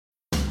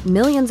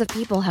Millions of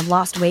people have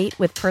lost weight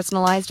with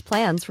personalized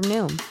plans from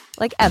Noom.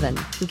 Like Evan,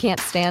 who can't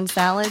stand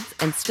salads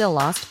and still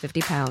lost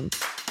 50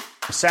 pounds.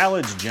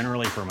 Salads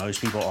generally for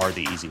most people are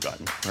the easy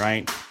button,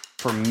 right?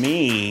 For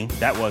me,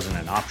 that wasn't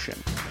an option.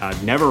 I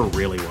never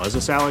really was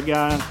a salad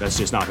guy. That's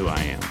just not who I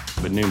am.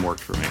 But Noom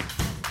worked for me.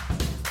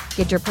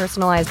 Get your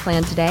personalized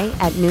plan today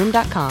at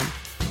Noom.com.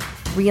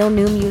 Real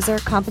Noom user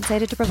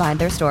compensated to provide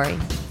their story.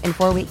 In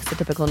 4 weeks, the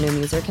typical Noom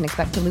user can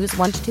expect to lose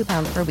 1 to 2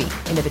 pounds per week.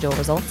 Individual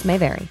results may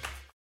vary.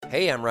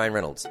 Hey, I'm Ryan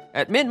Reynolds.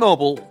 At Mint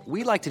Mobile,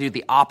 we like to do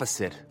the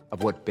opposite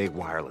of what Big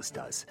Wireless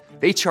does.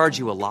 They charge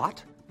you a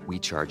lot, we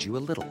charge you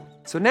a little.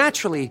 So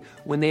naturally,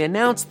 when they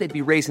announced they'd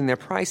be raising their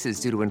prices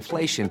due to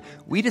inflation,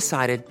 we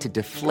decided to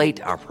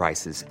deflate our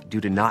prices due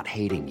to not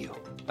hating you.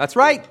 That's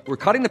right. We're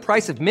cutting the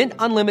price of Mint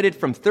Unlimited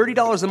from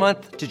 $30 a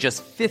month to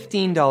just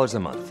 $15 a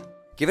month.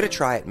 Give it a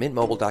try at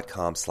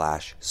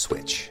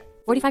mintmobile.com/switch.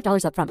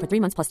 $45 up front for 3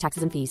 months plus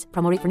taxes and fees.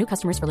 Promo rate for new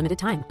customers for limited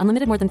time.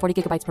 Unlimited more than 40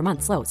 gigabytes per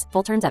month. Slows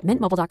full terms at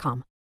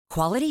mintmobile.com.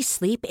 Quality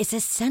sleep is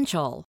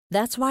essential.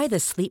 That's why the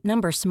Sleep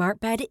Number Smart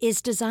Bed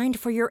is designed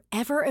for your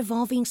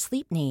ever-evolving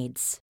sleep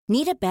needs.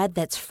 Need a bed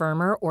that's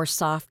firmer or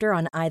softer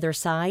on either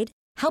side?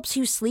 Helps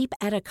you sleep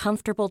at a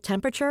comfortable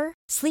temperature?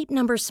 Sleep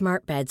Number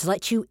Smart Beds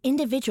let you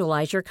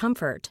individualize your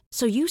comfort,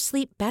 so you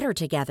sleep better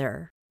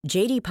together.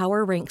 J.D.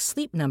 Power ranks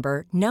Sleep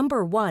Number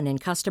number 1 in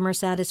customer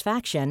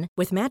satisfaction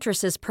with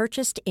mattresses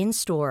purchased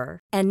in-store.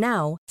 And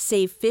now,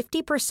 save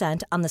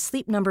 50% on the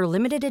Sleep Number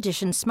Limited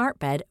Edition Smart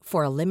Bed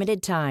for a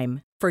limited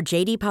time. For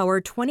J.D.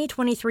 Power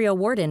 2023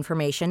 award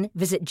information,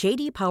 visit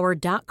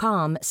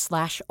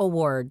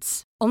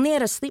jdpower.com/awards. Only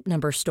at a Sleep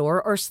Number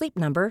store or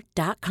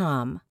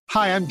sleepnumber.com.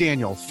 Hi, I'm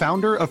Daniel,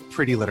 founder of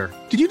Pretty Litter.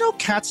 Did you know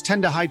cats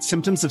tend to hide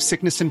symptoms of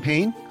sickness and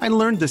pain? I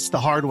learned this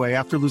the hard way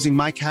after losing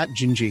my cat,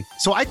 Gingy.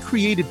 So I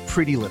created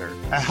Pretty Litter,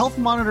 a health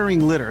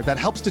monitoring litter that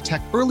helps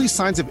detect early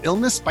signs of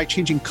illness by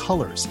changing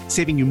colors,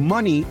 saving you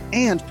money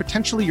and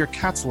potentially your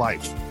cat's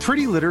life.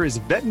 Pretty Litter is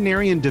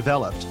veterinarian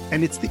developed,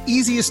 and it's the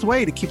easiest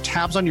way to keep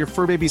tabs on your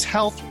fur baby's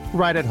health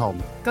right at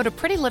home. Go to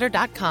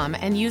prettylitter.com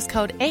and use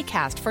code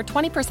ACAST for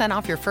 20%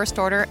 off your first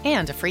order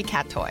and a free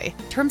cat toy.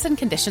 Terms and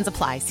conditions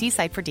apply. See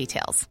site for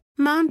details.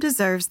 Mom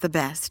deserves the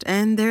best,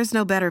 and there's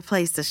no better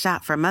place to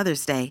shop for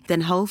Mother's Day than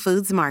Whole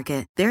Foods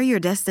Market. They're your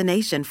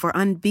destination for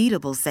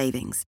unbeatable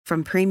savings,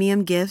 from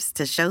premium gifts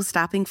to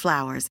show-stopping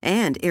flowers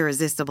and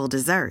irresistible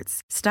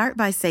desserts. Start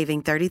by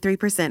saving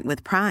 33%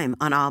 with Prime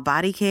on all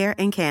body care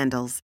and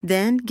candles.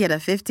 Then get a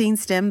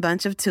 15-stem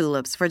bunch of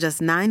tulips for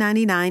just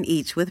 $9.99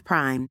 each with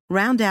Prime.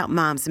 Round out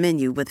Mom's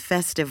menu with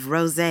festive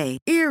rosé,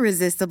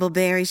 irresistible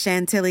berry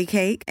chantilly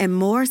cake, and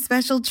more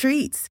special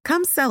treats.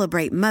 Come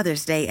celebrate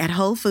Mother's Day at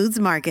Whole Foods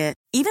Market.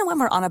 Even when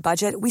we're on a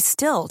budget, we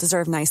still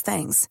deserve nice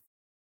things.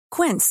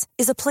 Quince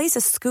is a place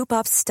to scoop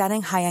up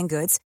stunning high-end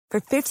goods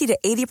for 50 to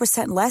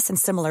 80% less than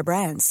similar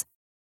brands.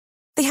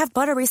 They have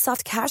buttery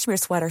soft cashmere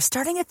sweaters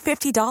starting at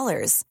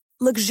 $50,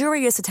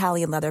 luxurious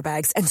Italian leather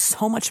bags, and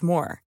so much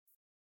more.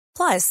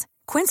 Plus,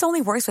 Quince only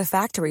works with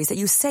factories that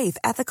use safe,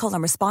 ethical,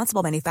 and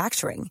responsible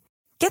manufacturing.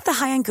 Get the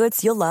high-end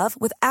goods you'll love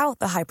without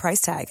the high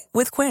price tag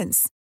with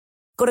Quince.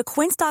 Go to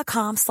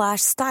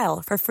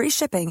quince.com/style for free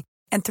shipping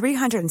and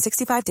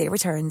 365-day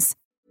returns.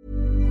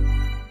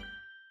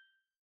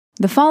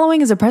 The following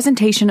is a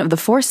presentation of the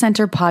Force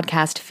Center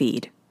podcast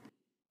feed.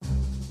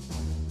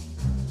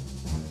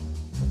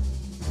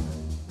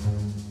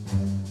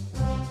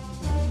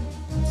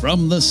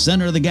 From the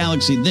center of the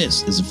galaxy,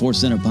 this is the Force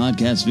Center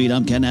podcast feed.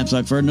 I'm Ken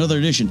Napzok for another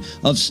edition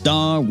of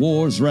Star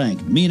Wars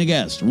Ranked. Me and a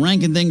guest,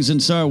 ranking things in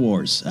Star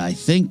Wars. I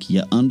think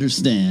you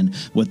understand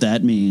what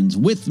that means.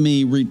 With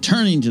me,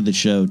 returning to the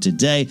show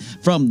today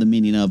from the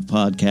Meaning Of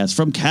podcast,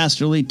 from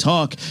Casterly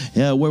Talk,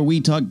 where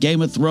we talk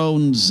Game of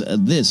Thrones.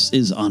 This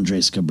is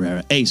Andres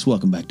Cabrera. Ace,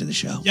 welcome back to the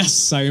show.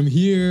 Yes, I am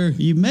here.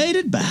 You made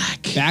it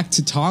back. Back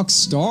to talk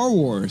Star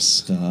Wars.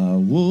 Star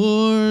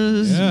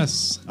Wars.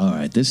 Yes. All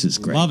right, this is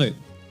great. Love it.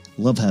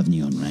 Love having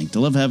you on Ranked. I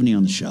love having you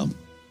on the show.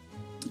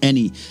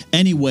 Any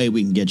way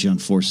we can get you on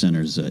Force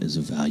Center is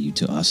a value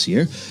to us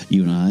here.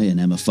 You and I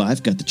and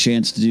Emma5 got the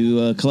chance to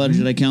do Collider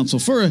Jedi Council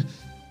for a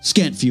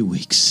scant few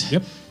weeks.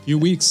 Yep, few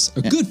weeks.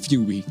 A good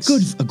few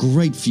weeks. A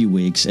great few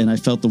weeks. And I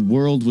felt the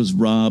world was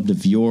robbed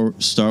of your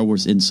Star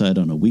Wars insight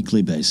on a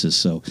weekly basis.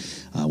 So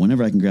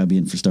whenever I can grab you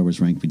in for Star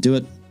Wars Ranked, we do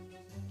it.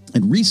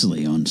 And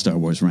recently on Star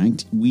Wars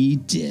Ranked, we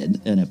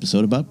did an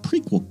episode about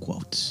prequel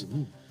quotes.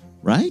 Ooh.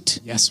 Right?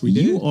 Yes, we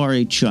did. You are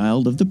a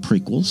child of the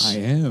prequels. I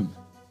am.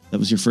 That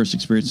was your first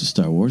experience with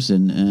Star Wars,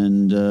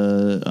 and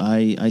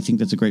I think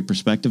that's a great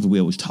perspective. We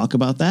always talk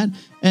about that.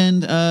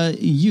 And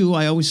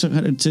I always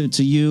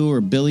to you or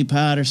Billy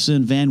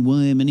Patterson, Van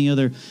William, any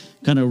other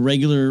kind of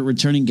regular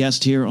returning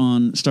guest here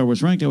on Star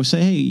Wars Ranked, I always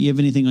say, hey, you have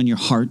anything on your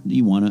heart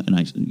you want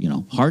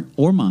to, heart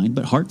or mind,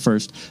 but heart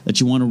first, that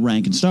you want to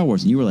rank in Star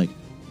Wars? And you were like,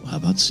 well, how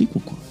about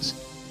sequel quotes?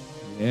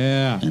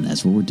 Yeah. And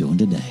that's what we're doing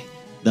today.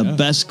 The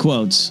best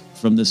quotes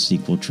from the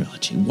sequel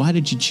trilogy. Why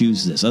did you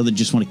choose this? Other than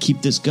just want to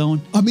keep this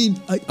going? I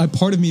mean, a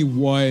part of me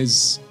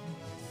was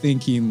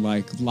thinking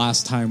like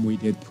last time we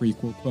did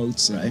prequel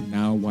quotes, and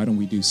now why don't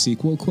we do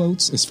sequel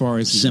quotes? As far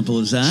as simple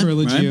as that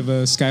trilogy of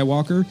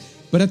Skywalker,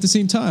 but at the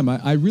same time,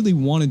 I really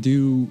want to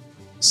do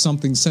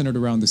something centered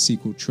around the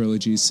sequel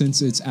trilogy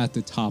since it's at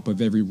the top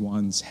of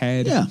everyone's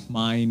head,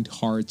 mind,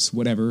 hearts,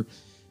 whatever.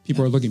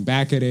 People are looking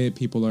back at it.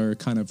 People are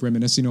kind of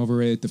reminiscing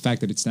over it. The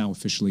fact that it's now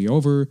officially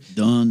over.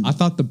 Done. I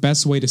thought the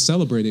best way to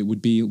celebrate it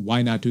would be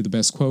why not do the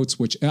best quotes,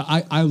 which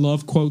I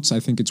love quotes. I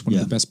think it's one of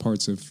the best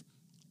parts of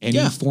any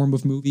form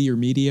of movie or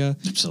media.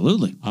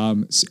 Absolutely.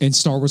 And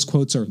Star Wars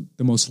quotes are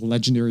the most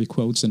legendary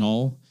quotes in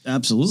all.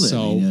 Absolutely.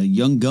 So, I mean,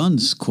 Young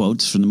Guns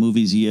quotes from the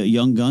movies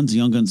Young Guns,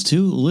 Young Guns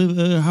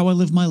 2, How I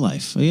Live My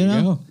Life. You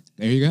know?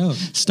 There you go.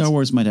 Star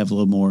Wars might have a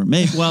little more.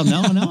 No,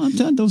 I'm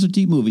telling those are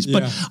deep movies.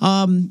 But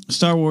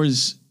Star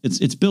Wars,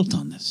 it's built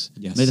on this.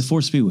 Yes. May the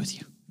Force be with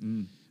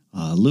you.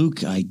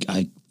 Luke,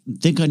 I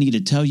think I need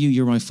to tell you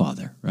you're my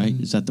father, right?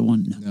 Is that the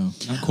one? No,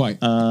 not quite.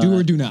 Do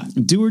or do not.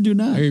 Do or do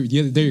not. There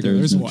you go.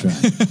 There's no one.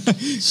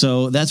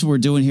 So that's what we're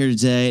doing here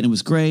today, and it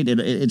was great.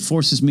 It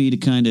forces me to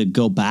kind of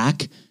go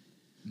back.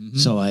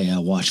 So I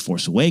watched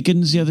Force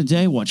Awakens the other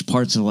day, watched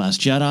parts of The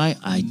Last Jedi.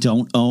 I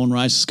don't own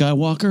Rise of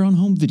Skywalker on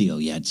home video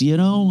yet. You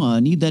know, I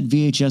need that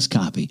VHS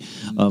copy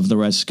of The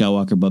Rise of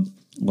Skywalker, but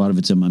a lot of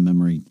it's in my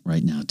memory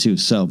right now, too.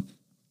 So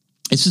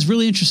this is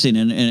really interesting,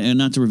 and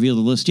not to reveal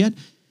the list yet,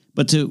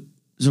 but to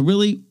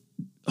really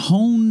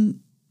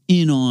hone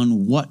in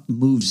on what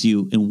moves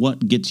you and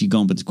what gets you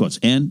going with the quotes.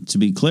 And to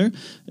be clear,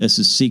 this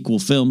is sequel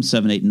film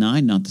 7, 8,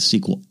 9, not the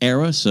sequel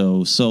era.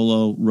 So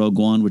Solo, Rogue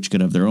One, which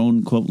could have their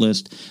own quote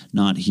list,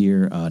 not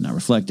here, not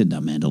reflected,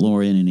 not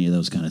Mandalorian, any of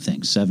those kind of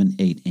things. 7,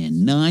 8,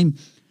 and 9.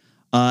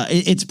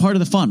 It's part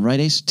of the fun, right,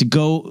 Ace? To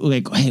go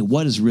like, hey,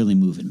 what is really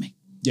moving me?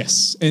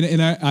 Yes.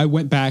 And I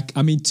went back.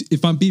 I mean,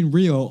 if I'm being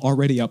real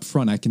already up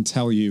front, I can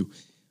tell you,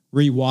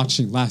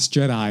 rewatching Last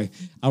Jedi,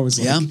 I was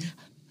like,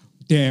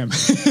 damn.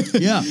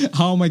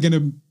 How am I going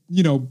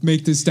to,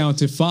 make this down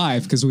to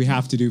 5? Because we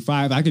have to do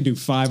 5. I could do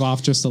 5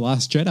 off just The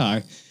Last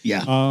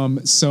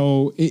Jedi.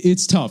 So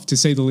it's tough, to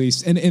say the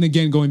least. And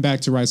again, going back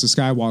to Rise of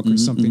Skywalker,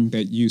 something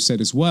that you said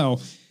as well,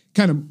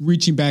 kind of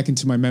reaching back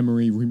into my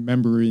memory,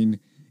 remembering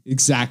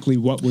exactly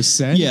what was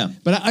said.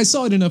 But I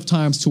saw it enough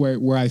times to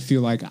where I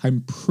feel like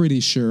I'm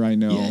pretty sure I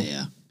know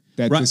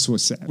that this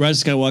was said.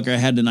 Rise of Skywalker, I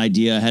had an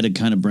idea. I had to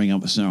kind of bring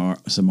up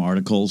some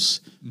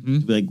articles. To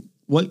be like,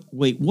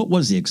 what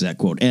was the exact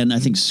quote? And I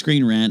think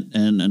Screen Rant,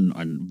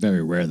 and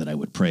very rare that I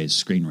would praise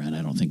Screen Rant.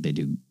 I don't think they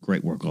do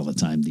great work all the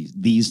time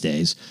these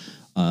days.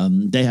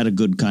 They had a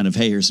good kind of,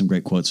 hey, here's some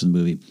great quotes from the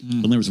movie.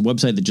 And there was a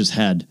website that just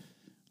had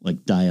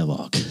like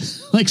dialogue.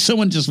 Like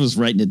someone just was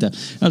writing it down.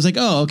 I was like,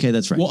 oh, okay,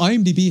 that's right. Well,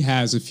 IMDb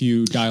has a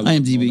few dialogue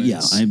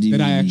IMDb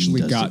that I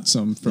actually got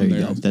some from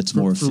there. That's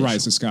more for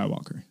Rise of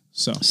Skywalker.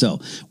 So,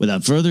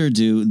 without further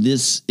ado,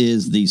 this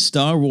is the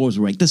Star Wars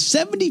Ranked, the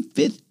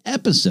 75th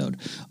episode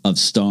of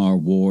Star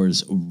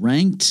Wars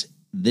Ranked.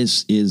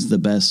 This is the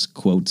best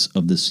quotes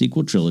of the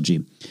sequel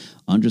trilogy.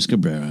 Andres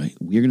Cabrera,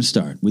 we're going to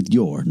start with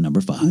your number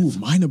 5. Ooh,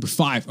 my number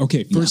 5.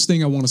 Okay, first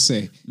thing I want to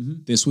say,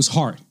 this was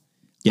hard.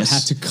 Yes. I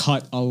had to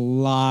cut a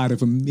lot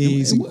of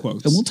amazing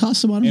quotes. And we'll toss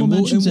some honorable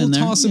mentions in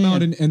there. We'll toss them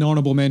out in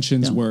honorable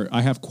mentions where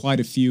I have quite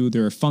a few.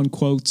 There are fun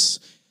quotes.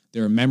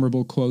 There are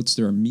memorable quotes.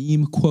 There are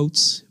meme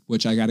quotes,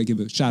 which I got to give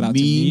a shout out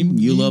to meme.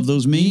 You love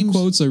those memes? Meme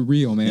quotes are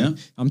real, man.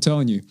 Yeah. I'm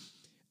telling you.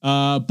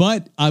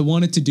 But I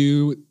wanted to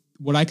do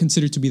what I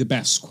consider to be the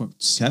best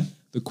quotes. Okay.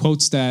 The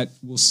quotes that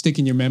will stick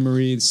in your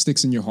memory,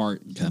 sticks in your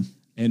heart. Okay.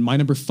 And my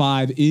number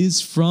 5 is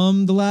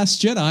from The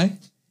Last Jedi.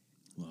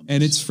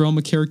 And it's from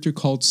a character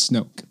called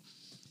Snoke.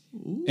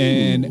 Ooh.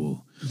 And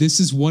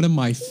this is one of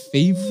my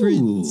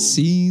favorite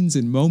scenes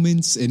and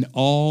moments in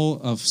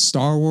all of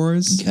Star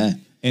Wars. Okay.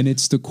 And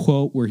it's the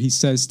quote where he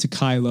says to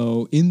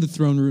Kylo in the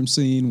throne room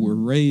scene where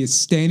Rey is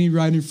standing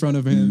right in front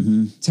of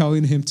him,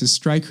 telling him to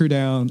strike her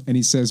down. And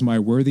he says, "My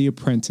worthy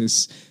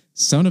apprentice,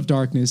 son of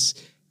darkness,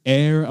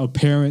 heir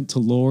apparent to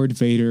Lord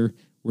Vader,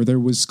 where there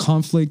was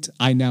conflict,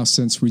 I now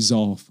sense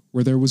resolve.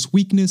 Where there was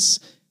weakness,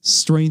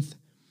 strength,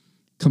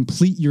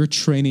 complete your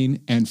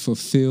training and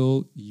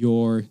fulfill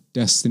your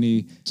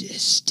destiny."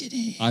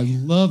 I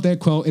love that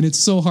quote, and it's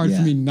so hard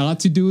for me not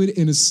to do it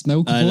in a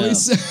Snoke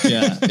voice.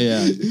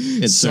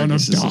 It's son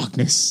of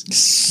darkness.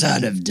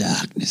 Son of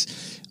darkness.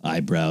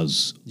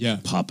 Eyebrows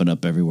popping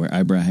up everywhere.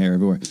 Eyebrow hair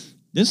everywhere.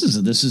 This is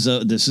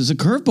a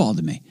curveball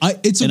to me.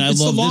 It's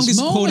the longest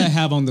quote I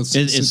have on this.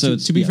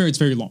 To be fair, it's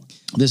very long.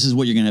 This is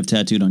what you're going to have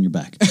tattooed on your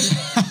back.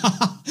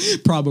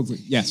 Probably,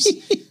 yes.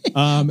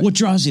 What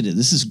draws you to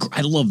this?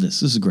 I love this.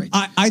 This is great.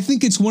 I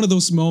think it's one of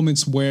those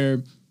moments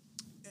where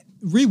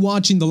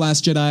rewatching The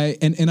Last Jedi,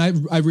 and I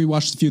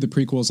rewatched a few of the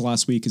prequels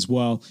last week as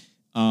well.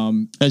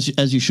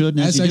 As you should.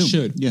 As I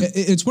should. Yeah.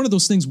 It's one of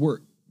those things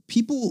where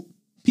people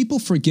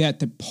forget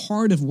that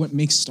part of what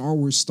makes Star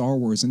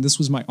Wars, and this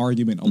was my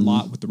argument a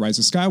lot with The Rise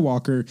of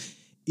Skywalker,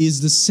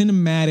 is the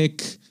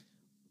cinematic,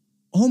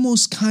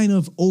 almost kind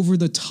of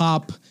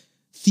over-the-top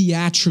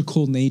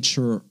theatrical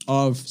nature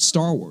of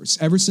Star Wars.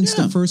 Ever since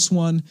the first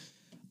one,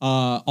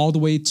 all the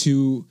way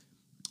to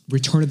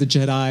Return of the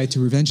Jedi to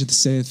Revenge of the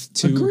Sith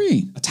to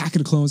Attack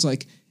of the Clones.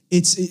 Like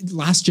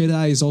Last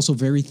Jedi is also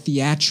very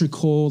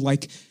theatrical.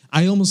 Like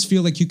I almost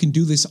feel like you can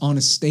do this on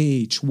a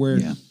stage where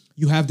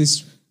you have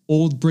this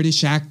old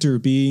British actor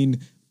playing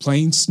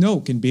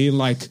Snoke and being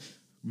like,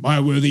 my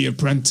worthy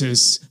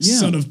apprentice,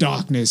 son of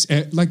darkness.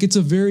 Like it's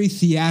a very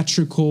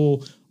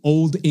theatrical,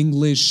 old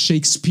English,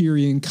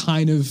 Shakespearean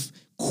kind of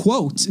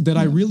quote that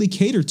I really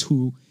cater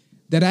to,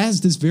 that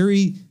has this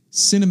very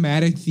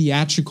cinematic,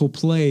 theatrical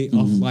play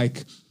of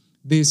like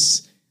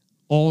this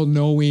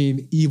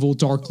all-knowing evil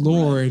Dark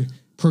Lord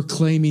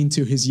proclaiming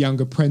to his young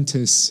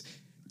apprentice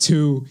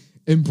to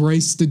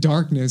embrace the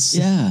darkness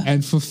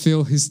and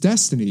fulfill his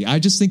destiny. I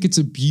just think it's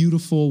a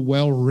beautiful,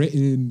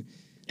 well-written,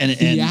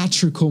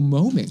 theatrical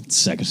moment.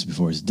 Seconds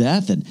before his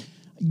death. And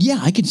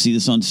I can see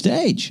this on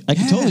stage. I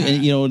can totally,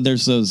 and, you know,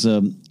 there's those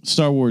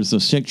Star Wars,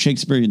 those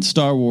Shakespearean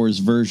Star Wars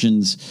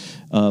versions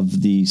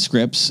of the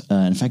scripts.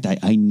 In fact, I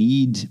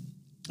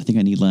think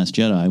I need Last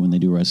Jedi when they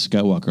do Rise of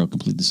Skywalker. I'll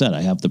complete the set.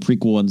 I have the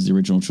prequel ones, the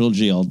original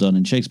trilogy, all done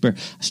in Shakespeare.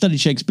 I studied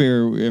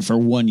Shakespeare for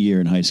 1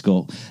 year in high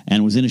school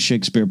and was in a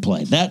Shakespeare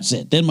play. That's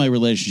it. Then my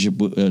relationship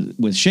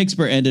with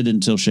Shakespeare ended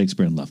until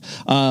Shakespeare in Love.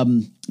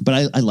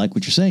 But I like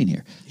what you're saying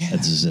here.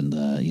 This isn't,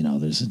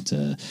 this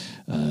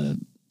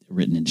isn't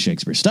written in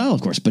Shakespeare style,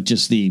 of course, but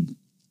just the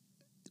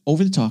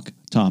over the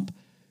top,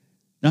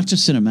 not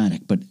just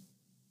cinematic, but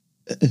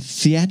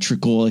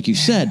theatrical, like you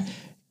said.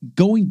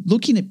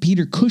 Looking at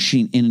Peter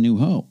Cushing in A New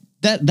Hope,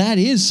 that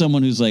is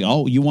someone who's like,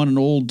 oh, you want an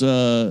old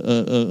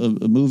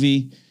a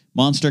movie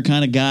monster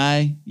kind of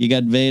guy? You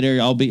got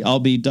Vader. I'll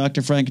be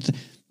Dr. Frankenstein.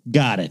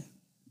 Got it.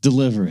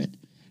 Deliver it.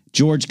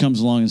 George comes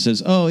along and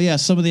says, oh yeah,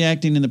 some of the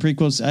acting in the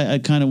prequels, I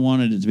kind of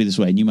wanted it to be this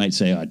way. And you might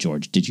say, oh,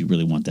 George, did you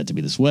really want that to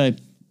be this way?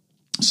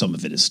 Some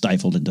of it is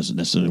stifled and doesn't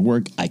necessarily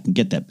work. I can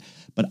get that.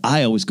 But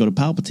I always go to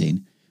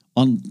Palpatine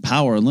on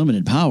power,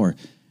 unlimited power.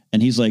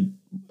 And he's like,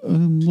 a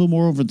little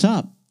more over the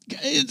top.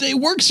 It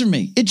works for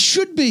me. It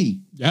should be.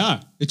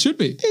 Yeah, it should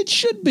be. It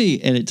should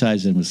be. And it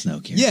ties in with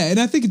Snoke here. Yeah, and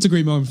I think it's a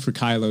great moment for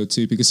Kylo,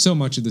 too, because so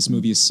much of this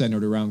movie is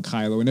centered around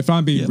Kylo. And if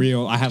I'm being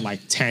real, I had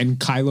like 10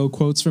 Kylo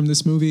quotes from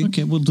this movie.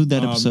 Okay, we'll do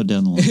that episode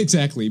down the line.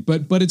 Exactly.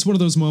 But it's one of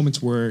those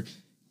moments where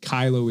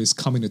Kylo is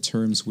coming to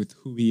terms with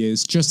who he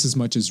is just as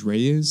much as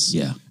Rey is.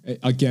 Yeah.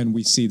 Again,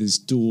 we see this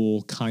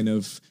dual kind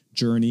of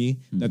journey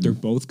that they're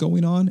both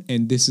going on.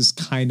 And this is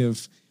kind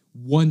of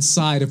one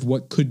side of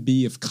what could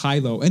be of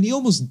Kylo. And he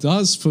almost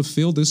does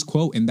fulfill this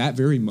quote in that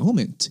very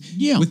moment.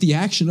 Yeah. With the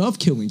action of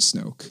killing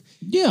Snoke.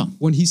 Yeah.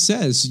 When he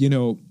says,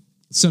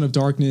 son of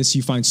darkness,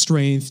 you find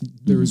strength.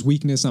 There is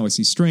weakness. Now I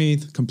see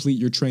strength. Complete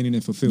your training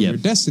and fulfill your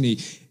destiny.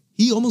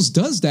 He almost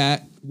does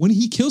that when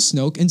he kills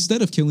Snoke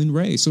instead of killing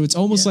Rey. So it's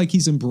almost like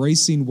he's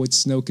embracing what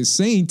Snoke is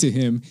saying to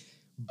him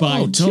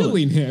by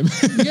killing him.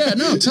 Yeah,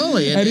 no,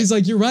 totally. And he's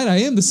like, you're right, I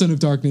am the son of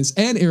darkness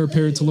and heir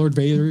apparent to Lord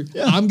Vader.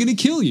 Yeah. I'm going to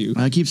kill you.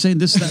 I keep saying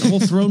that whole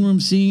throne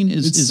room scene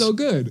is so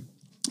good.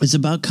 It's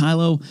about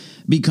Kylo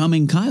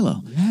becoming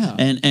Kylo. Yeah.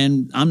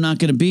 And I'm not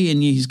going to be,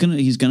 and he's going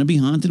to be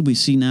haunted. We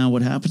see now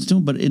what happens to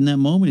him. But in that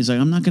moment, he's like,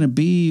 I'm not going to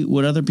be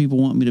what other people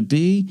want me to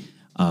be.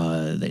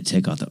 They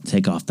take off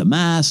the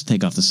mask,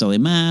 take off the silly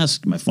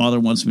mask. My father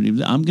wants me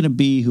to. I'm going to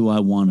be who I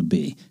want to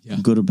be,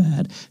 good or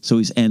bad. So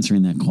he's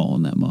answering that call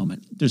in that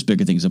moment. There's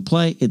bigger things at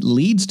play. It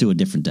leads to a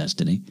different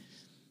destiny.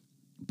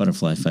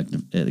 Butterfly effect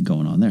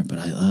going on there. But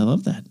I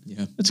love that.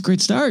 Yeah, that's a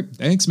great start.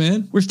 Thanks,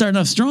 man. We're starting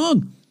off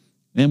strong,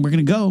 and we're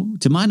going to go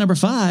to my number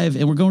 5,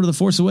 and we're going to The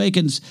Force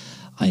Awakens.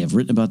 I have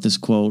written about this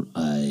quote.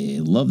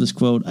 I love this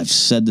quote. I've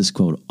said this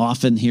quote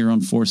often here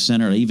on Force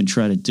Center. I even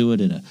try to do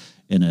it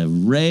in a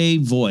Rey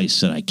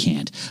voice, and I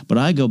can't. But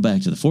I go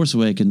back to The Force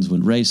Awakens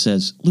when Rey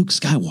says, Luke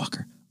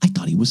Skywalker, I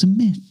thought he was a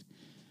myth.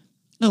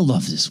 I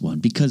love this one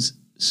because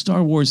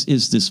Star Wars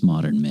is this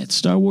modern myth.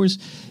 Star Wars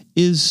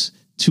is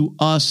to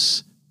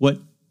us what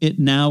it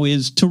now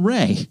is to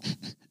Rey.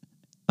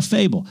 A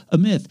fable, a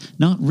myth,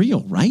 not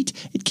real, right?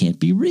 It can't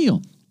be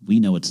real. We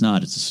know it's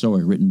not. It's a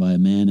story written by a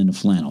man in a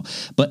flannel.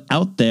 But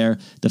out there,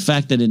 the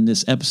fact that in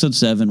this episode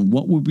 7,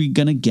 what were we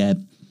going to get?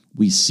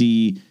 We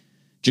see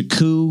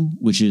Jakku,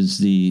 which is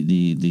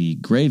the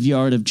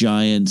graveyard of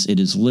giants. It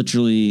is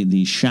literally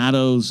the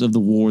shadows of the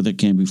war that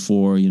came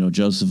before.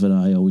 Joseph and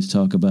I always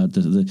talk about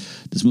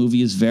this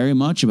movie is very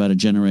much about a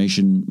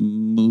generation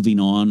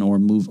moving on or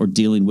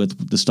dealing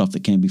with the stuff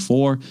that came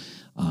before,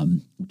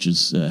 which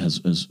has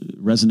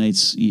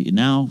resonates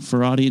now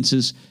for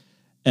audiences.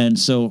 And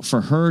so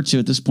for her to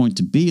at this point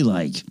to be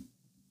like,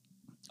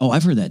 oh,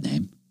 I've heard that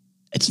name.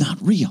 It's not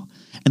real.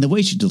 And the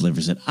way she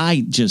delivers it,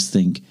 I just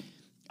think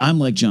I'm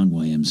like John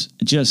Williams,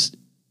 just,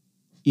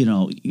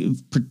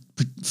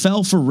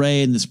 fell for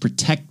Rey and this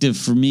protective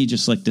for me,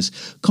 just like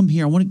this, come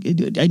here.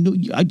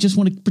 I just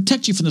want to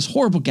protect you from this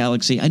horrible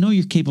galaxy. I know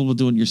you're capable of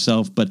doing it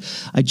yourself, but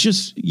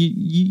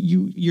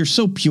you're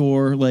so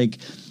pure. Like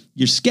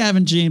you're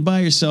scavenging by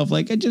yourself.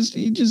 Like, you're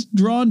just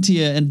drawn to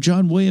you. And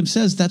John Williams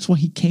says that's why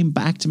he came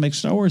back to make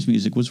Star Wars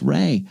music, was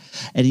Ray.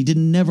 And he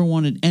never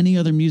wanted any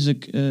other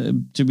music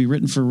to be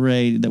written for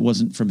Ray that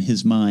wasn't from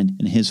his mind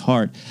and his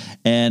heart.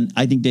 And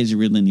I think Daisy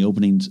Ridley in the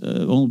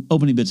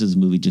opening bits of the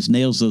movie just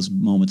nails those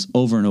moments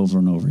over and over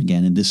and over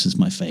again. And this is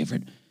my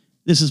favorite.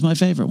 This is my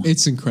favorite one.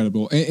 It's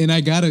incredible. And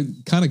I got to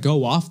kind of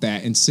go off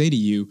that and say to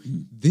you,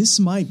 this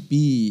might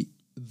be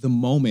the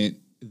moment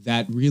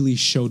that really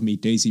showed me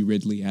Daisy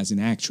Ridley as an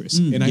actress.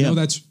 And I know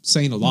that's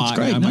saying a lot,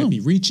 and I might be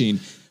reaching,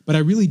 but I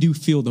really do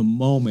feel the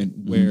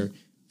moment where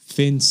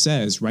Finn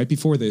says, right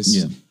before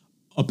this,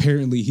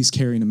 apparently he's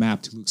carrying a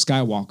map to Luke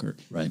Skywalker.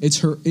 Right. It's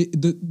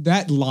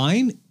that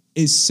line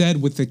is said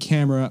with the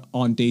camera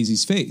on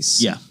Daisy's face.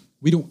 Yeah.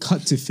 We don't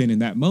cut to Finn in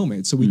that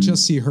moment. So we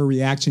just see her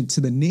reaction to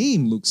the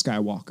name Luke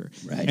Skywalker.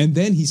 Right. And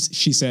then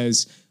she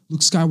says,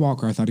 Luke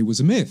Skywalker, I thought he was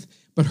a myth.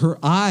 But her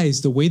eyes,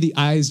 the way the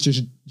eyes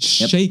just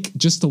shake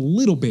just a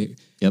little bit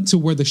to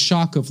where the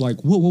shock of like,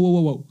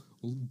 whoa,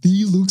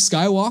 the Luke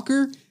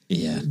Skywalker?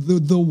 Yeah.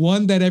 The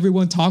one that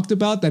everyone talked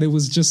about, that it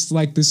was just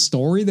like this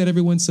story that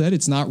everyone said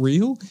it's not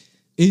real.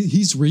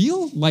 He's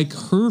real? Like,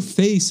 her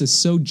face is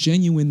so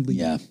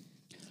genuinely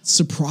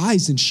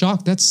surprised and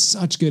shocked. That's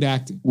such good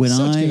acting. When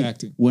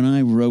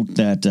I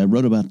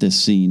wrote about this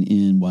scene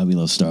in Why We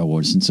Love Star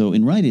Wars. And so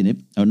in writing it,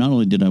 not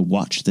only did I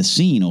watch the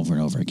scene over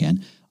and over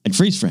again, I'd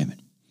freeze frame it.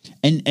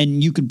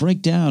 And you could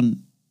break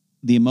down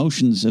the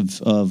emotions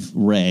of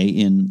Rey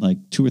in like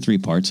 2 or 3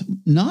 parts,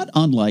 not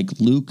unlike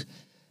Luke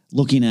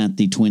looking at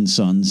the twin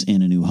sons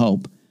in A New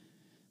Hope,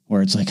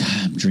 where it's like,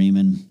 I'm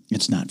dreaming.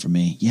 It's not for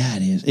me. Yeah,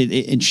 it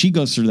is. And she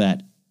goes through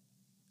that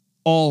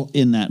all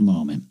in that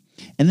moment.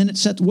 And then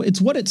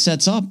it's what it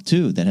sets up,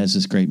 too, that has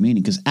this great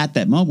meaning. Because at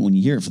that moment, when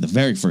you hear it for the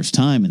very first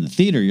time in the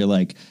theater, you're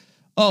like,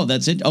 oh,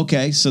 that's it.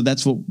 Okay, so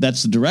that's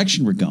the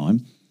direction we're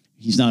going.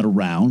 He's not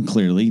around,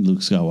 clearly. Luke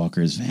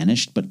Skywalker has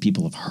vanished, but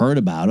people have heard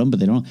about him, but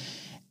they don't.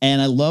 And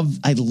I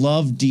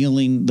love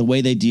dealing the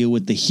way they deal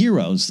with the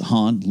heroes.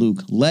 Han,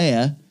 Luke,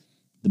 Leia,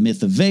 the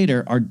myth of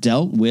Vader are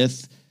dealt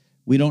with.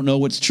 We don't know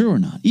what's true or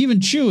not. Even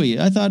Chewie,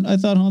 I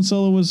thought Han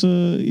Solo was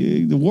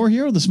the war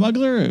hero, the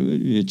smuggler.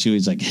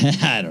 Chewie's like,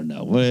 I don't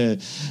know,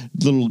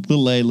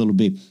 little A, little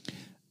B.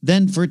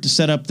 Then for it to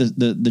set up the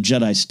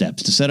Jedi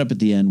steps, to set up at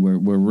the end where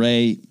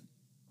Rey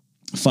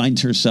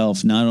finds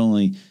herself not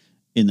only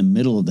in the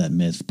middle of that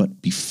myth,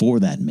 but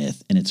before that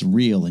myth, and it's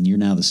real, and you're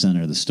now the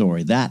center of the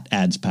story. That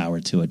adds power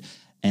to it,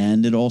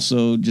 and it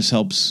also just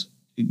helps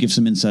give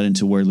some insight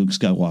into where Luke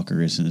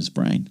Skywalker is in his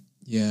brain.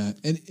 Yeah,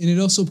 and it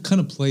also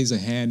kind of plays a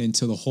hand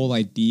into the whole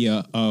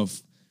idea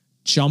of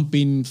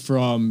jumping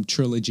from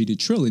trilogy to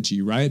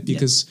trilogy, right?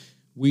 Because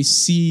we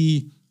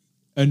see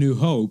A New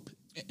Hope,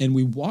 and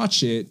we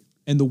watch it,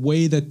 and the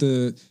way that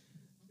the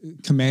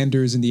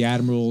commanders and the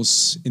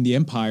admirals in the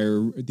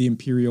Empire, the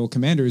Imperial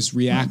commanders,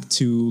 react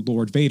to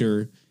Lord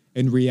Vader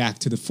and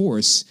react to the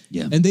Force.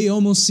 Yeah. And they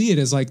almost see it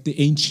as like the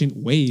ancient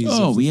ways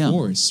of the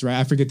Force, right?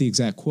 I forget the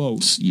exact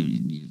quote.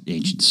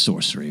 Ancient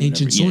sorcery.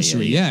 Ancient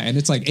sorcery, yeah. And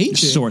it's like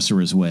ancient.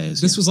 Sorcerer's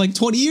ways. This was like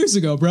 20 years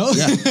ago, bro.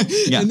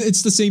 Yeah. And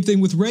it's the same thing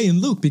with Rey and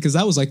Luke, because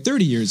that was like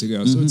 30 years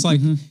ago. So it's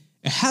like, it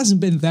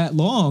hasn't been that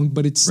long,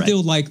 but it's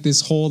still like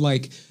this whole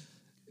like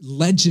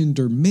legend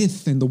or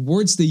myth, and the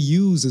words they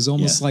use is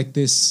almost like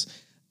this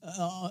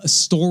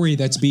story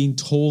that's being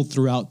told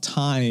throughout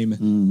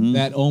time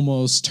that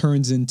almost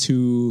turns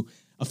into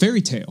a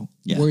fairy tale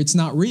where it's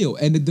not real.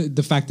 And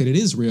the fact that it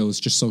is real is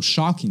just so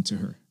shocking to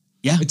her.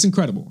 Yeah. It's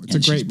incredible. It's a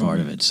great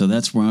part of it. So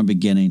that's where I'm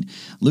beginning.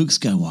 Luke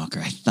Skywalker,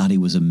 I thought he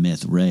was a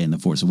myth. Rey in The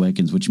Force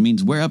Awakens, which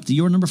means we're up to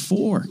your number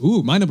 4.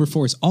 Ooh, my number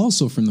 4 is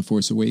also from The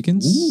Force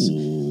Awakens.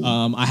 Ooh.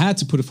 I had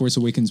to put a Force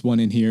Awakens one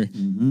in here.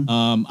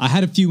 I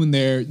had a few in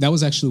there. That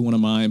was actually one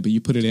of mine, but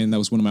you put it in. That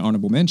was one of my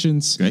honorable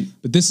mentions. Great.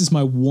 But this is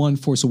my one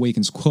Force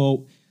Awakens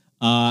quote,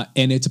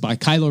 and it's by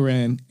Kylo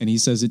Ren, and he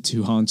says it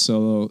to Han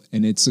Solo,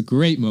 and it's a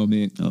great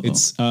moment.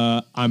 It's,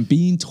 I'm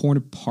being torn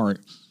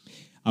apart.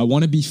 I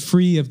want to be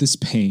free of this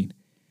pain.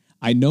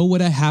 I know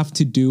what I have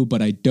to do,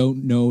 but I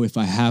don't know if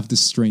I have the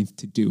strength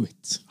to do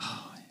it.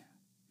 Oh, yeah.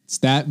 It's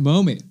that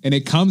moment. And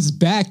it comes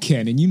back,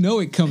 Ken, and you know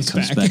it comes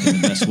back. In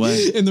the best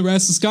way. In the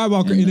rest of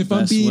Skywalker. And if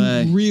I'm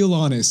being real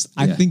honest,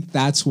 I think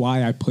that's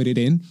why I put it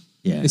in.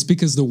 Yeah. It's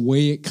because the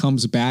way it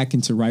comes back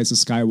into Rise of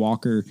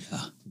Skywalker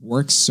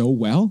works so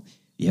well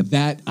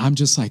that I'm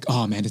just like,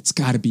 oh, man, it's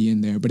got to be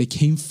in there. But it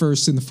came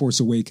first in The Force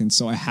Awakens,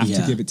 so I have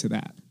to give it to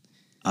that.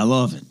 I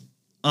love it.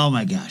 Oh,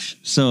 my gosh.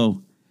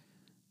 So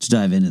let's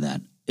dive into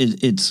that.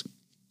 It's,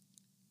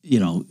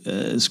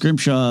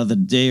 Scrimshaw, the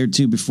day or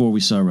two before we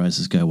saw Rise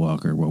of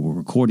Skywalker, where we're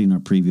recording our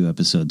preview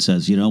episode,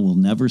 says, we'll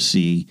never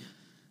see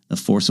The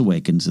Force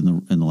Awakens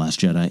and The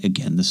Last Jedi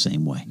again the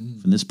same way.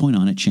 From this point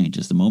on, it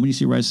changes. The moment you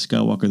see Rise of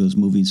Skywalker, those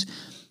movies,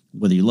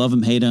 whether you love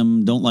them, hate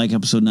them, don't like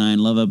Episode 9,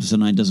 love Episode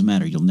 9, doesn't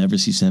matter. You'll never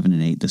see 7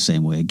 and 8 the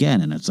same way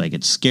again. And it's like,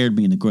 it scared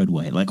me in a good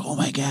way. Like, oh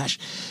my gosh,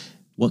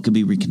 what could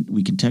be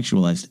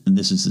recontextualized? And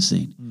this is the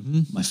scene.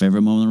 My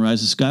favorite moment in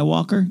Rise of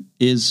Skywalker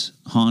is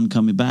Han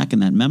coming back in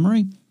that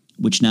memory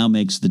which now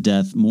makes the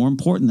death more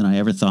important than I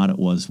ever thought it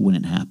was when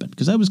it happened.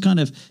 Because I was kind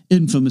of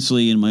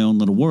infamously in my own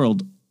little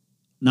world,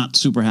 not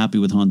super happy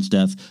with Han's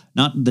death.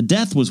 Not the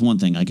death was one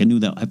thing. Like I knew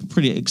that, I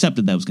pretty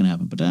accepted that was going to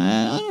happen. But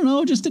I don't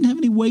know, just didn't have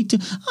any weight to,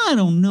 I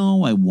don't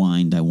know. I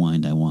whined.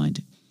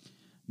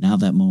 Now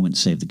that moment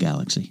saved the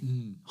galaxy.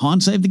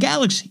 Han saved the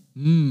galaxy.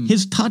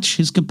 His touch,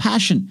 his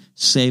compassion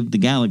saved the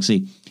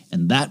galaxy.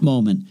 And that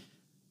moment,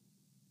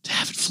 to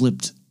have it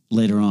flipped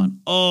later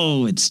on,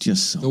 it's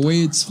just so the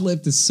way it's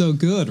flipped is so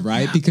good,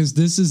 right? Yeah. Because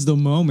this is the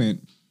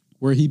moment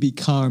where he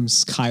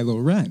becomes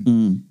Kylo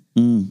Ren.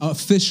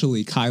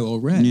 Officially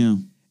Kylo Ren. Yeah.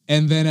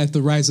 And then at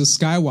the Rise of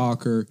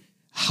Skywalker,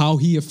 how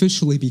he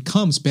officially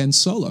becomes Ben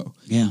Solo.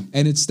 Yeah.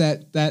 And it's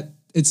that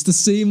it's the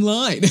same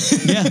line.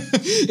 Yeah.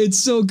 It's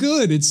so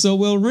good. It's so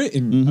well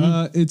written.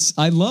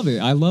 I love it.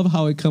 I love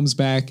how it comes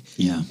back.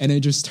 Yeah. And it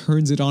just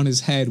turns it on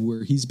his head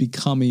where he's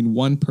becoming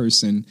one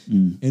person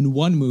in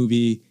one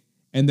movie.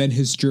 And then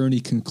his journey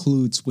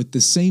concludes with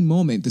the same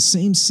moment, the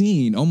same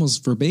scene,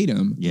 almost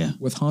verbatim. Yeah.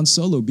 With Han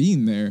Solo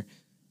being there.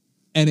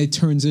 And it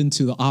turns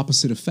into the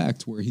opposite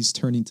effect where he's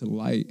turning to the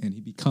light and he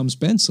becomes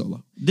Ben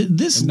Solo.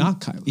 This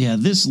not Kylo. Yeah,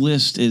 this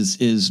list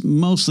is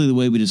mostly the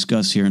way we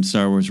discuss here in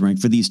Star Wars Rank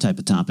for these type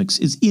of topics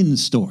is in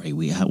story.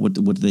 What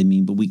do they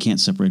mean? But we can't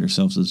separate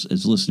ourselves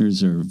as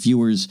listeners or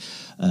viewers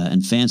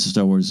and fans of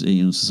Star Wars.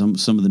 You know, some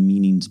of the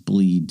meanings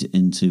bleed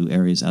into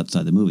areas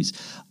outside the movies.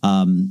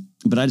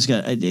 But I just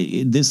got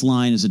this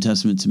line is a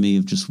testament to me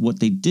of just what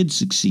they did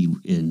succeed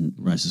in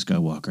Rise of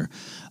Skywalker,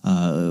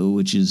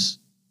 which is,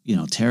 you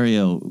know,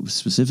 Terrio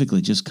specifically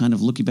just kind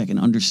of looking back and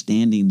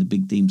understanding the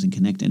big themes and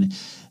connecting.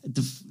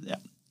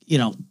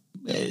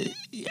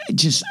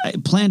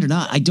 Planned or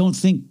not, I don't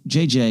think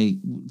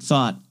JJ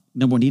thought,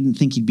 number one, he didn't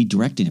think he'd be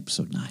directing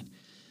episode 9.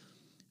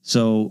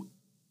 So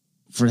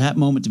for that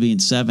moment to be in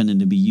 7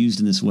 and to be used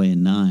in this way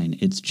in 9,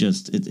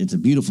 it's a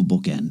beautiful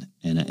bookend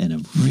and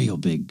a real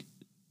big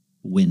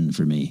win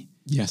for me.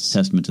 Yes.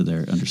 Testament to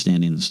their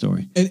understanding of the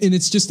story. And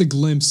it's just a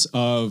glimpse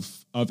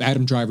of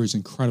Adam Driver's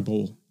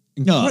incredible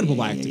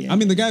acting. I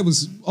mean, the guy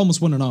was almost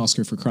won an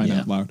Oscar for crying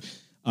out loud.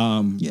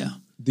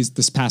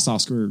 This past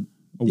Oscar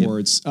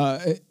awards,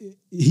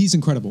 he's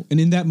incredible. And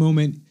in that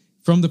moment,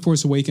 from The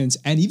Force Awakens,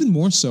 and even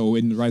more so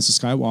in The Rise of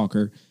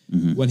Skywalker,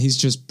 when he's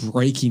just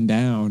breaking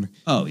down.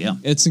 Oh yeah,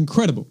 it's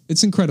incredible.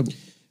 It's incredible.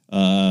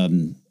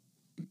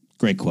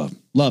 Great quote.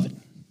 Love it.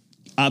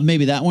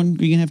 Maybe that one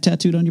you're gonna have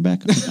tattooed on your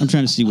back. I'm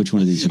trying to see which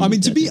one of these. I mean,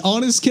 to be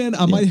honest, Ken,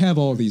 I might have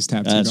all these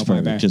tattooed on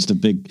my back. Just a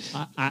big.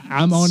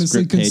 I'm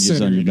honestly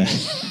considering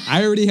it.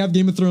 I already have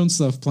Game of Thrones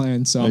stuff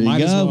planned, so I might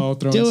as well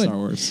throw in Star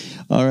Wars.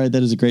 All right,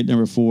 that is a great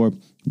number 4.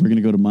 We're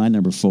gonna go to my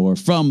number 4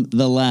 from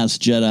The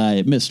Last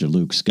Jedi, Mr.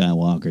 Luke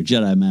Skywalker,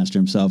 Jedi Master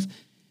himself,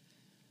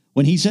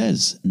 when he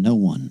says, "No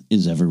one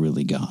is ever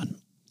really gone."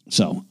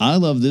 So I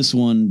love this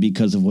one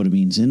because of what it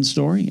means in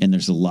story, and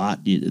there's a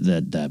lot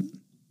that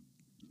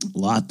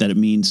it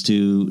means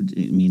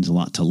a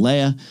lot to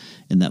Leia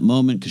in that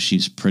moment because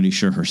she's pretty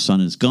sure her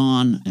son is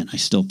gone, and I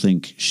still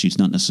think she's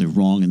not necessarily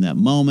wrong in that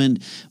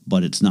moment,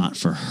 but it's not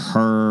for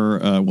her.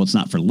 It's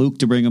not for Luke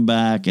to bring him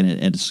back, and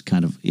it's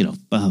kind of, you know,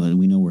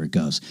 we know where it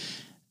goes,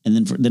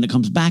 and then it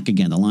comes back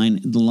again. The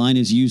line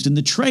is used in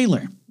the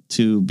trailer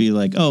to be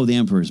like, oh, the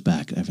Emperor's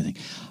back, everything.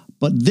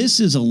 But this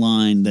is a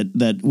line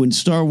that when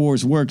Star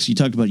Wars works, you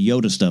talked about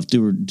Yoda stuff,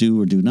 do or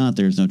do not,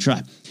 there's no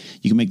try.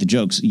 You can make the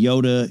jokes.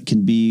 Yoda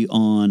can be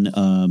on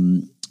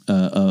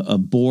a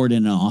board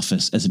in an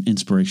office as an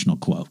inspirational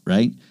quote,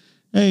 right?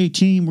 Hey,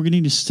 team, we're going to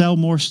need to sell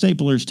more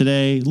staplers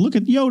today. Look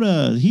at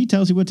Yoda. He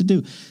tells you what to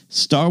do.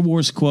 Star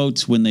Wars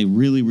quotes, when they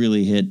really,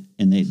 really hit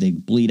and they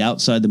bleed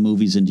outside the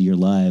movies into your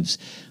lives,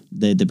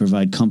 they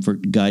provide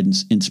comfort,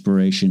 guidance,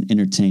 inspiration,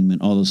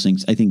 entertainment, all those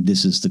things. I think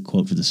this is the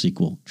quote for the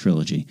sequel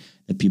trilogy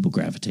that people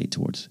gravitate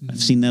towards. Mm-hmm.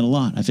 I've seen that a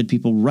lot. I've had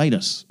people write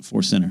us,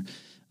 Force Center,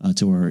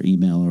 to our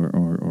email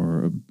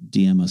or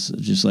DM us,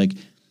 just like,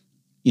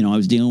 you know, I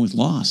was dealing with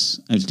loss.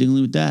 I was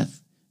dealing with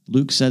death.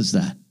 Luke says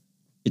that.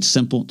 It's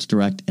simple, it's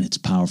direct, and it's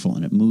powerful,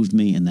 and it moved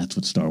me, and that's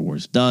what Star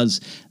Wars does.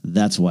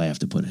 That's why I have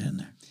to put it in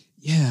there.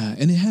 Yeah,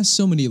 and it has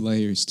so many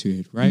layers to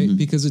it, right? Mm-hmm.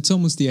 Because it's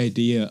almost the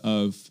idea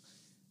of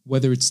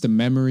whether it's the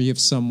memory of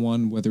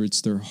someone, whether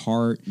it's their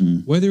heart,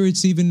 whether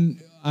it's even,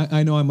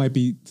 I know I might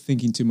be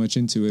thinking too much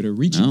into it or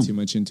reaching too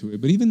much into it,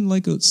 but even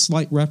like a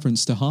slight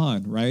reference to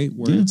Han, right?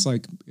 Where it's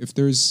like, if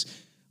there's,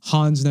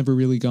 Han's never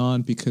really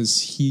gone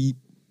because he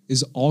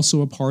is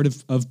also a part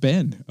of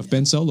Ben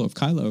Solo, of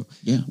Kylo.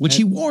 Yeah, which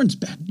he warns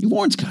Ben. He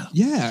warns Kylo.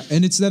 Yeah,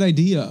 and it's that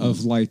idea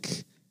of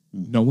like,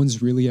 no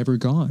one's really ever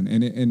gone.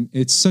 And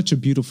it's such a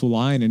beautiful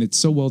line, and it's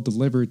so well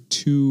delivered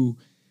to...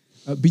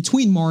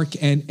 between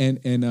Mark and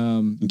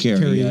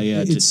Carrie,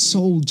 yeah. It's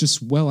so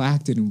just well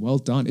acted and well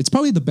done. It's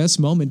probably the best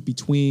moment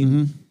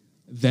between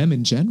them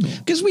in general.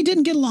 Because we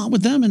didn't get along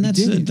with them, and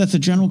that's a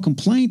general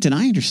complaint, and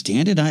I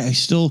understand it. I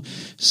still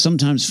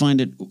sometimes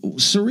find it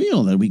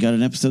surreal that we got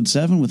an episode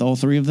 7 with all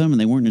 3 of them, and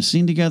they weren't in a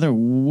scene together.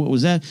 What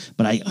was that?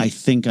 But I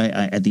think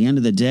at the end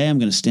of the day, I'm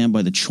going to stand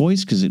by the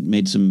choice because it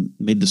made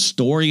the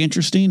story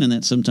interesting, and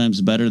that's sometimes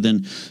better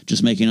than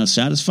just making us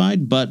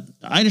satisfied. But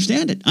I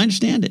understand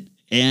it.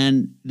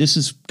 And this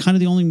is kind of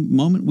the only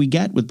moment we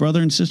get with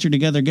brother and sister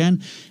together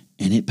again,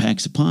 and it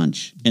packs a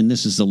punch. And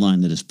this is the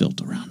line that it's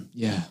built around.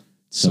 Yeah.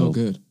 So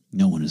good.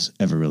 No one has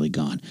ever really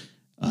gone.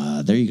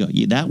 There you go.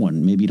 That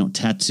one, maybe you don't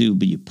tattoo,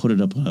 but you put it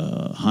up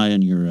high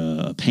on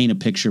your, paint a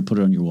picture, put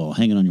it on your wall,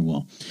 hang it on your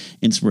wall.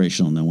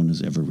 Inspirational. No one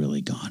has ever really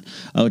gone.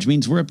 Which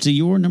means we're up to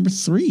your number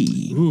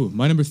 3. Ooh,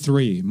 my number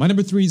 3. My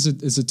number 3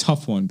 is a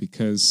tough one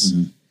because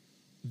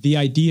the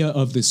idea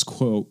of this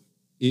quote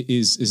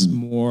is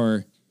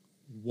more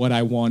what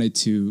I wanted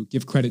to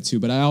give credit to,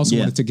 but I also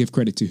wanted to give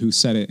credit to who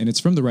said it. And it's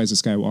from The Rise of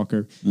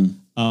Skywalker.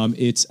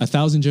 It's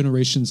 1,000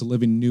 generations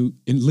live in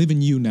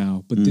you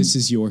now, but this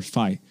is your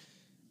fight.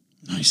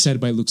 Nice. Said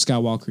by Luke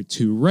Skywalker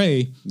to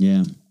Rey.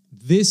 Yeah.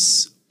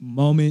 This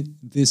moment,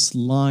 this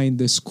line,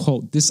 this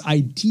quote, this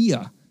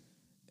idea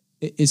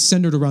is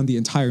centered around the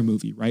entire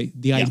movie, right?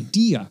 The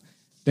idea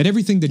that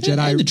everything the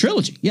Jedi... In the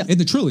trilogy, In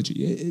the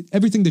trilogy.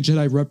 Everything the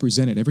Jedi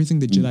represented, everything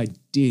the Jedi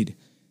did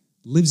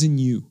lives in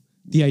you.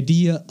 The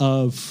idea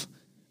of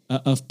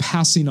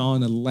passing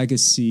on a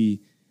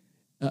legacy,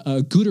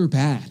 good or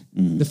bad,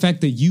 the fact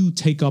that you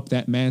take up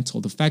that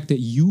mantle, the fact that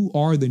you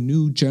are the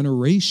new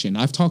generation.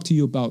 I've talked to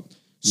you about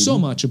so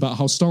much about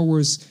how Star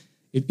Wars,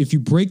 if you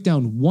break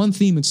down one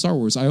theme in Star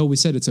Wars, I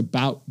always said it's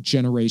about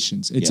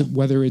generations. It's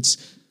whether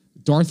it's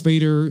Darth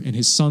Vader and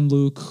his son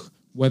Luke,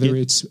 whether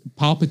it's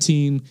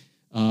Palpatine,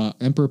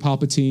 Emperor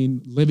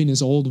Palpatine living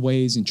his old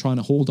ways and trying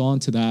to hold on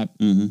to that.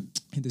 And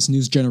this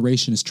new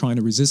generation is trying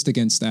to resist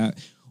against that,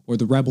 or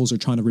the rebels are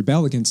trying to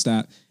rebel against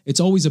that. It's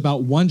always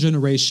about one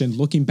generation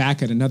looking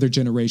back at another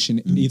generation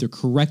and either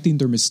correcting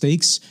their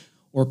mistakes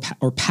or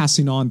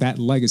passing on that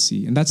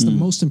legacy. And that's the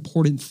most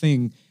important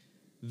thing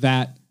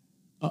that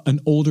an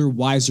older,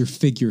 wiser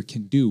figure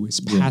can do is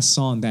pass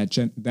on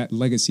that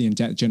legacy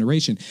and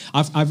generation.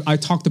 I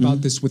talked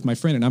about this with my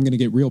friend, and I'm going to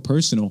get real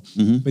personal,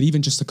 but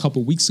even just a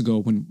couple weeks ago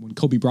when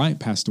Kobe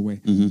Bryant passed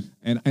away,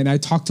 and I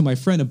talked to my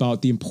friend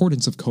about the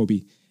importance of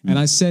Kobe. And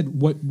I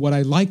said, what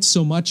I liked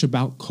so much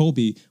about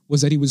Kobe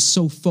was that he was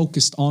so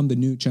focused on the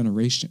new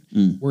generation,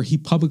 where he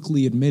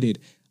publicly admitted,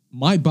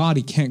 my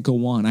body can't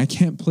go on. I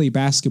can't play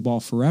basketball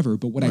forever,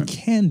 but what I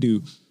can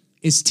do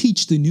is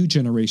teach the new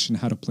generation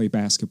how to play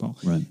basketball.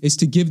 Is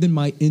to give them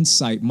my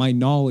insight, my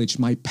knowledge,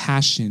 my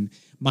passion,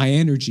 my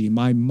energy,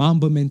 my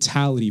Mamba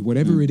mentality,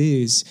 whatever it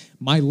is,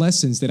 my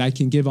lessons that I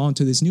can give on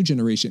to this new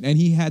generation. And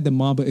he had the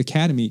Mamba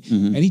Academy,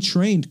 and he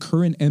trained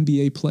current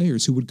NBA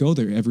players who would go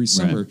there every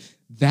summer.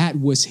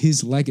 That was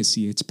his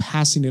legacy. It's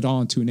passing it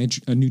on to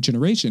a new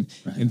generation.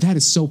 And that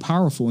is so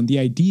powerful. And the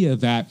idea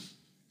that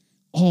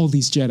all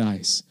these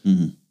Jedis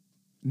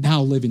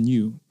now live in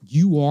you.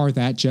 You are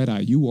that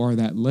Jedi. You are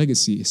that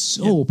legacy. Is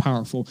so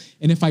powerful.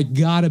 And if I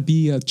gotta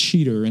be a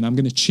cheater, and I'm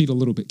gonna cheat a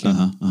little bit,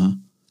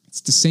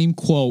 it's the same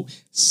quote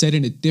said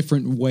in a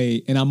different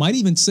way, and I might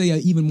even say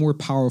an even more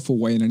powerful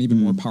way in an even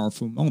more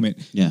powerful moment.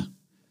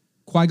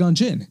 Qui-Gon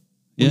Jinn,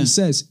 when he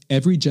says,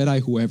 "Every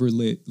Jedi who ever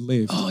lived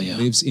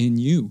lives in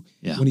you."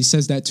 When he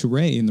says that to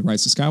Rey in The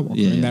Rise of Skywalker,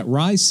 in that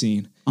Rise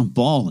scene, I'm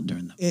balling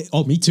during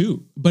that. Me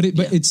too. But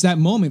it's that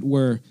moment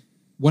where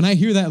when I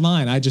hear that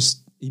line, I just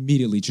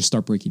immediately just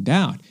start breaking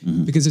down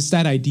because it's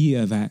that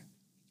idea that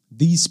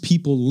these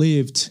people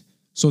lived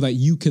so that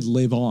you could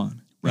live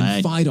on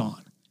and fight on.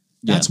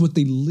 That's what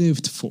they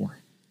lived for.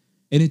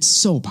 And it's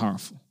so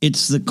powerful.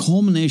 It's the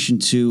culmination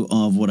too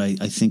of what I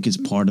think is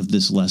part of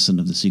this lesson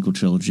of the sequel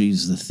trilogy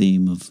is the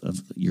theme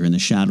of you're in the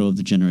shadow of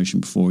the generation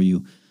before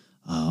you,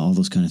 all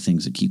those kind of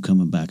things that keep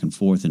coming back and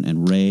forth.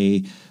 And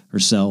Rey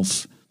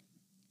herself,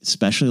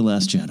 especially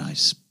Last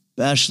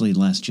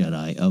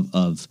Jedi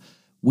of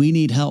we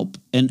need help,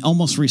 and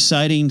almost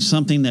reciting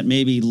something that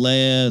maybe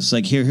Leia's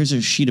like, here's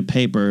a sheet of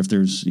paper. If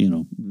there's,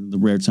 the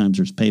rare times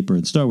there's paper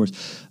in Star Wars,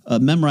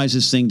 memorize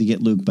this thing to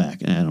get Luke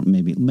back. And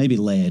maybe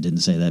Leia didn't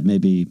say that.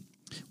 Maybe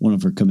one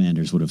of her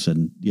commanders would have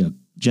said,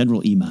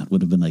 General Emat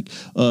would have been like,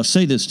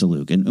 say this to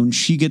Luke. And when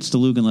she gets to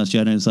Luke in Last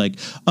Jedi, it's like,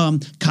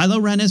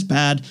 Kylo Ren is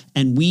bad,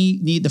 and we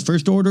need the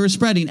First Order is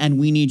spreading, and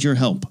we need your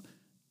help.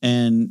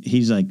 And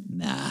he's like,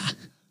 nah,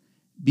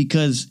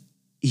 because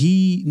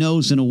he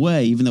knows in a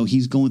way, even though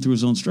he's going through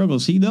his own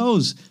struggles, he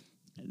knows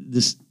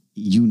this.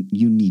 You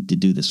need to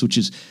do this, which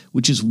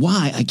is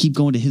why I keep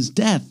going to his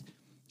death.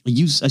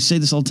 I say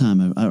this all the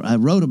time. I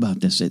wrote about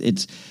this.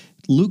 It's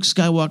Luke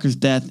Skywalker's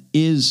death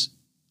is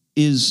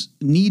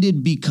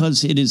needed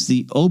because it is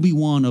the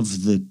Obi-Wan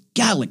of the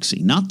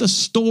galaxy, not the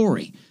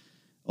story.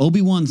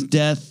 Obi-Wan's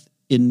death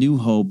in New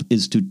Hope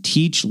is to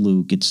teach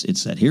Luke.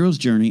 It's that hero's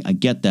journey. I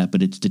get that,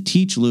 but it's to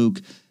teach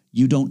Luke,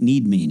 you don't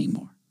need me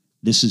anymore.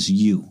 This is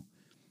you.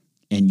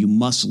 And you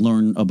must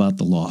learn about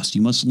the loss.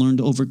 You must learn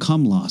to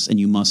overcome loss. And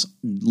you must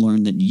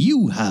learn that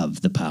you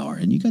have the power.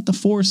 And you got the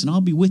Force, and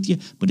I'll be with you,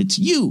 but it's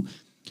you.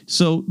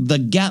 So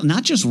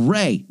not just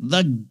Rey,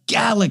 the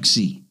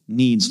galaxy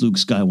needs Luke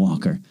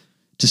Skywalker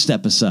to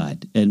step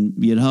aside. And,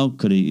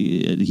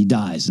 he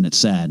dies, and it's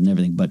sad and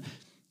everything. But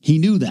he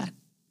knew that.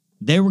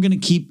 They were going to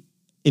keep,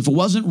 if it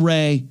wasn't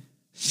Rey,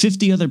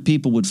 50 other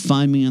people would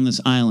find me on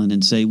this island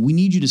and say, we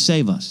need you to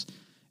save us.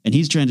 And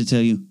he's trying to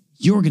tell you,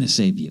 you're going to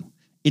save you.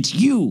 It's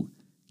you.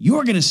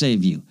 You're going to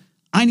save you.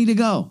 I need to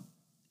go.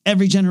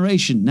 Every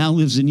generation now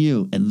lives in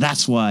you. And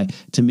that's why,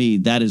 to me,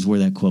 that is where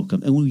that quote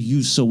comes. And we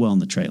used so well in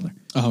the trailer.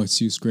 Oh, it's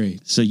used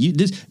great. So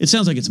it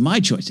sounds like it's my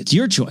choice. It's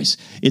your choice.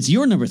 It's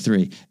your number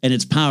 3. And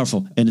it's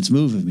powerful. And it's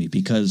moving me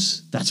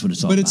because that's what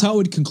it's all about. But it's how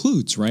it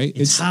concludes, right?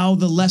 It's how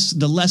the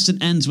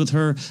lesson ends with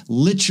her.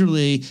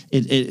 Literally,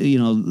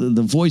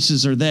 the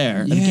voices are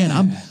there. Yeah. And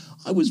again,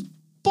 I was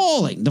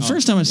bawling. The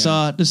first time I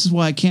saw it, this is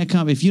why I can't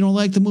come. If you don't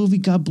like the movie,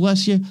 God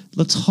bless you.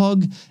 Let's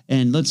hug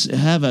and let's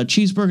have a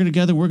cheeseburger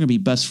together. We're going to be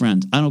best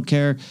friends. I don't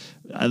care.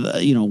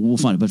 We'll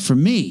find it. But for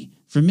me,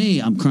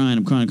 I'm crying.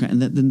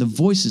 And then the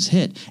voices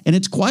hit. And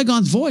it's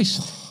Qui-Gon's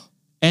voice.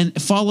 And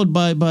followed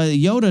by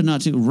Yoda, not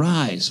to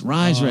rise,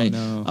 Rey.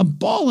 No. I'm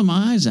bawling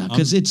my eyes out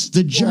because it's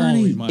the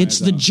journey. It's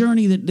the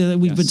journey that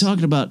we've been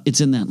talking about.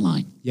 It's in that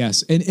line.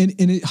 Yes.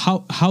 And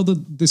how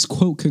this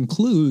quote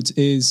concludes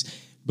is,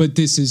 but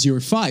this is your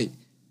fight.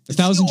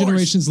 1,000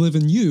 generations live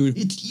in you.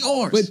 It's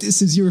yours. But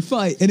this is your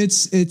fight. And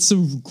it's a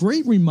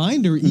great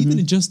reminder,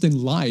 even just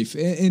in life.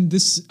 And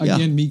this,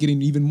 again, me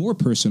getting even more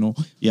personal.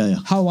 Yeah.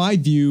 How I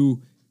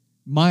view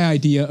my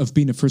idea of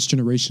being a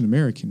first-generation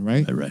American,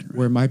 right? Right.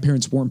 Where my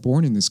parents weren't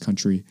born in this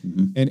country.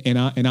 And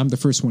I'm the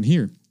first one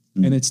here.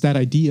 And it's that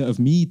idea of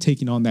me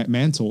taking on that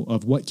mantle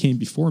of what came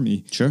before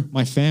me. Sure.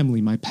 My family,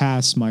 my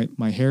past,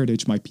 my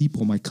heritage, my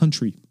people, my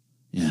country.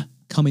 Yeah.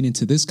 Coming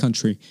into this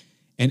country.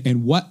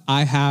 And what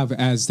I have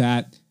as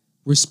that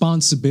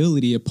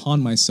responsibility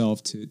upon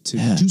myself to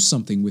do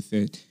something with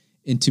it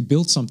and to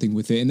build something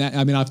with it. And that,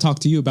 I've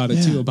talked to you about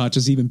it too, about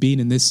just even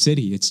being in this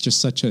city. It's just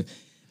such a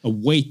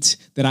weight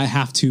that I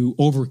have to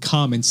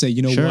overcome and say,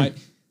 what?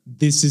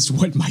 This is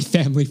what my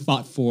family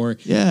fought for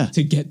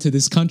to get to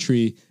this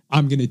country.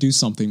 I'm going to do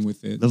something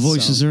with it. The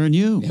voices are in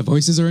you. Yeah,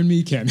 voices are in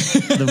me, Ken.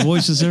 The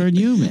voices are in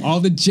you, man.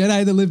 All the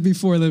Jedi that lived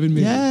before live in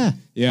me. Yeah.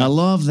 I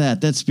love that.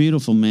 That's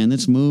beautiful, man.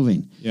 That's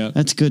moving. Yeah.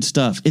 That's good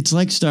stuff. It's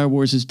like Star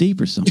Wars is deep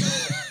or something.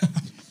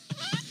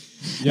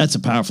 That's a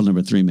powerful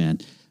number 3, man.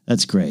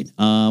 That's great.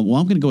 I'm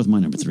going to go with my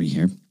number 3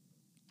 here.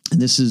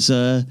 And this is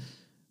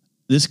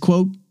this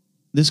quote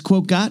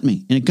got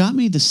me. And it got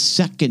me the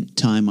second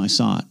time I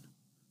saw it.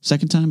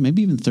 Second time,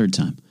 maybe even third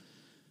time.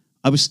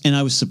 I was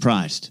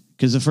surprised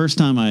because the first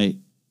time I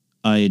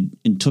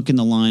took in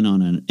the line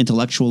on an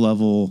intellectual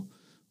level,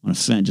 on a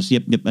fan, just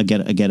yep, I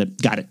get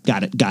it,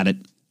 got it.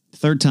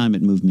 Third time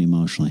it moved me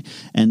emotionally,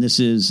 and this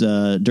is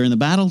during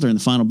the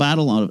final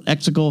battle out of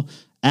Exegol.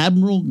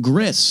 Admiral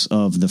Griss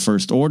of the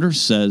First Order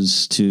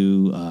says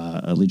to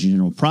Legion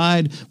General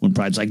Pryde, when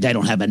Pryde's like, they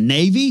don't have a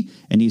navy,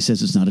 and he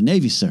says, it's not a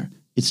navy, sir,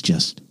 it's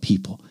just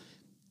people.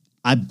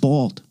 I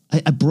bawled.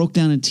 I broke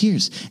down in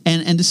tears,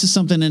 and this is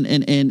something, and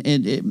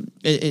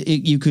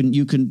you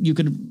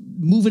can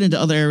move it into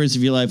other areas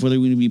of your life, whether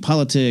it be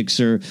politics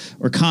or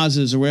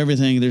causes or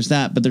everything. There's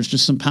that, but there's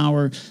just some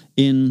power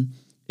in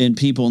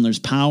people, and there's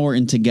power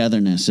in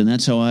togetherness, and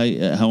that's how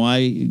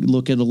I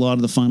look at a lot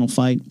of the final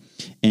fight,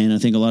 and I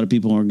think a lot of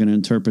people are going to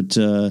interpret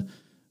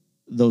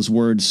those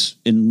words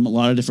in a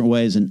lot of different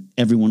ways, and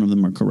every one of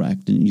them are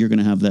correct, and you're going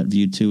to have that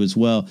view too as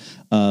well.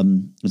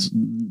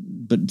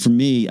 But for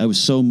me, I was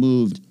so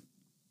moved.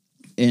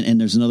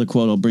 And there's another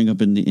quote I'll bring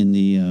up in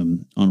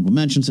the honorable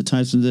mentions that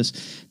ties to this,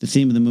 the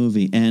theme of the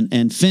movie.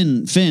 And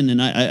Finn,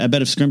 and I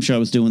bet if Scrimshaw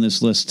was doing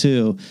this list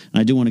too,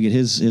 and I do want to get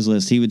his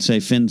list, he would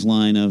say Finn's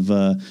line of,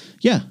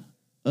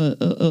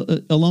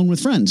 Alone with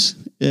Friends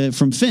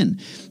from Finn.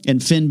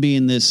 And Finn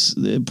being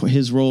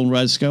his role in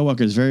Rise of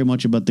Skywalker is very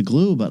much about the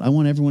glue, but I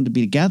want everyone to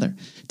be together.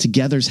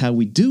 Together's how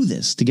we do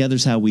this.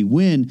 Together's how we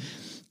win.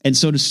 And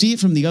so to see it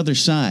from the other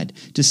side,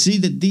 to see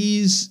that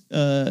these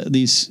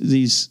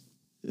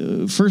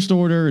First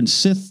Order and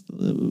Sith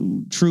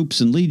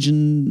troops and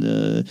Legion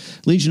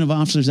of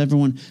officers,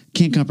 everyone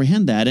can't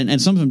comprehend that.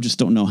 And some of them just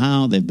don't know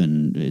how. They've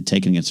been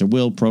taken against their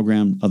will,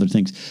 programmed, other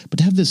things. But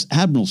to have this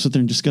admiral sit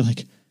there and just go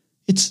like,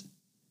 it's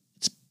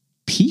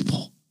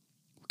people.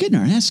 We're getting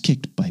our ass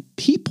kicked by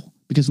people.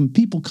 Because when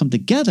people come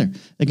together,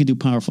 they can do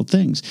powerful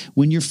things.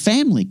 When your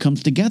family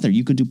comes together,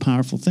 you can do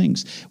powerful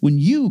things. When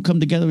you come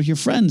together with your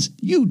friends,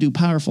 you do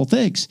powerful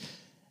things.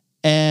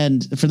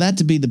 And for that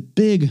to be the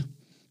big,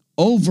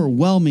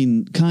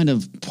 overwhelming kind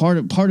of part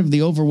of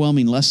the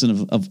overwhelming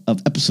lesson of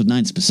episode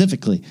 9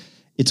 specifically,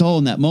 it's all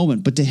in that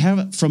moment. But to have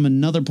it from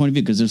another point of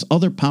view, because there's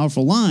other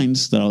powerful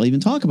lines that I'll even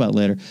talk about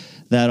later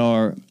that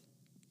are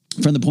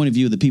from the point of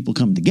view of the people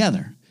coming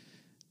together.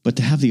 But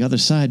to have the other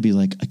side be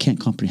like, I can't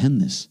comprehend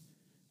this.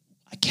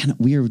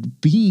 We are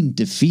being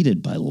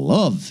defeated by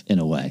love in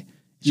a way.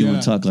 You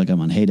want to talk like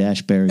I'm on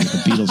Haight-Ashbury with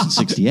the Beatles in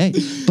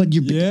 68. But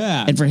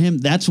and for him,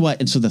 that's why.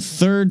 And so the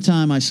third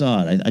time I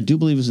saw it, I do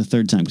believe it was the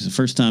third time, because the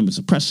first time was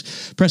a press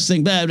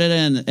thing, blah, blah,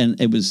 blah,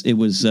 and it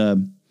was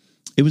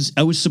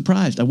I was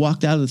surprised. I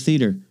walked out of the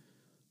theater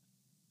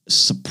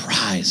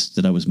surprised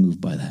that I was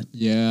moved by that.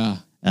 Yeah.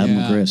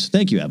 Admiral Gris.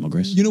 Thank you, Admiral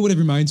Gris. You know what it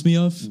reminds me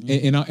of?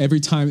 And every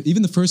time,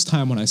 even the first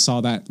time when I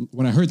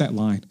heard that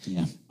line.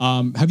 Yeah.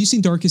 Have you seen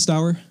Darkest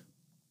Hour?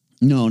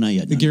 No, not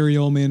yet. The Gary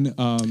Oldman.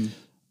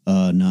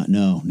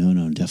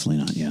 No, definitely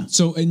not. Yeah.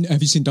 So, and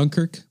have you seen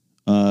Dunkirk?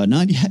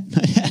 Not yet.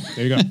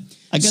 There you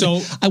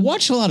go. I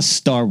watched a lot of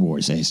Star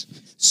Wars, Ace.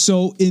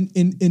 So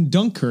in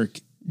Dunkirk,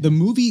 the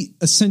movie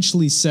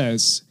essentially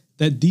says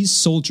that these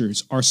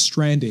soldiers are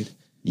stranded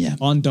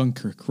on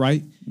Dunkirk,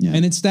 right? Yeah.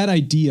 And it's that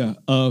idea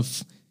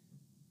of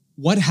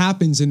what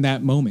happens in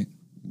that moment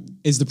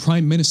is the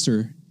Prime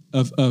Minister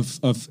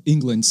of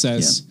England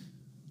says,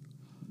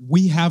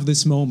 we have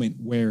this moment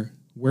where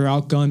we're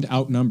outgunned,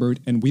 outnumbered,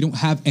 and we don't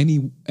have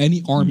any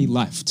army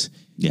left.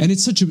 Yeah. And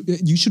it's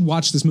you should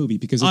watch this movie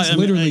because it's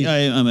literally.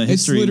 I'm a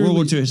World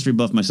War II history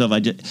buff myself. I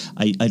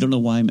don't know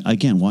why I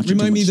can't watch it.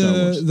 Remind me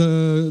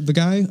the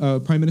guy,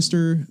 Prime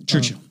Minister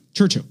Churchill.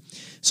 Churchill.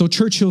 So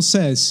Churchill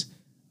says,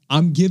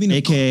 I'm giving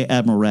AKA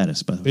Admiral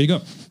Radis, by the way. There you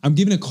go. I'm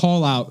giving a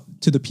call out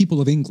to the people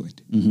of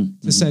England.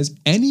 That says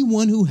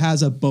anyone who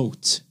has a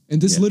boat,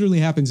 and this literally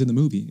happens in the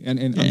movie, and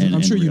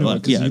I'm sure you know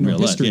it because you know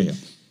history.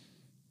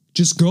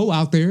 Just go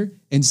out there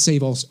and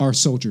save our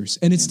soldiers.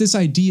 And it's this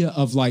idea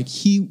of like,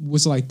 he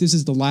was like, this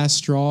is the last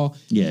straw.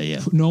 Yeah.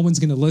 No one's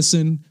going to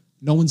listen.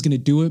 No one's going to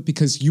do it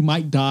because you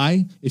might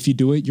die if you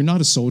do it. You're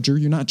not a soldier.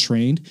 You're not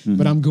trained.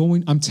 But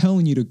I'm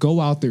telling you to go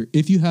out there.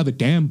 If you have a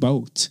damn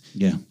boat,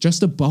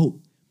 just a boat,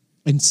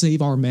 and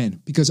save our men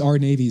because our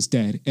Navy is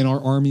dead and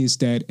our army is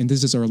dead. And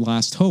this is our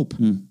last hope.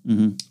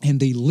 And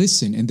they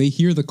listen and they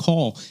hear the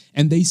call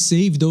and they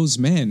save those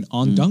men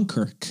on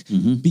Dunkirk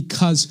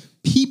because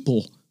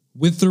people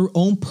with their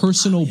own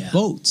personal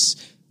boats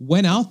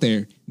went out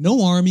there.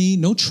 No army,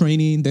 no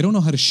training. They don't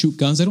know how to shoot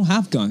guns. They don't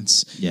have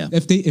guns. Yeah.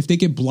 If they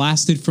get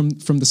blasted from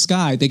the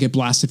sky, they get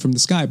blasted from the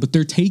sky. But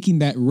they're taking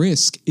that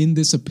risk in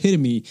this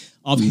epitome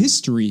of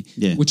history,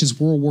 which is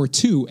World War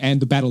II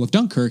and the Battle of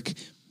Dunkirk,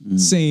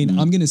 saying,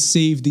 I'm going to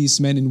save these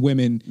men and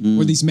women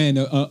or these men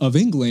of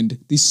England,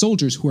 these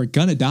soldiers who are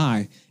going to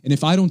die. And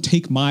if I don't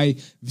take my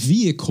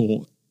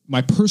vehicle,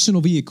 my personal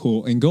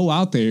vehicle, and go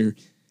out there,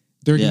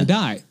 they're going to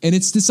die. And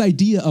it's this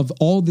idea of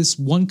all this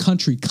one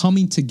country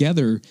coming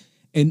together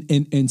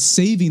and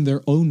saving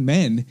their own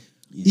men,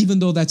 even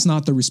though that's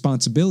not the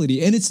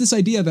responsibility. And it's this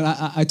idea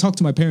that I talked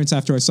to my parents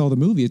after I saw the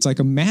movie. It's like,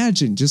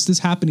 imagine just this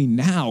happening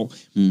now.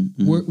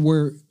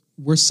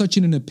 We're such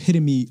an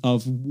epitome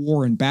of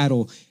war and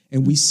battle.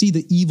 And we see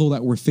the evil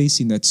that we're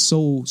facing that's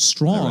so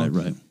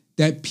strong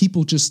that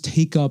people just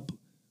take up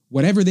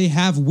whatever they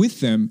have with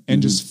them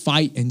and just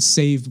fight and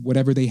save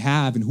whatever they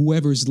have and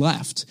whoever's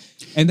left.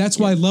 And that's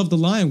why I love the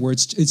line where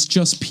it's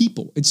just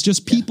people. It's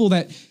just people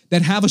that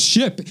have a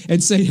ship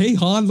and say, hey,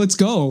 Han, let's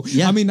go.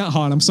 Yeah. I mean, not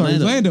Han, I'm sorry,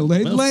 Lando,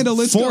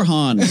 let's go. For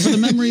Han, for the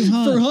memory of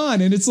Han. For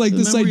Han. And it's like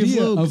this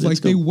idea of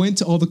like they went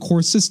to all the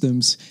core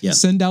systems,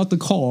 send out the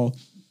call.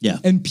 Yeah.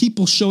 And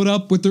people showed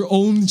up with their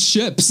own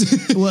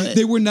ships. Well,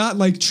 they were not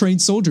like trained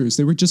soldiers.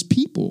 They were just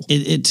people.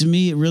 It to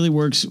me, it really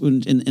works in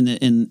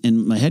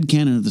my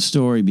headcanon of the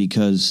story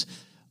because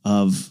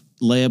of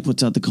Leia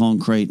puts out the call and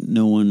crate.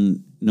 No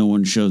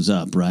one shows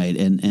up. Right.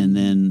 And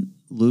then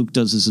Luke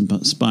does this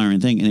inspiring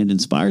thing and it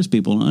inspires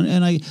people.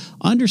 And I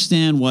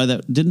understand why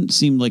that didn't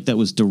seem like that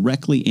was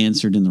directly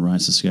answered in The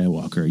Rise of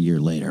Skywalker a year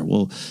later.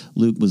 Well,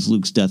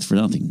 Luke's death for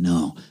nothing.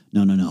 No.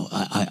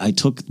 I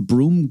took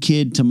Broom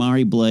Kid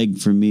Tamari Bleg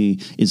for me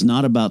is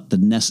not about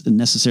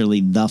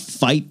necessarily the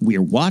fight we're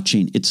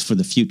watching. It's for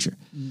the future.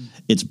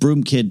 It's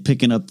Broom Kid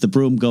picking up the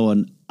broom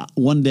going,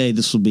 one day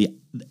this will be,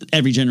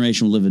 every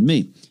generation will live in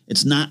me.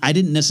 It's not, I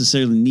didn't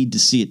necessarily need to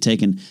see it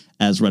taken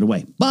as right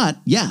away. But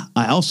yeah,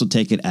 I also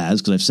take it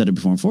as, because I've said it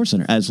before in Force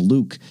Center, as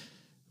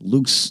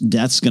Luke's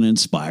death's going to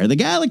inspire the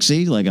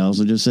galaxy, like I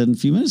also just said a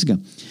few minutes ago.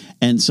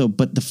 And so,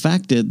 but the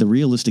fact that the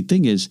realistic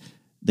thing is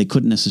they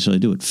couldn't necessarily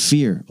do it.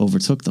 Fear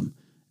overtook them.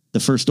 The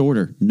First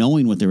Order,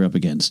 knowing what they're up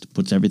against,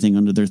 puts everything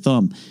under their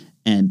thumb.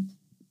 And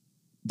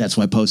that's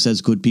why Poe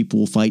says good people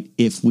will fight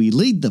if we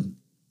lead them.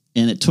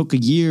 And it took a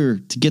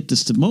year to get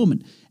this to the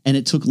moment. And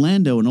it took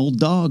Lando, an old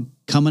dog,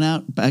 coming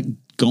out, back,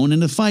 going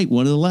into the fight.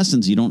 One of the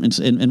lessons you don't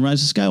in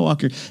Rise of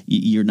Skywalker,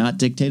 you're not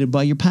dictated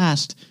by your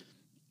past.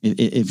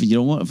 If you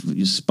don't want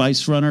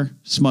spice runner,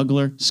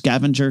 smuggler,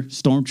 scavenger,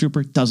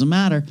 stormtrooper, doesn't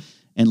matter.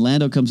 And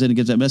Lando comes in and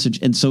gives that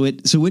message, and so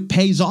it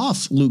pays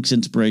off Luke's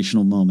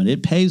inspirational moment.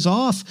 It pays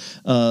off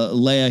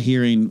Leia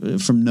hearing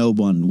from no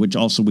one, which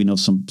also we know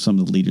some of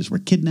the leaders were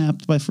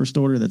kidnapped by First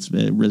Order. That's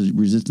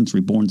Resistance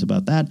Reborn's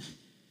about that.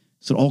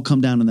 So it all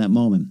come down in that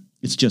moment.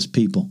 It's just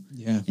people.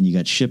 Yeah. And you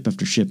got ship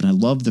after ship. And I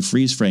love the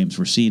freeze frames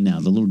we're seeing now,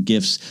 the little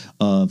gifs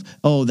of,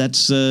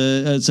 that's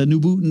it's a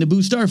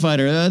Naboo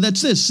starfighter.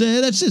 That's this.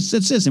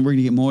 And we're going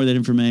to get more of that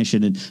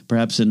information, and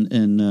perhaps in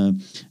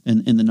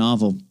the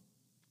novel.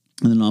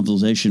 in the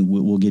novelization,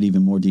 we'll get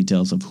even more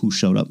details of who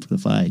showed up for the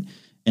fight.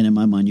 And in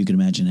my mind, you can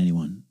imagine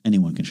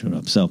anyone can show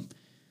up. So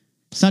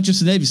it's not just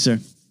the Navy, sir.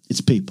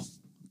 It's people.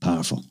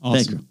 Powerful.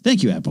 Awesome.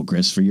 Thank you, Admiral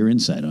Chris, for your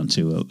insight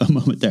onto a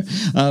moment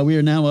there. We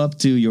are now up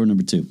to your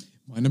number 2.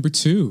 My number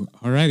 2.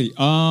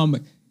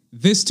 Alrighty.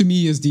 This to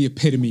me is the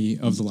epitome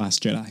of The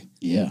Last Jedi.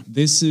 Yeah.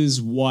 This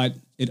is what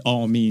it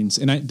all means.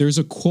 And there's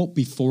a quote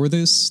before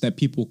this that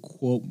people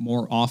quote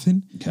more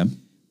often. Okay.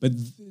 But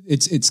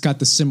it's got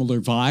the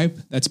similar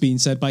vibe that's being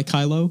said by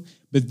Kylo.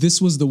 But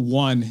this was the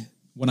one,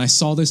 when I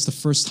saw this the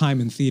first time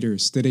in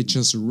theaters, that it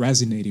just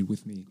resonated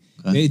with me.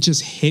 Okay. It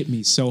just hit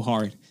me so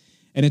hard.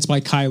 And it's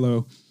by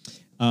Kylo.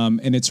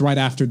 And it's right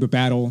after the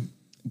battle,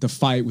 the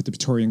fight with the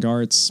Praetorian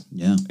Guards.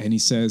 Yeah. And he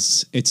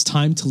says, "It's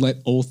time to let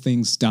old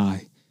things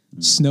die.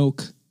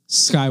 Snoke,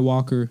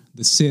 Skywalker,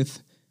 the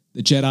Sith,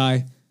 the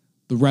Jedi,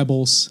 the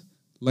rebels,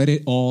 let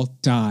it all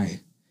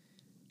die."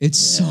 It's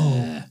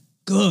so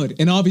good.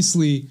 And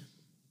obviously,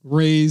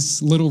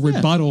 Rey's little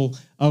rebuttal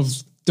of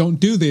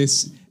don't do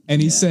this.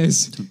 And he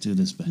says, don't do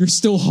this, man. You're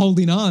still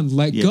holding on.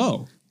 Let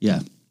go. Yeah.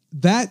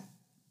 That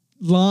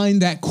line,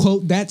 that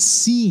quote, that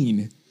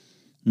scene,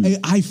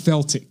 I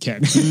felt it,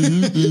 Ken.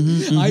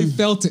 I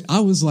felt it. I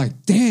was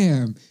like,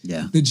 damn.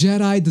 Yeah. The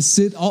Jedi, the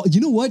Sith, all,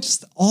 you know what?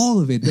 Just all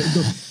of it.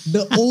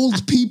 The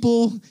old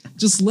people,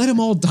 just let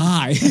them all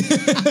die.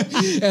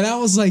 And I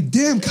was like,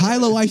 damn,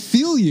 Kylo, I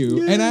feel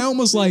you. Yeah. And I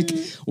almost like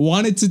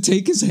wanted to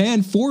take his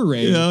hand for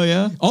Rey. Oh,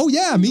 yeah? Oh,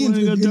 yeah. Me in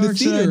the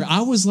theater,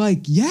 I was like,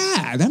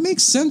 yeah, that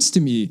makes sense to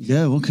me.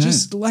 Yeah, okay.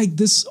 Just like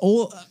this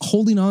old,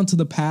 holding on to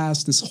the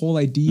past, this whole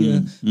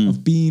idea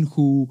of being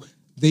who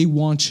they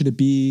want you to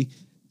be.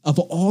 Of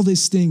all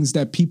these things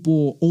that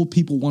old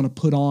people want to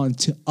put on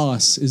to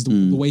us is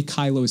the way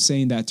Kylo is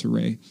saying that to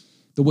Rey.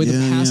 The way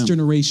the past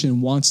generation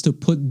wants to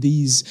put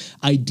these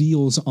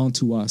ideals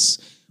onto us.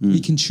 We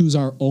can choose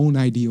our own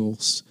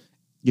ideals.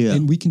 Yeah.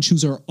 And we can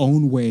choose our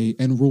own way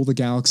and rule the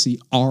galaxy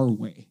our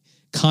way.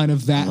 Kind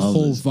of that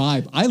whole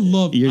vibe.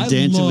 You're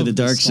dancing with the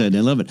dark side.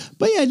 I love it.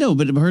 But yeah, no,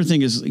 but her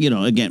thing is,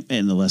 again,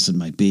 and the lesson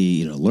might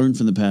be, learn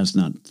from the past,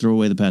 not throw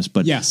away the past.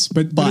 But yes,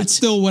 but it's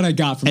still what I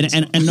got from it.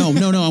 And no,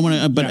 I want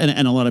to, but,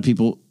 and a lot of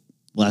people,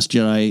 Last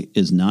Jedi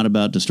is not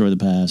about destroy the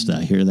past.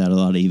 I hear that a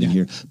lot, even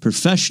here.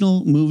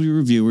 Professional movie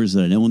reviewers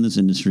that I know in this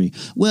industry.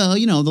 Well,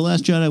 The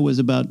Last Jedi was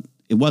about,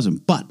 it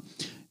wasn't. But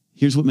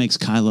here's what makes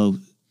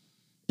Kylo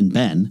and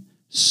Ben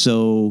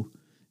so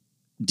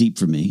deep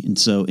for me and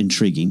so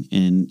intriguing.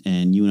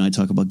 And you and I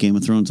talk about Game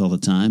of Thrones all the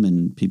time,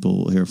 and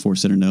people here at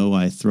Force Center know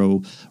I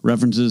throw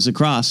references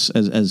across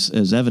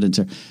as evidence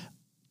there.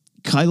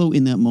 Kylo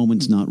in that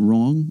moment's not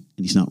wrong,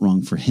 and he's not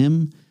wrong for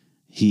him.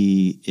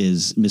 He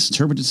is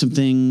misinterpreted some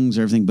things,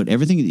 everything, but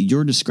everything that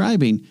you're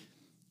describing,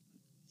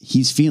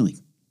 he's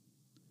feeling.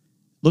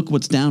 Look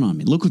what's down on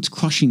me. Look what's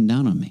crushing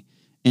down on me.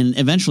 And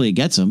eventually it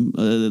gets him.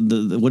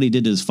 What he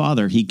did to his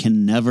father, he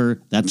can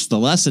never, that's the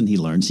lesson he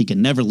learns. He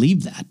can never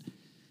leave that.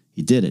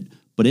 He did it.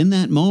 But in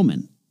that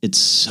moment, it's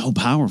so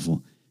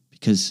powerful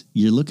because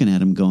you're looking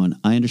at him going,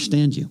 I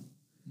understand you.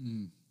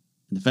 And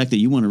the fact that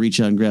you want to reach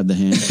out and grab the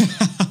hand.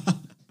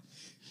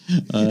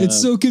 It's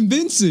so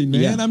convincing,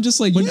 man. Yeah. I'm just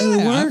like, it works.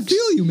 I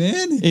feel you,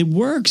 man. It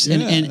works. Yeah.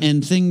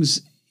 And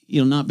things,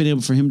 not being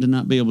able for him to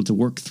not be able to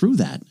work through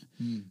that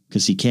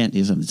because he can't, he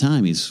doesn't have the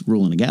time. He's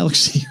ruling a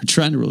galaxy or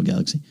trying to rule a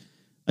galaxy.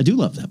 I do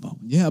love that moment.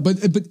 Yeah, but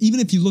even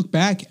if you look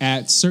back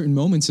at certain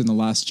moments in The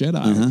Last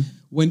Jedi,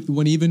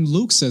 when even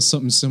Luke says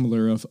something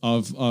similar of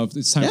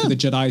it's time for the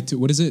Jedi to,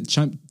 what is it?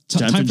 Time for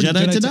the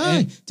Jedi to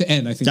die. To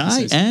end, I think.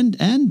 Die and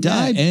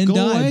die. Yeah, and go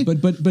die. Away.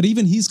 But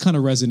even he's kind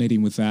of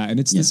resonating with that. And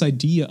it's this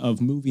idea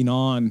of moving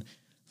on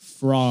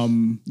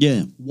from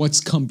what's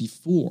come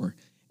before.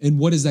 And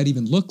what does that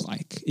even look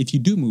like if you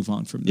do move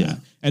on from that? Yeah.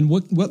 And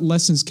what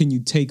lessons can you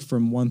take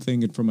from one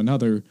thing and from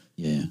another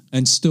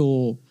and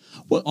still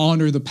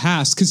honor the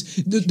past? Because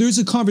there's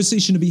a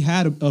conversation to be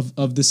had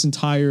of this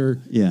entire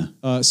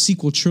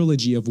sequel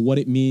trilogy of what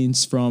it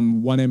means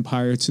from One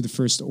Empire to the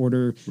First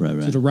Order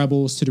to the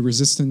Rebels to the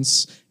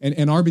Resistance. And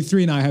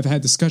RB3 and I have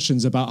had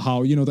discussions about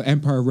how, the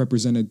Empire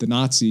represented the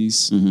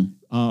Nazis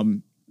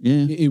when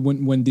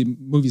the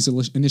movies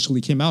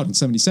initially came out in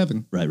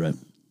 1977. Right.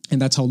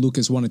 And that's how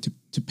Lucas wanted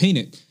to paint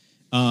it.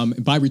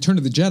 By Return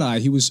of the Jedi,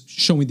 he was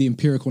showing the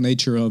empirical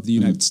nature of the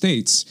United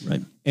States.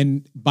 Right.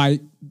 And by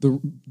the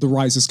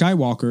Rise of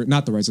Skywalker,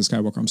 not the Rise of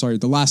Skywalker, I'm sorry,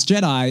 The Last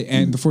Jedi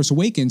and The Force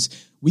Awakens,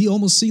 we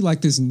almost see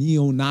like this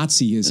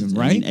neo-Nazism,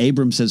 right? I mean,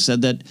 Abrams has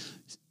said that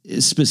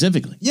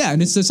specifically. Yeah,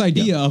 and it's this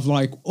idea of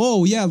like,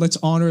 oh yeah, let's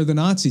honor the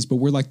Nazis, but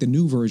we're like the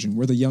new version.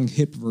 We're the young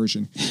hip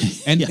version.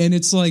 And and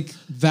it's like,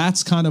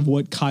 that's kind of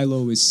what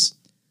Kylo is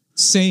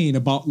saying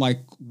about like,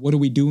 what are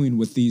we doing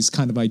with these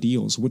kind of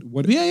ideals?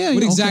 What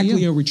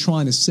exactly are we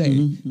trying to say?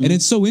 And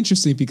it's so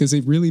interesting because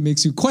it really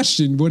makes you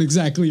question what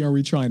exactly are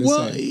we trying to say?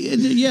 Well,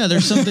 yeah,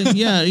 there's something.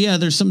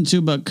 There's something too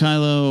about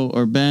Kylo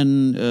or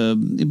Ben.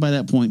 By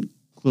that point,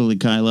 clearly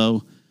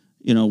Kylo.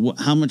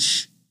 How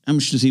much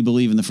does he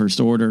believe in the First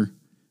Order?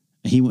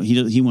 He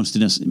wants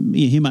to.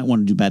 He might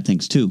want to do bad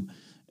things too.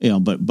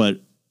 But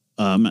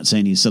I'm not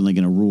saying he's suddenly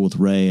going to rule with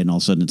Rey and all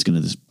of a sudden it's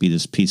going to be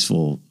this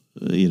peaceful,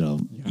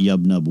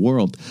 yub nub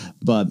world.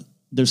 But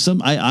there's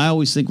some. I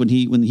always think when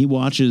he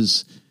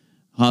watches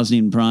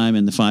Hosnian Prime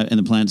and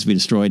the planets to be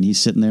destroyed, and he's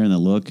sitting there in the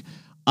look.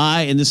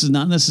 And this is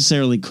not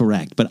necessarily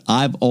correct, but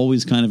I've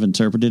always kind of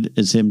interpreted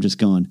as him just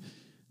going,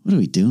 "What are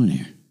we doing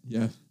here?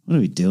 Yeah, what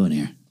are we doing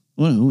here?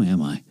 Who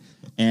am I?"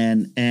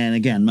 And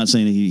again, I'm not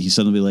saying that he's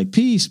suddenly like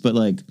peace, but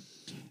like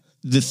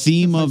the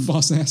theme of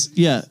boss ass.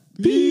 Yeah.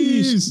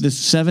 Peace. The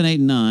 7,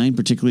 8, 9,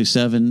 particularly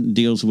 7,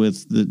 deals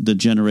with the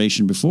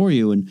generation before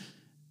you,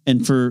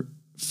 and for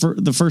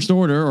the First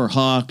Order or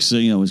Hawks,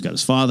 he's got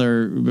his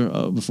father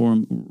before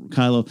him,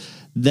 Kylo.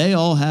 They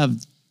all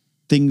have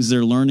things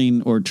they're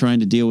learning or trying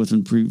to deal with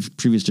in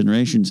previous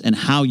generations, and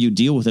how you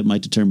deal with it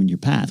might determine your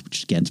path,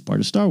 which again is part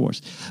of Star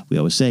Wars. We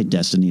always say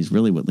destiny is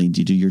really what leads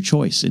you to your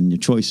choice, and your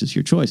choice is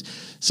your choice.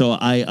 So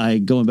I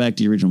going back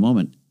to the original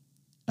moment.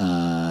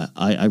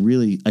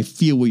 I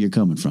feel where you're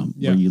coming from.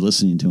 Yeah. Where you're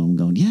listening to him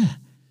going, I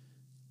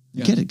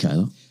get it,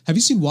 Kylo. Have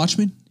you seen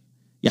Watchmen?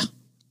 Yeah.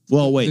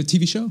 Well, wait. The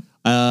TV show?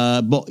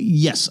 But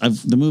yes,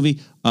 the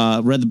movie.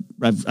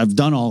 I've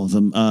done all of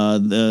them.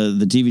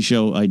 The TV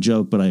show, I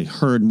joke, but I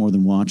heard more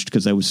than watched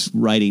because I was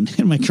writing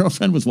and my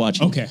girlfriend was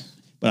watching. Okay.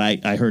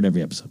 But I heard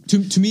every episode.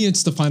 To me,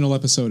 it's the final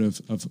episode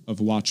of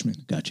Watchmen.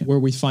 Gotcha. Where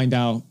we find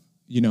out,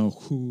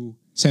 who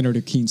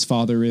Senator Keene's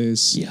father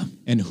is,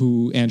 and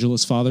who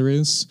Angela's father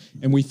is,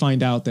 and we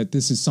find out that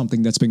this is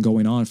something that's been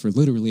going on for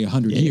literally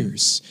 100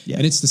 years,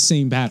 and it's the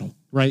same battle,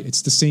 right?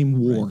 It's the same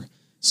war. Right.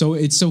 So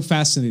it's so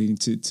fascinating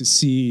to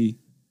see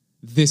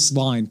this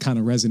line kind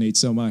of resonate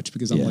so much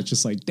because I'm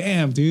just like,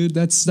 damn, dude,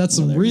 that's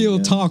some real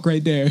talk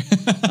right there.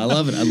 I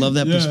love it. I love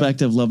that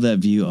perspective. Love that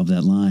view of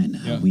that line.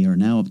 Yeah. We are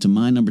now up to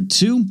my number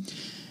 2,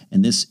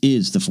 and this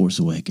is The Force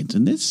Awakens,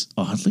 and this,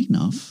 oddly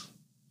enough,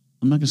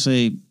 I'm not going to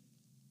say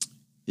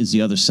is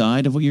the other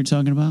side of what you're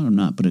talking about. I'm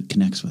not, but it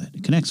connects with it.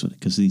 It connects with it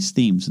because of these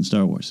themes in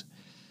Star Wars,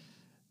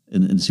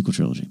 in the sequel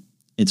trilogy.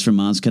 It's from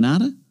Maz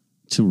Kanata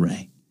to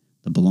Rey.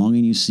 The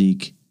belonging you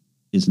seek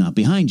is not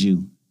behind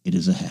you, it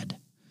is ahead.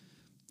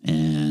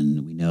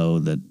 And we know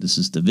that this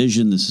is the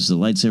vision, this is the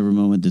lightsaber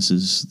moment, this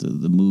is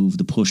the move,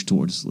 the push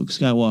towards Luke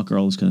Skywalker,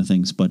 all those kind of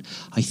things. But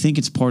I think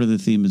it's part of the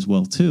theme as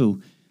well,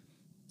 too.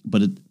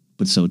 But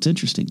so it's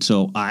interesting.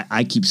 So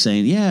I keep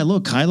saying,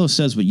 look, Kylo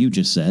says what you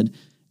just said.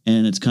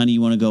 And it's kind of,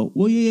 you want to go,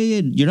 well, yeah,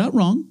 you're not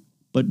wrong,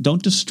 but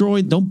don't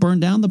burn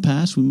down the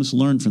past. We must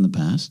learn from the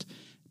past,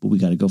 but we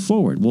got to go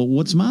forward. Well,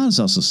 what's Maz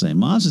also saying?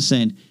 Maz is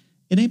saying,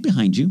 it ain't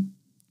behind you.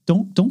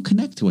 Don't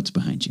connect to what's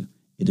behind you.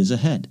 It is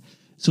ahead.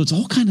 So it's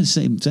all kind of the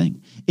same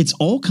thing. It's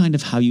all kind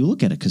of how you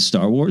look at it, because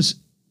Star Wars,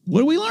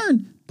 what do we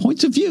learn?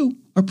 Points of view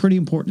are pretty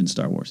important in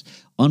Star Wars.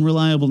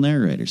 Unreliable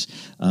narrators,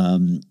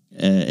 and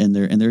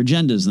their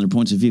agendas and their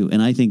points of view.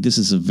 And I think this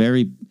is a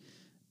very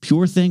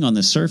pure thing on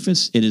the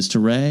surface. It is to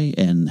Rey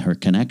and her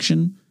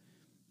connection.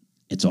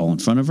 It's all in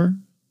front of her.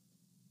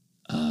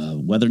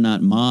 Whether or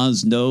not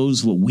Maz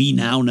knows what we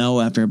now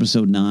know after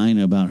episode 9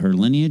 about her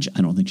lineage,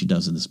 I don't think she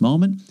does in this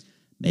moment.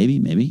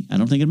 Maybe. I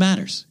don't think it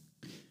matters.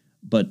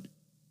 But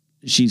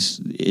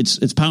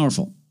it's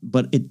powerful.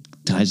 But it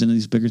ties into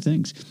these bigger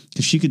things.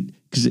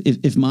 Because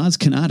if Maz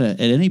Kanata at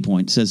any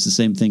point says the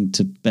same thing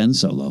to Ben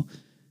Solo,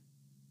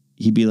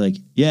 he'd be like,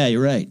 yeah,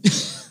 you're right.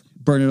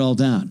 Burn it all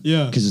down.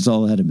 Yeah. Because it's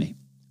all ahead of me.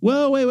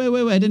 Whoa, wait,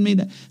 I didn't mean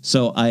that.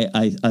 So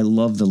I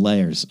love the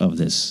layers of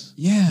this.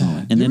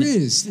 Yeah, and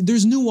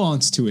there's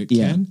nuance to it,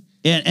 Ken.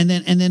 And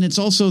then it's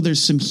also,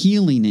 there's some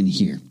healing in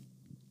here.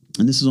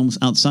 And this is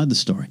almost outside the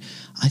story.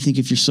 I think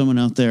if you're someone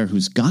out there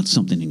who's got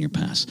something in your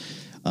past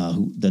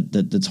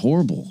that's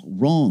horrible,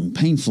 wrong,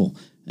 painful,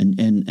 and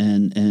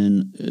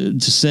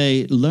to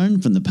say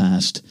learn from the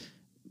past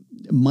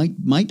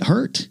might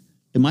hurt.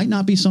 It might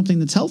not be something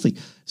that's healthy.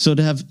 So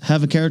to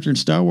have a character in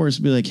Star Wars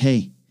be like,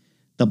 hey,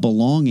 the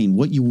belonging,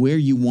 where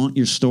you want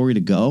your story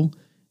to go,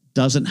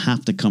 doesn't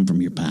have to come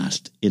from your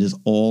past. It is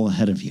all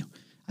ahead of you.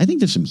 I think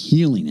there's some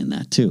healing in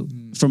that too,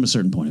 from a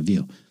certain point of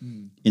view.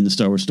 In the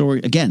Star Wars story,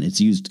 again, it's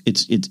used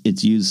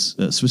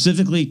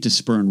specifically to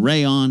spurn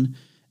Rey on,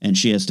 and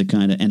she has to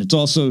and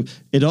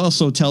it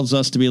also tells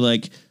us to be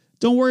like,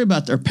 don't worry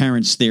about their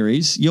parents'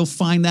 theories. You'll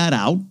find that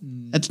out.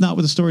 That's not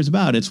what the story's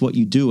about. It's what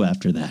you do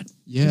after that.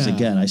 Yeah. Because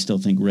again, I still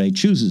think Rey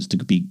chooses to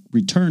be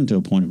returned to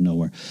a point of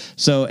nowhere.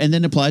 So, and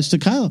then it applies to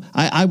Kylo.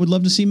 I would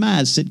love to see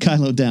Maz sit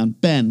Kylo down.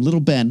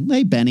 Little Ben.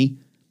 Hey, Benny.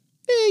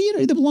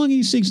 Hey, the belonging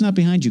you seek is not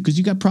behind you because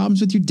you got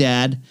problems with your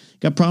dad,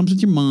 got problems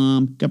with your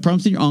mom, got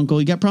problems with your uncle,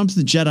 you got problems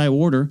with the Jedi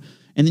Order,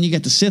 and then you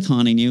got the Sith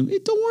haunting you. Hey,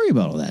 don't worry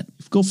about all that.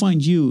 Go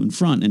find you in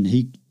front, and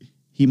he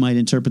might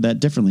interpret that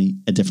differently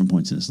at different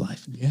points in his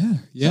life.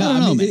 Yeah.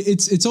 I mean,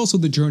 it's also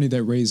the journey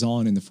that Rey's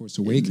on in The Force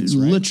Awakens,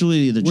 right?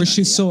 Literally the journey. Where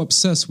she's so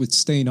obsessed with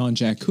staying on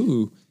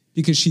Jakku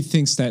because she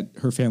thinks that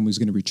her family is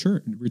going to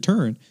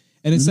return.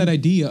 And it's that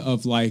idea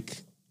of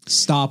like,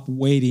 stop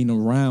waiting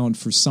around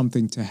for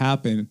something to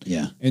happen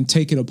and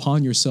take it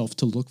upon yourself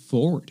to look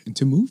forward and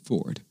to move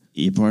forward.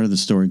 You're part of the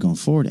story going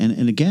forward.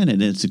 And again,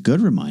 it's a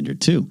good reminder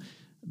too,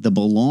 the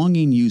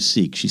belonging you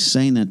seek, she's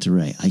saying that to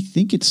Rey, I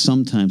think it's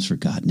sometimes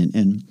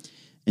forgotten.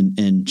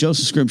 And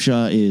Joseph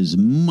Scrimshaw is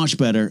much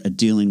better at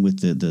dealing with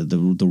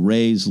the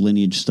Rey's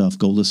lineage stuff.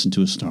 Go listen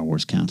to a Star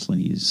Wars counseling.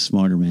 He's a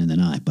smarter man than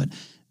I. But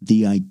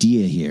the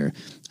idea here,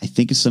 I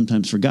think, is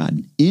sometimes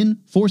forgotten. In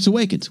Force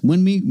Awakens,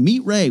 when we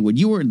meet Rey, when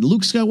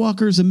Luke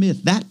Skywalker is a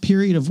myth, that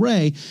period of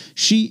Rey,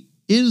 she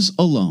is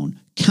alone,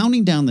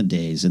 counting down the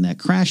days in that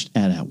crashed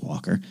AT-AT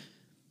Walker.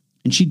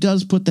 And she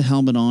does put the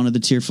helmet on of the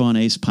Tirfon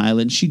Ace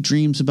pilot, and she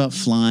dreams about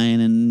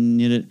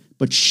flying,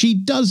 but she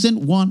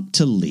doesn't want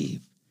to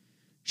leave.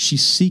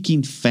 She's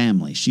seeking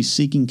family. She's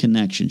seeking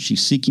connection.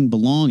 She's seeking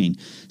belonging.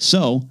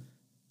 So,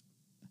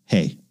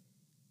 hey,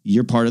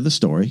 you're part of the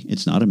story.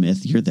 It's not a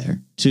myth. You're there.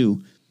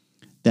 2,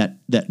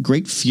 that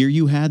great fear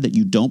you had that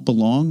you don't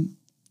belong,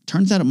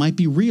 turns out it might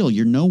be real.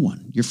 You're no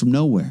one. You're from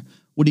nowhere.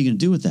 What are you going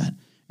to do with that?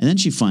 And then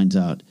she finds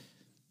out,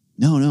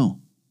 no.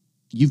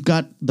 You've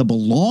got the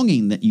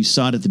belonging that you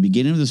sought at the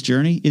beginning of this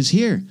journey is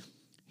here.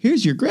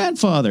 Here's your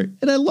grandfather.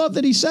 And I love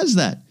that he says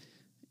that.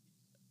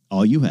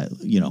 All you have,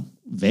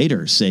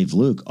 Vader saved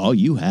Luke. All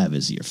you have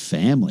is your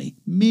family.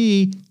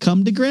 Me,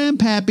 come to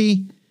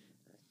Grandpappy.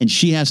 And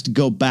she has to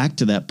go back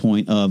to that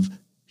point of,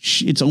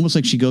 it's almost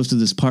like she goes to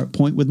this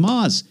point with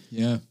Maz.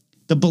 Yeah.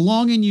 The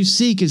belonging you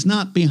seek is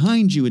not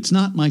behind you. It's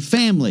not my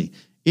family.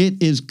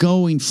 It is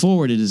going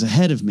forward. It is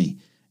ahead of me.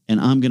 And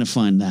I'm going to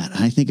find that.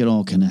 I think it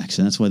all connects.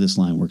 And that's why this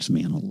line works for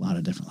me on a lot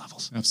of different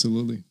levels.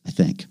 Absolutely. I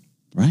think.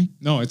 Right?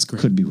 No, it's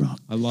great. Could be wrong.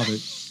 I love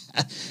it.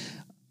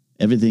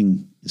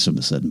 Everything is from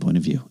a certain point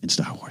of view in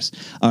Star Wars.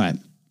 All right.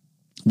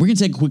 We're going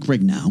to take a quick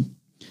break now.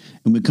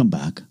 And we come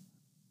back.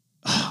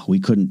 We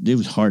couldn't. It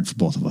was hard for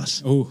both of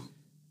us. Oh.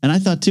 And I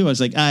thought, too, I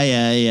was like,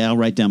 yeah, I'll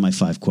write down my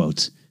 5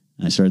 quotes.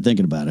 And I started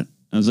thinking about it.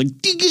 I was like,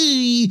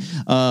 diggy.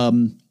 I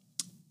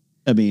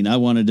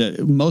wanted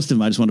to, most of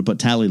them, I just want to put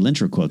Tally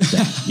Linter quotes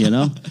down,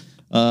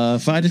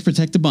 Fighters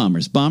protect the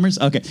bombers. Bombers?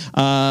 Okay.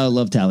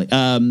 Love Tally.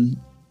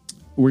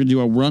 We're going to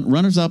do our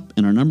runners up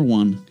and our number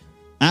 1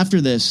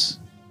 after this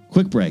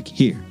quick break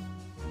here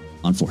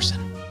on Force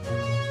Center.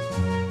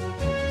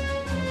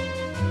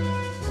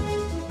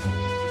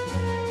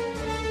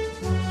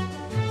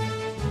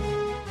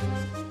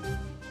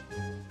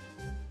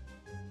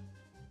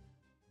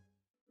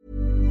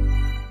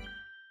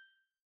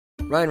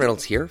 Ryan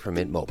Reynolds here from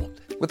Mint Mobile.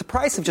 With the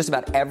price of just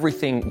about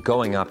everything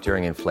going up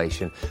during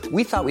inflation,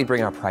 we thought we'd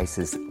bring our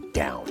prices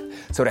down.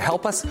 So to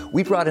help us,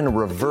 we brought in a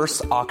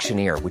reverse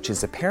auctioneer, which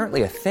is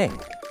apparently a thing.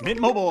 Mint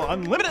Mobile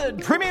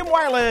Unlimited Premium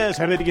Wireless.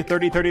 How to get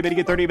 30, 30, bit to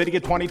get 30, bit to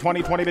get 20,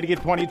 20, 20, bit to get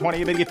 20,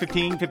 20, bit to get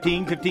 15,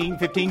 15, 15,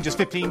 15, just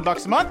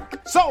 $15 a month?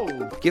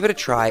 Sold! Give it a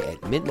try at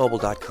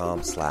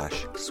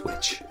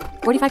mintmobile.com/switch.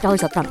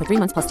 $45 up front for 3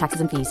 months plus taxes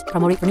and fees.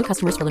 Promo rate for new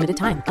customers for limited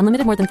time.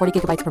 Unlimited more than 40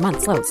 gigabytes per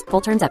month. Slows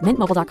full terms at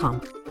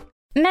mintmobile.com.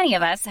 Many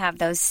of us have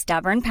those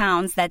stubborn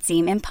pounds that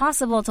seem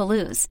impossible to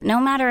lose,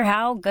 no matter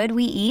how good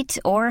we eat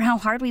or how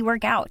hard we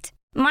work out.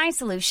 My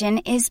solution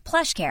is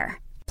PlushCare.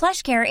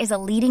 PlushCare is a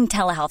leading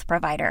telehealth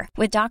provider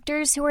with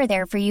doctors who are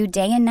there for you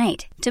day and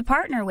night to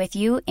partner with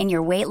you in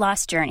your weight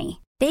loss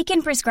journey. They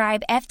can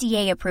prescribe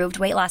FDA-approved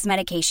weight loss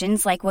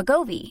medications like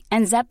Wegovy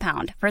and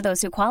Zepbound for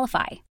those who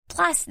qualify.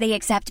 Plus, they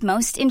accept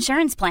most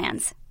insurance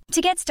plans.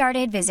 To get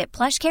started, visit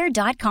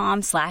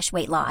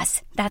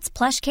plushcare.com/weightloss. That's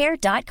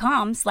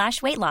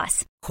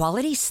plushcare.com/weightloss.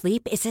 Quality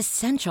sleep is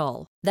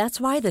essential. That's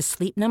why the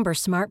Sleep Number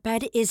Smart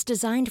Bed is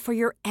designed for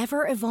your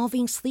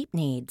ever-evolving sleep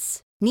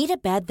needs. Need a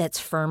bed that's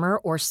firmer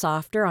or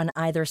softer on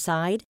either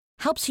side?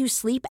 Helps you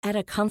sleep at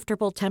a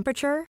comfortable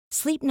temperature?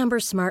 Sleep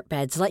Number Smart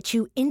Beds let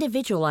you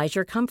individualize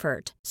your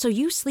comfort, so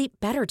you sleep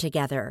better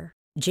together.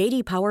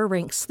 J.D. Power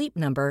ranks Sleep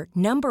Number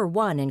number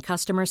 1 in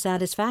customer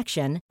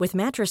satisfaction with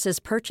mattresses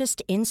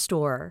purchased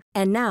in-store.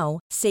 And now,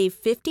 save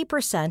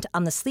 50%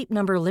 on the Sleep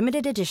Number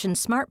Limited Edition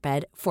Smart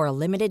Bed for a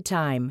limited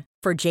time.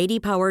 For J.D.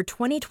 Power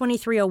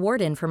 2023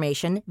 award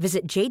information,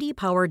 visit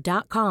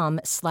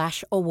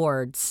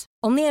jdpower.com/awards.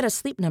 Only at a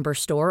Sleep Number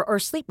store or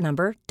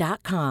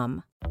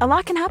sleepnumber.com. A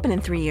lot can happen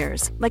in 3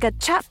 years, like a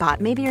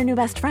chatbot may be your new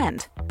best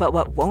friend. But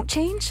what won't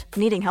change?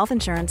 Needing health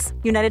insurance.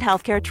 United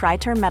Healthcare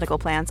Tri-Term Medical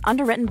Plans,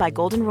 underwritten by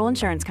Golden Rule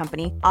Insurance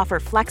Company, offer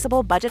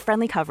flexible,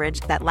 budget-friendly coverage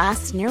that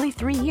lasts nearly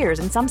 3 years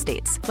in some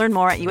states. Learn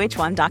more at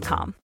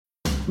uh1.com.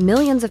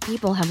 Millions of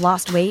people have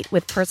lost weight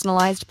with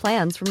personalized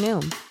plans from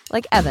Noom.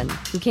 Like Evan,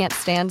 who can't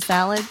stand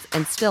salads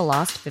and still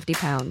lost 50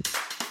 pounds.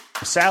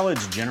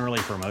 Salads generally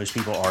for most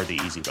people are the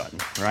easy button,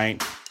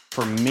 right?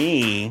 For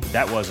me,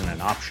 that wasn't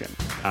an option.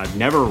 I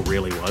never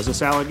really was a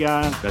salad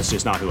guy. That's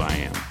just not who I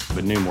am.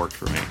 But Noom worked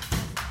for me.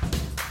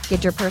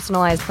 Get your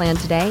personalized plan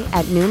today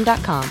at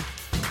Noom.com.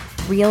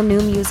 Real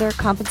Noom user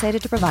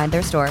compensated to provide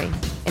their story.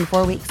 In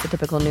 4 weeks, the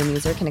typical Noom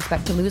user can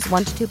expect to lose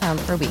 1 to 2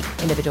 pounds per week.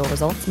 Individual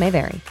results may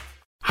vary.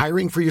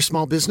 Hiring for your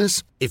small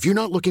business? If you're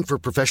not looking for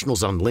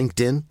professionals on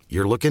LinkedIn,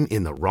 you're looking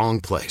in the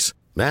wrong place.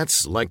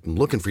 That's like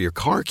looking for your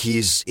car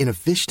keys in a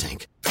fish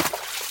tank.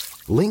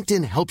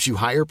 LinkedIn helps you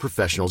hire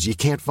professionals you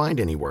can't find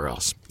anywhere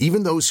else,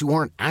 even those who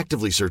aren't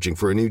actively searching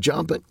for a new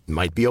job but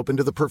might be open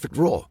to the perfect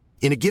role.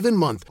 In a given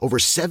month, over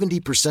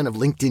 70% of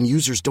LinkedIn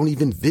users don't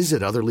even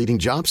visit other leading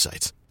job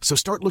sites. So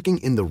start looking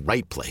in the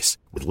right place.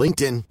 With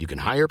LinkedIn, you can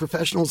hire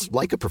professionals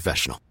like a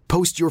professional.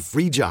 Post your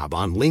free job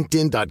on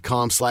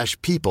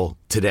linkedin.com/people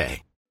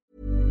today.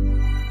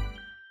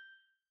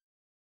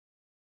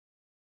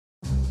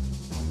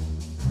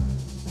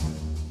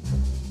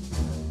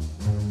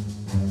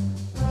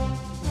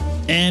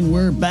 And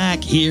we're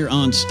back here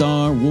on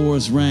Star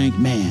Wars Ranked.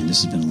 Man,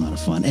 this has been a lot of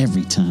fun.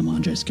 Every time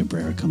Andres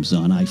Cabrera comes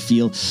on, I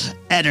feel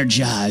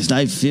energized.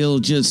 I feel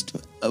just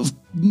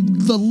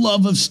the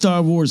love of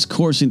Star Wars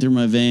coursing through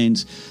my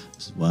veins.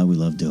 This is why we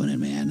love doing it,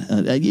 man.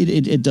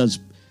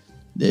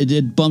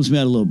 It bums me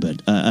out a little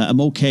bit.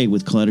 I'm okay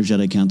with Collider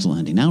Jedi Council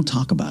ending. I don't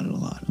talk about it a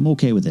lot. I'm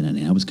okay with it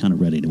ending. I was kind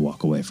of ready to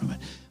walk away from it.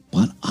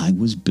 But I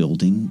was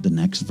building the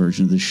next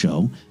version of the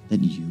show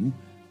that you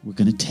were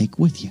going to take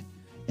with you.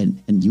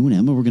 And you and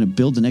Emma were going to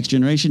build the next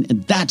generation.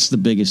 And that's the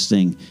biggest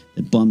thing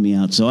that bummed me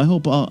out. So I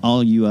hope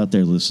all you out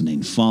there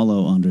listening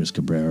follow Andres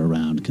Cabrera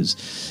around, because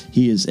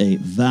he is a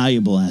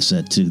valuable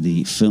asset to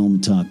the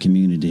Film Talk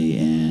community.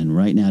 And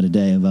right now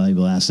today, a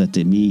valuable asset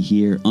to me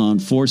here on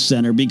Force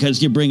Center, because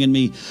you're bringing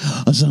me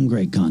some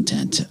great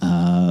content.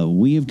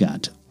 We have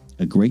got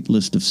a great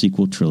list of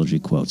sequel trilogy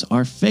quotes,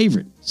 our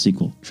favorite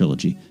sequel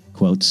trilogy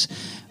quotes.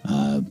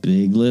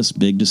 Big list,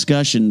 big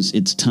discussions.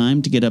 It's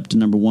time to get up to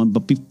number one.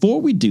 But before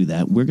we do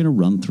that, we're going to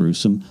run through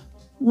some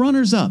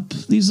runners-up.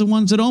 These are the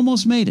ones that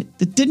almost made it,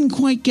 that didn't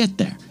quite get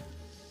there.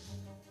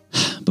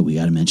 But we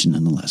got to mention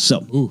nonetheless.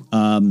 So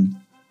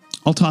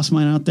I'll toss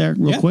mine out there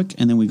real quick,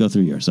 and then we go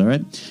through yours, all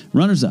right?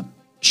 Runners-up.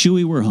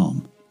 Chewie, we're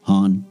home.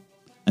 Han.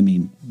 I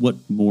mean, what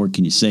more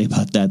can you say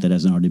about that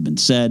hasn't already been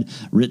said,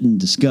 written,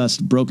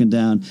 discussed, broken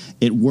down?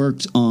 It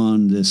worked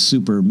on the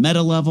super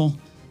meta level.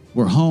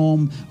 We're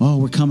home. Oh,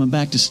 we're coming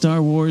back to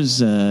Star Wars.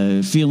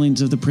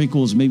 Feelings of the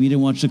prequels. Maybe you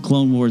didn't watch the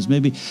Clone Wars.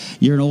 Maybe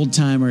you're an old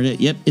timer.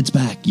 Yep, it's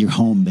back. You're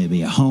home, baby.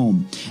 You're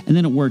home. And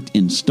then it worked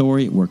in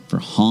story. It worked for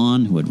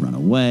Han, who had run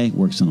away.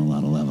 Works on a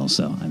lot of levels.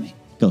 So, I mean,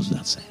 goes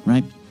without saying,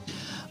 right?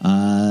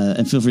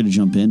 And feel free to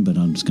jump in, but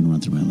I'm just going to run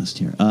through my list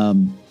here.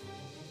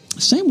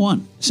 Same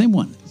one.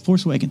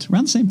 Force Awakens,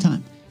 around the same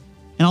time.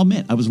 And I'll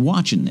admit, I was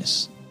watching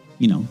this,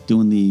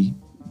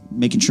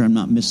 making sure I'm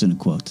not missing a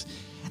quote.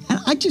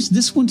 And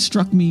this one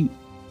struck me.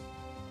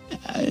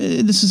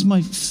 This is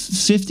my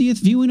 50th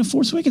viewing of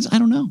Force Awakens. I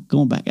don't know.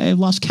 Going back, I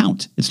lost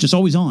count. It's just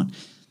always on.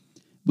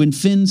 When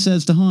Finn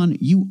says to Han,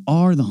 "You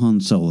are the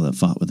Han Solo that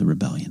fought with the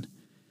rebellion,"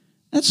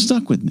 that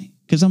stuck with me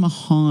because I'm a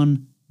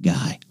Han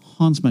guy.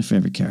 Han's my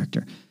favorite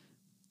character.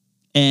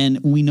 And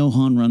we know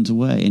Han runs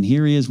away. And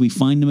here he is. We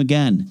find him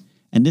again.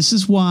 And this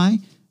is why,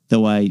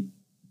 though Han,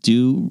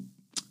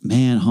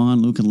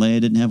 Luke, and Leia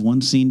didn't have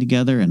one scene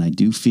together. And I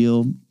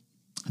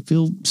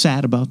feel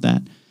sad about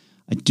that.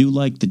 I do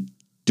like the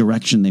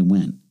direction they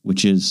went,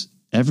 which is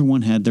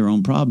everyone had their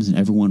own problems and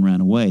everyone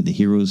ran away. The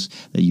heroes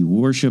that you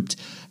worshipped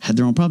had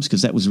their own problems,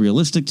 because that was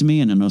realistic to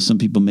me. And I know some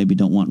people maybe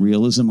don't want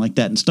realism like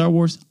that in Star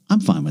Wars. I'm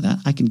fine with that.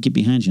 I can get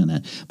behind you on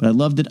that. But I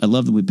loved it. I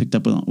loved that we picked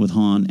up with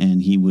Han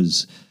and he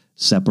was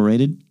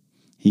separated.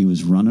 He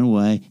was running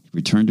away. He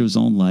returned to his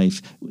own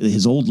life,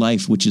 his old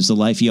life, which is the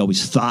life he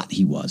always thought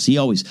he was. He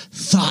always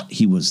thought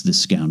he was this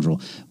scoundrel.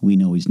 We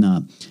know he's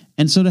not.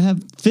 And so to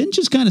have Finn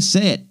just kind of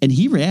say it, and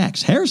he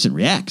reacts. Harrison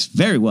reacts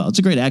very well. It's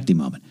a great acting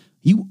moment.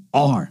 You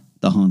are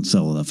the Han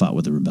Solo that fought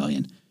with the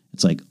rebellion.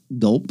 It's like,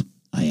 gulp,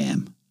 I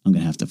am. I'm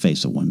going to have to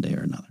face it one day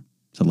or another.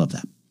 So I love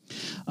that.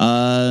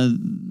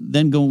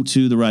 Then go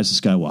to The Rise of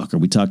Skywalker.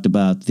 We talked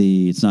about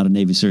it's not a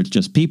Navy search,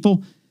 just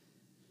people.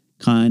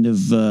 Kind of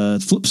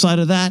flip side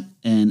of that,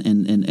 and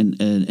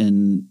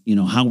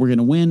how we're going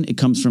to win. It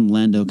comes from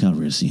Lando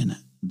Calrissian.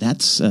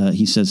 That's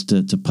he says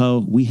to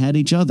Poe, "We had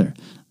each other.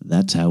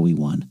 That's how we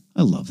won."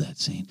 I love that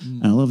scene.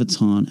 And I love it's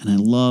Han, and I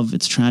love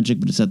it's tragic,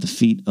 but it's at the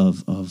feet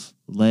of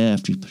Leia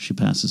after she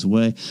passes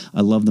away.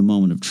 I love the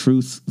moment of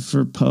truth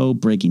for Poe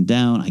breaking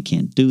down. I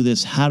can't do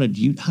this. How did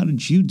you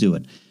do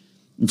it?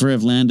 And for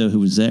Lando, who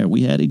was there,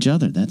 we had each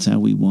other. That's how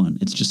we won.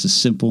 It's just a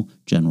simple,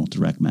 general,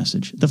 direct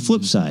message. The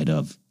flip side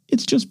of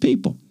it's just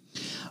people.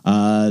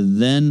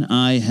 Then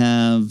I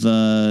have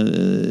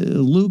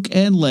Luke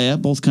and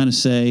Leia both kind of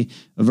say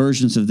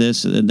versions of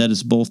this, and that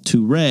is both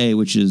to Rey,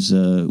 which is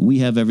we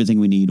have everything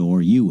we need,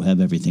 or you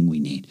have everything we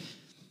need.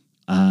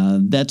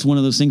 That's one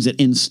of those things that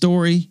in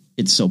story,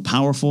 it's so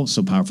powerful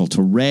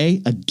to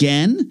Rey.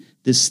 Again,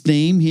 this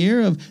theme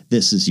here of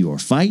this is your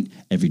fight.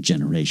 Every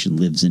generation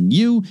lives in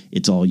you.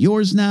 It's all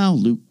yours now.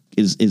 Luke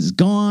is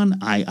gone.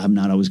 I'm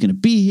not always going to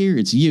be here.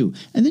 It's you.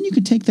 And then you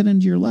can take that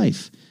into your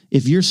life.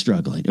 If you're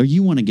struggling or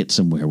you want to get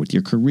somewhere with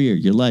your career,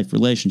 your life,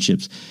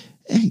 relationships,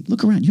 hey,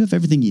 look around. You have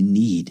everything you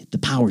need. The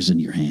power's in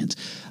your hands.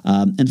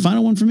 And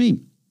final one for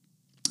me,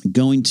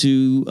 going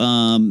to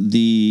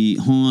the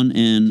Han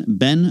and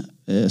Ben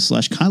 /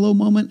 Kylo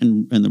moment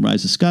and The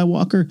Rise of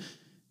Skywalker.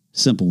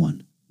 Simple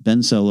one.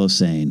 Ben Solo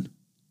saying,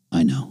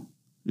 I know.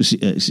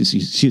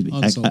 Excuse me.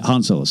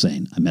 Han Solo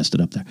saying, I messed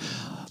it up there.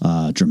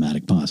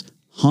 Dramatic pause.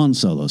 Han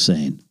Solo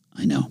saying,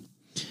 I know.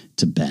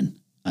 To Ben,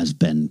 as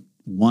Ben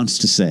wants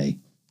to say,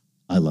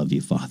 I love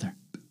you, Father.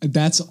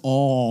 that's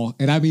all,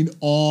 and I mean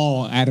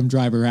all Adam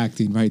Driver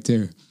acting right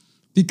there.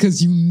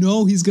 Because you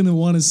know he's gonna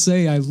want to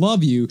say "I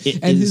love you,"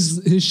 and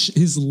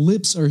his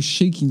lips are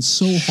shaking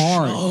so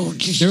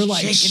hard, they're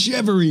like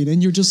shivering,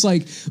 and you're just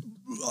like,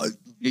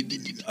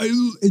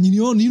 and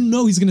you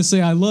know he's gonna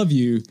say "I love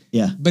you,"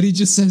 but he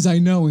just says "I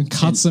know" and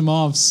cuts him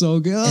off so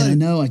good. And I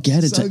know, I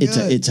get it.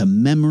 It's a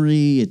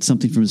memory. It's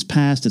something from his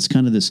past. It's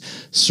kind of this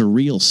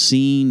surreal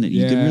scene that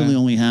you can really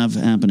only have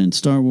happen in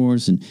Star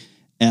Wars, and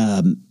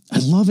I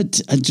love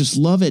it. I just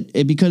love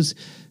it because.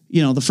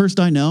 The first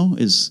I Know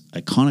is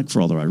iconic for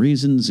all the right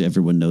reasons.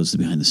 Everyone knows the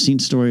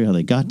behind-the-scenes story, how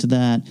they got to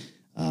that,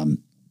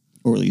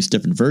 or at least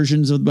different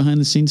versions of the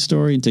behind-the-scenes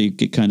story until you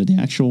get kind of the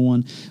actual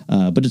one.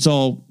 But it's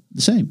all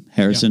the same.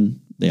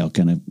 Harrison, they all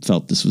kind of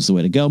felt this was the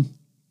way to go.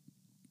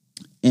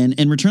 And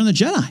in Return of the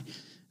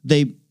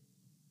Jedi,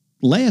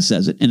 Leia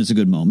says it, and it's a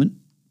good moment.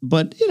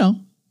 But,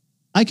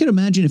 I could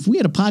imagine if we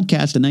had a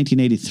podcast in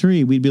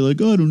 1983, we'd be like,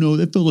 oh, I don't know,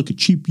 that felt like a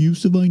cheap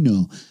use of I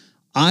know.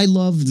 I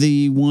love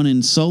the one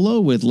in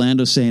Solo with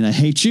Lando saying, I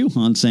hate you,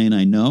 Han saying,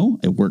 I know.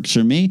 It works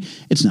for me.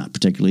 It's not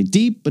particularly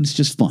deep, but it's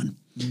just fun.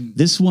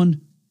 This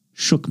one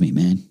shook me,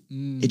 man.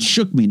 It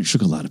shook me, and it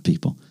shook a lot of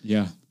people.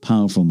 Yeah.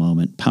 Powerful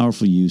moment,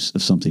 powerful use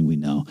of something we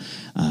know,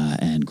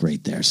 and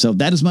great there. So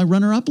that is my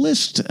runner-up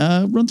list.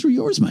 Run through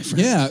yours, my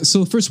friend. Yeah,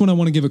 so the first one I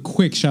want to give a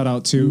quick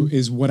shout-out to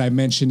is what I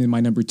mentioned in my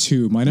number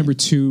 2. My number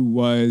 2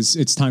 was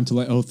It's Time to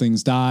Let All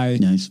Things Die.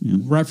 Nice. Yeah.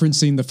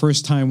 Referencing the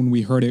first time when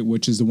we heard it,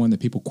 which is the one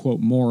that people quote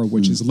more,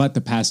 which is Let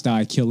the Past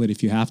Die, Kill It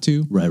If You Have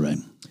To. Right.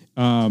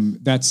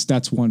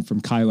 That's one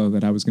from Kylo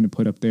that I was going to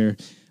put up there.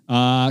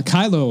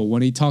 Kylo,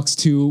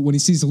 when he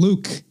sees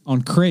Luke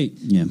on Crate.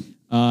 Yeah.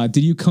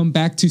 Did you come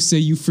back to say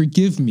you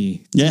forgive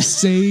me? To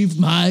save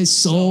my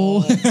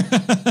soul.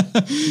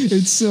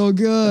 It's so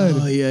good.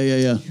 Oh,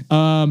 yeah.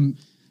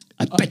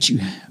 I bet you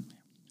have.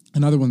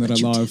 Another one that I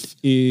love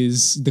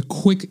is the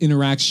quick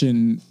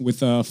interaction with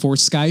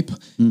Force Skype.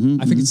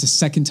 I think it's the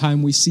second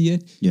time we see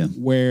it. Yeah.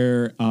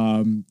 Where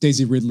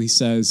Daisy Ridley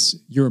says,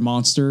 "You're a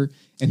monster."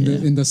 And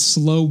in the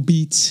slow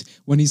beat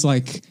when he's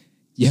like,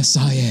 "Yes,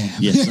 I am."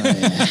 Yes, I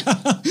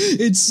am.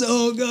 It's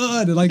so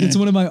good. Like, it's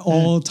one of my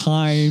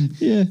all-time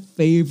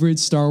favorite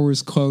Star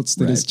Wars quotes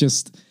that is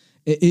just,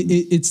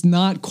 it's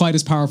not quite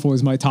as powerful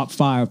as my top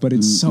 5, but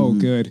it's so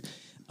good.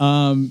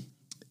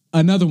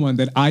 Another one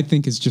that I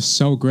think is just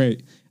so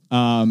great.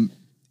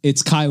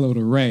 It's Kylo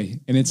to Rey.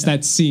 And it's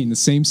that scene, the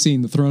same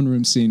scene, the throne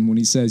room scene, when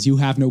he says, "You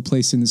have no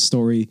place in this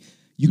story.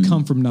 You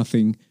come from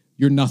nothing.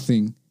 You're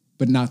nothing.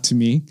 But not to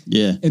me."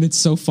 Yeah. And it's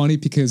so funny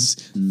because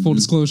full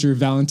disclosure,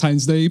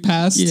 Valentine's Day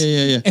passed.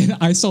 Yeah. And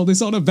I saw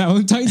this on a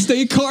Valentine's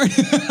Day card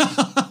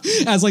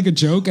as like a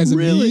joke, as a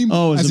meme.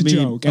 Oh, as a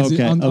meme. Joke,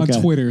 on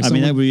Twitter. I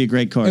mean, that would be a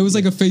great card. It was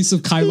like a face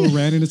of Kylo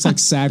Ren, and it's like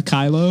sad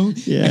Kylo.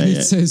 And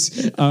it says,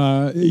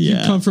 "You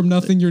come from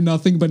nothing, you're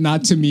nothing, but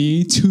not to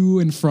me, to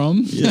and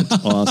from." Yeah,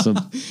 it's awesome.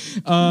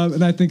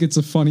 And I think it's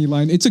a funny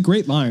line. It's a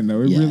great line, though.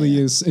 It really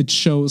is. It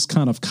shows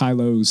kind of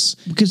Kylo's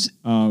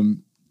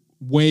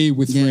way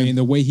with Rey and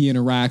the way he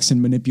interacts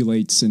and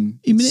manipulates, and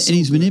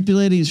he's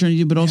manipulating, he's trying to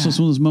do, but also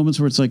some of those moments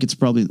where it's like it's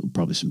probably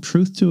some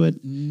truth to it.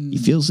 He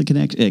feels the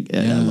connection.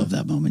 I love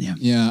that moment.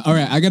 Yeah. All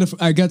right,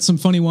 I got some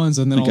funny ones,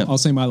 and then I'll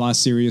say my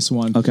last serious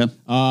one. Okay.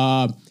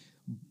 One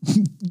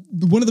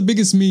of the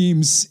biggest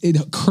memes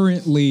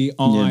currently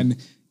on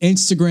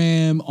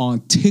Instagram, on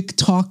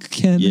TikTok,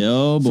 Ken. Yeah,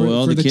 oh boy,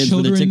 all the kids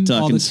children, with the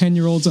TikTok, all the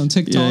 10-year-olds on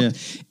TikTok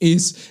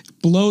is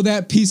blow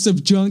that piece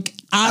of junk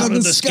out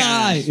of the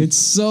sky. It's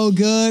so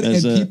good.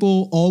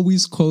 People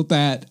always quote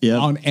that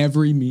on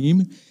every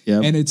meme.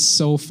 And it's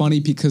so funny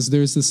because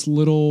there's this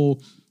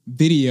little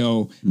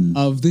video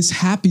of this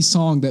happy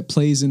song that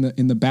plays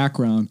in the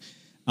background.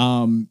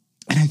 And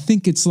I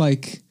think it's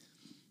like,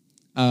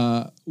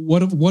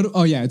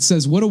 it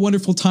says, "What a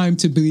wonderful time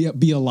to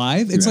be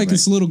alive." It's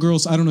this little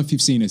girl's, I don't know if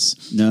you've seen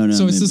this. No.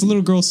 So it's this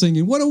little girl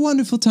singing, "What a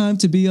wonderful time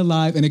to be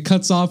alive." And it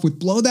cuts off with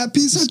 "blow that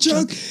piece of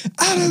junk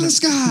out of the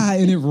sky."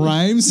 And it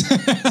rhymes.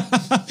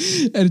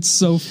 And it's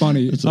so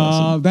funny. That's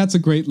awesome. That's a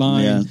great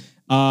line. Yeah.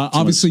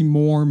 Obviously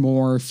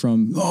more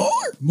from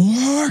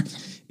more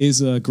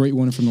is a great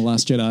one from The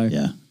Last Jedi.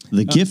 Yeah.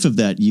 The gif of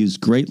that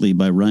used greatly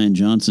by Ryan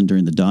Johnson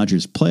during the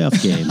Dodgers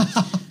playoff game.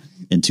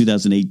 In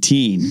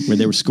 2018, where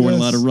they were scoring a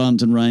lot of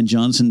runs, and Ryan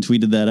Johnson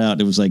tweeted that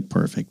out. It was like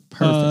perfect.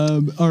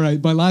 All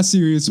right, my last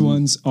serious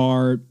ones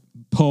are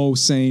Poe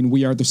saying,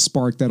 "We are the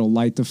spark that'll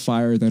light the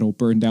fire that'll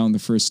burn down the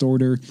First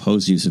Order."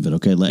 Poe's use of it,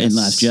 okay. Yes. In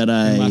Last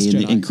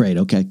Jedi, in Crate,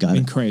 okay, got it.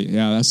 In Crate,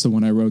 yeah, that's the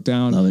one I wrote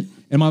down. Love it.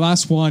 And my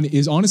last one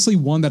is honestly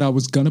one that I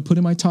was gonna put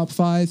in my top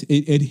 5.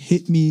 It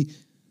hit me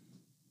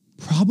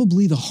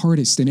probably the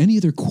hardest than any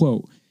other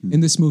quote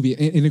in this movie,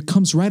 and it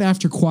comes right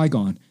after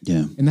Qui-Gon.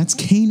 Yeah, and that's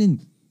Kanan.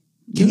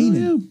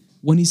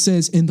 When he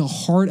says, "In the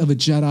heart of a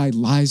Jedi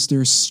lies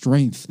their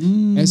strength."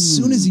 As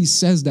soon as he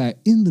says that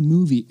in the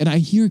movie, and I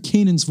hear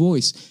Kanan's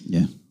voice,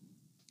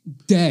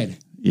 dead,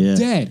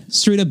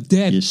 straight up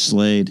dead. You're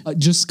slayed.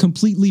 Just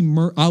completely,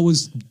 I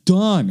was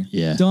done.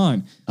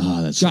 Done.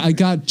 Oh, that's. I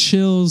got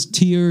chills,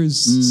 tears,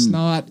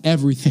 snot,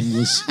 everything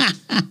was.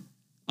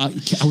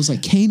 I was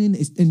like, Kanan,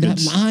 and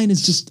that line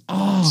is just,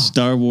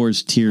 Star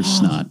Wars tear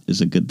snot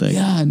is a good thing.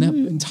 Yeah, and that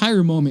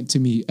entire moment to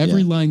me,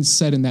 every line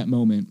said in that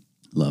moment.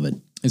 Love it.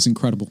 It's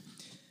incredible.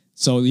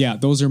 So, yeah,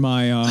 those are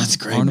my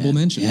honorable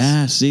mentions.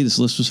 Yeah, see, this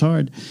list was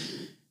hard.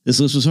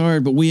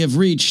 But we have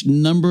reached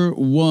number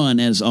one.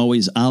 As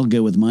always, I'll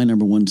go with my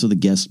number one so the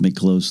guests may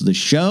close the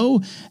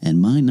show.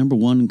 And my number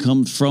one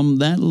comes from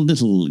that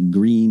little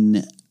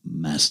green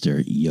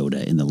Master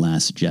Yoda in The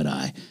Last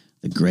Jedi.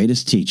 The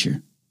greatest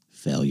teacher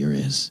failure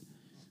is.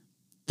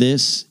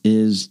 This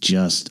is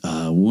just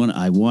one.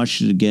 I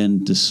watched it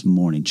again this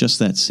morning, just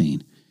that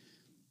scene.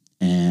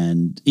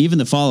 And even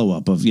the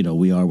follow-up of,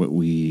 we are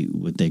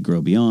what they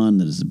grow beyond,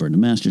 that is the burden of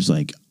masters,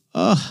 like,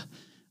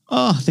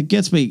 that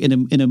gets me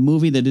in a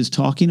movie that is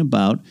talking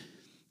about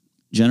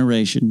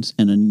generations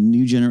and a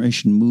new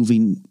generation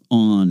moving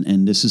on,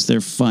 and this is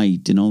their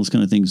fight and all those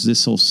kind of things.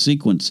 This whole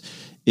sequence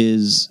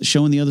is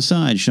showing the other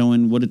side,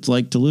 showing what it's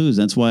like to lose.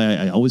 That's why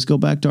I always go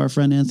back to our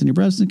friend Anthony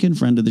Bresnikan,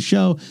 friend of the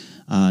show,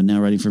 now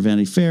writing for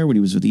Vanity Fair. When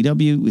he was with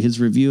EW, his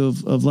review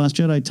of Last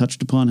Jedi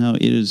touched upon how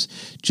it is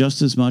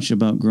just as much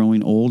about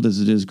growing old as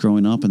it is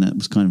growing up, and that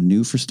was kind of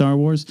new for Star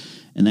Wars,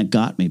 and that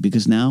got me,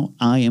 because now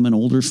I am an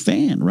older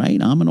fan,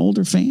 right? I'm an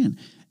older fan,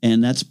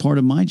 and that's part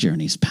of my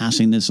journey, is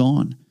passing this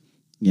on.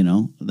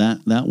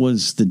 That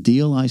was the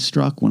deal I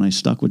struck when I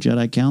stuck with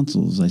Jedi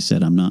Councils. I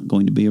said, I'm not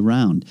going to be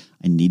around.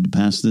 I need to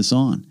pass this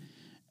on.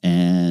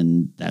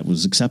 And that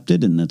was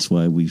accepted, and that's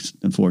why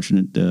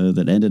unfortunate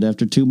that ended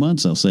after 2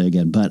 months, I'll say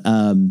again. But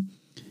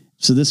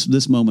so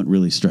this moment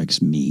really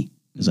strikes me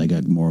as I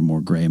got more and more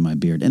gray in my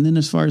beard. And then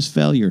as far as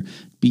failure,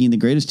 being the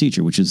greatest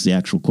teacher, which is the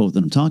actual quote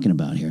that I'm talking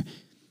about here.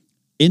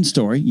 In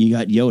story, you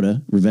got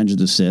Yoda, Revenge of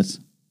the Sith.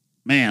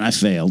 Man, I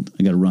failed.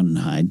 I got to run and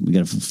hide. We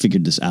got to figure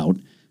this out.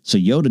 So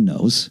Yoda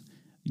knows.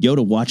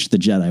 Yoda watched the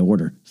Jedi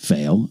Order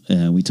fail.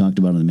 We talked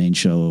about on the main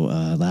show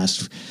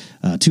last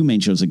 2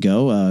 main shows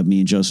ago. Me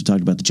and Joseph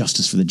talked about the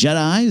justice for the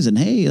Jedis, and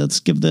hey,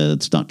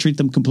 let's not treat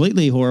them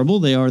completely horrible.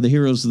 They are the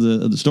heroes of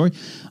the story.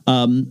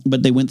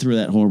 But they went through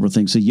that horrible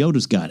thing. So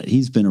Yoda's got it.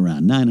 He's been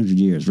around 900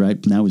 years, right?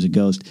 Now he's a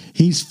ghost.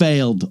 He's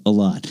failed a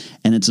lot,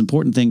 and it's an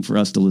important thing for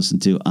us to listen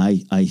to.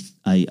 I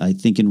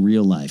think in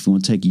real life, you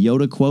want to take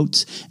Yoda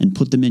quotes and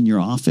put them in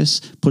your office,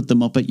 put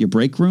them up at your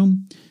break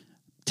room.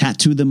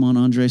 Tattoo them on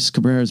Andres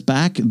Cabrera's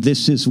back.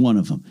 This is one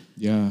of them.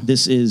 Yeah.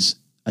 This is,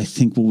 I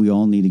think, what we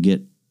all need to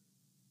get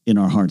in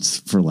our hearts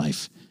for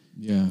life.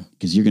 Yeah.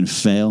 Because you're going to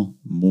fail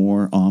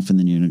more often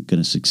than you're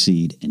going to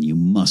succeed, and you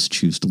must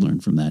choose to learn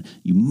from that.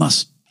 You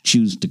must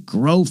choose to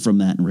grow from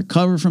that and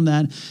recover from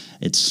that.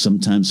 It's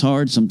sometimes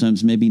hard,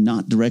 sometimes maybe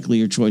not directly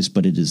your choice,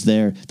 but it is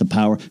there. The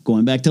power.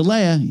 Going back to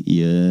Leia,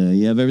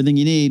 you have everything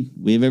you need.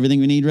 We have everything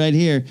we need right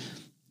here.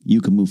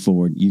 You can move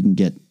forward. You can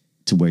get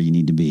to where you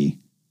need to be.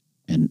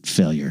 And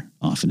failure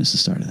often is the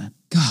start of that.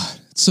 God,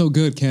 it's so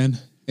good, Ken.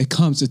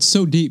 It's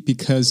so deep,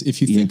 because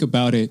if you think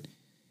about it,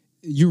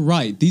 you're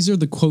right. These are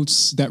the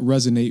quotes that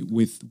resonate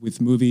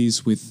with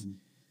movies, with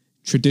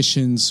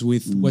traditions,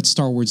 with what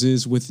Star Wars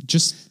is, with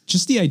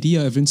just the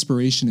idea of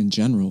inspiration in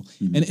general.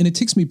 And it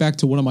takes me back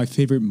to one of my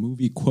favorite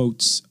movie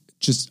quotes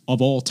just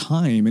of all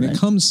time. And it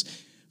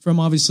comes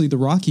from obviously the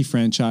Rocky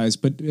franchise,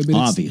 but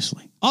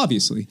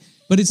obviously,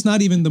 but it's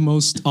not even the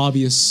most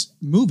obvious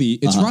movie.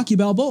 It's Rocky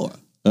Balboa.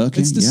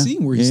 Okay, it's the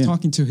scene where he's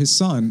talking to his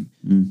son.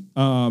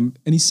 And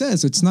he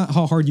says, it's not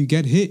how hard you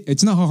get hit.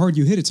 It's not how hard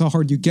you hit. It's how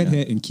hard you get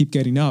hit and keep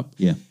getting up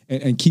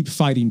and keep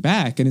fighting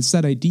back. And it's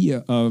that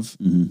idea of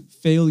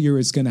failure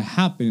is going to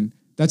happen.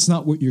 That's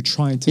not what you're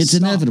trying to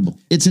stop. Inevitable.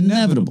 It's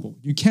inevitable.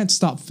 You can't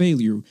stop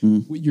failure.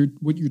 What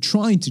you're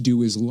trying to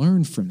do is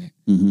learn from it,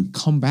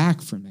 come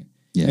back from it,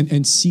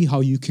 and see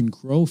how you can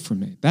grow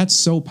from it. That's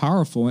so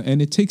powerful.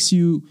 And it takes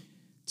you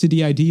to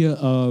the idea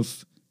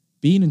of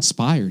being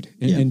inspired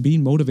and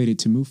being motivated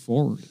to move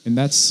forward. And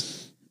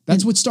that's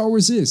what Star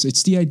Wars is.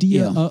 It's the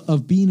idea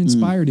of being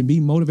inspired and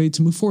being motivated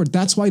to move forward.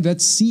 That's why that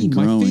scene,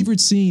 my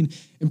favorite scene,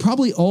 and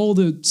probably all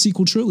the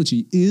sequel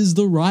trilogy, is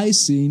the Rise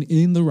scene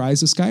in The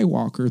Rise of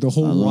Skywalker, the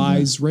whole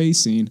Rise Rey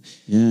scene.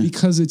 Yeah.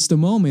 Because it's the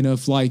moment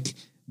of like,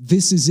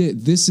 this is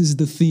it. This is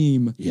the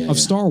theme of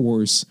Star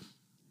Wars.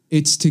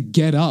 It's to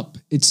get up.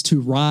 It's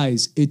to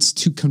rise. It's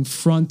to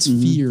confront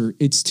fear.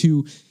 It's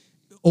to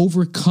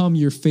overcome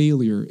your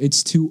failure.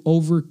 It's to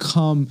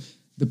overcome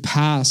the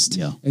past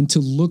and to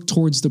look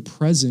towards the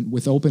present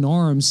with open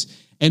arms,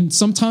 and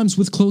sometimes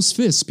with closed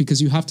fists,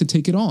 because you have to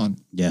take it on.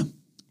 Yeah.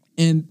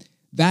 And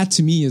that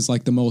to me is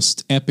like the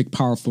most epic,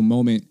 powerful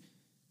moment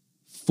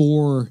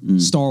for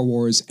Star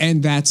Wars.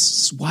 And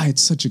that's why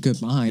it's such a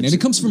good line. And it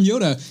comes from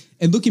Yoda.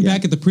 And looking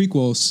back at the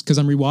prequels, because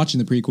I'm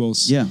rewatching the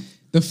prequels. Yeah.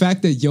 The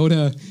fact that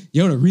Yoda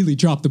really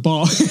dropped the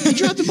ball. He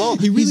dropped the ball.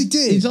 He really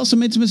did. He's also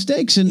made some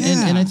mistakes. And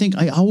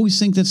I always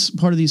think that's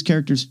part of these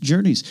characters'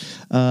 journeys.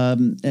 You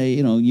and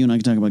I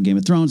can talk about Game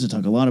of Thrones. I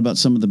talk a lot about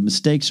some of the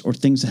mistakes or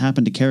things that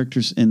happen to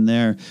characters in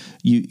there.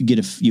 You get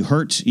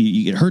hurts you,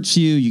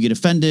 you get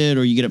offended,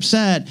 or you get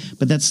upset.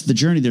 But that's the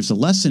journey. There's a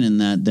lesson in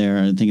that there.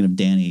 I'm thinking of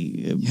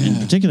Danny in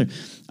particular.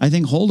 I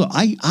think Holdo,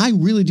 I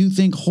really do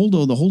think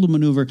Holdo, the Holdo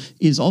maneuver,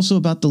 is also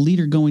about the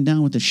leader going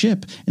down with the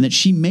ship, and that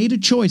she made a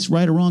choice,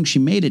 right or wrong, she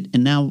made it,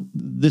 and now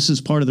this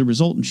is part of the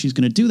result, and she's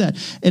going to do that.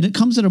 And it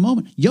comes at a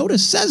moment. Yoda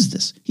says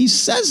this. He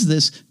says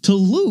this to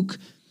Luke,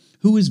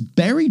 who is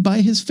buried by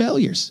his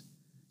failures.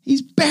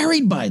 He's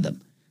buried by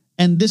them.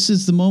 And this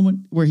is the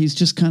moment where he's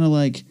just kind of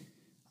like,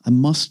 I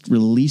must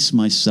release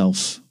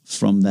myself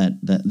from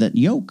that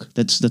yoke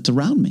that's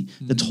around me,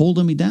 that's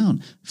holding me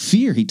down.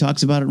 Fear, he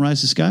talks about it in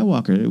Rise of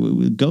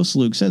Skywalker. Ghost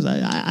Luke says,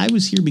 I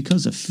was here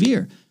because of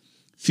fear.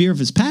 Fear of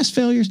his past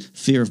failures,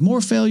 fear of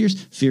more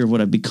failures, fear of what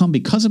I've become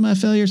because of my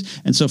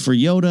failures. And so for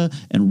Yoda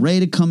and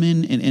Rey to come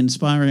in and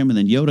inspire him, and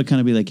then Yoda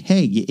kind of be like,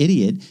 hey, you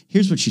idiot,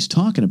 here's what she's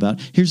talking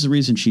about. Here's the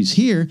reason she's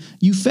here.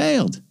 You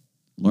failed.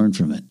 Learn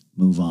from it.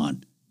 Move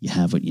on. You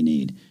have what you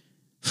need.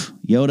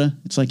 Yoda,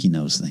 it's like he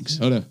knows things.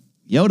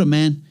 Yoda,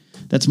 man.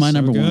 That's my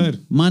number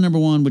one. My number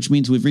one, which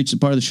means we've reached the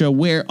part of the show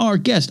where our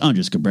guest,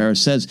 Andres Cabrera,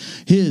 says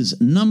his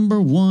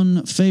number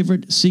one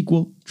favorite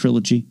sequel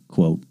trilogy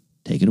quote.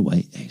 Take it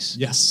away, Ace.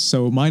 Yes.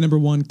 So my number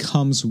one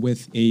comes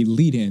with a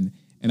lead-in.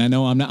 And I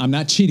know I'm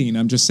not cheating.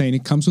 I'm just saying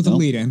it comes with a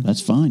lead-in.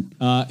 That's fine.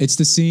 It's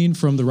the scene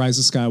from The Rise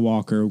of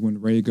Skywalker when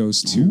Rey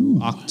goes to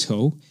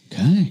Ahch-To.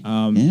 Okay.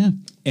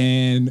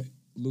 And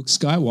Luke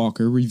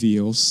Skywalker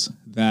reveals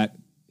that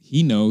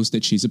he knows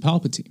that she's a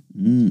Palpatine.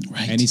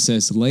 Right. And he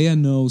says, Leia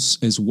knows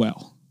as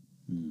well.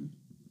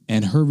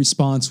 And her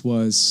response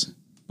was,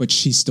 but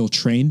she still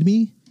trained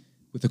me?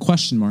 With a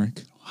question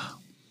mark. Wow.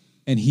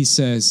 And he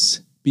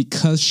says,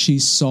 because she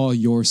saw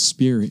your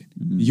spirit,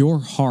 your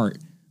heart,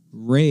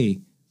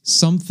 Rey,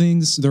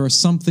 there are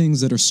some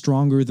things that are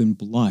stronger than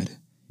blood.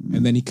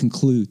 And then he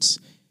concludes,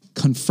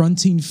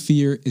 confronting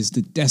fear is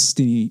the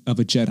destiny of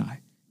a Jedi.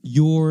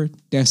 Your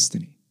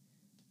destiny.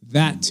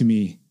 That, to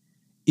me,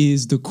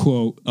 is the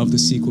quote of the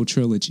sequel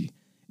trilogy.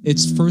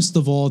 It's first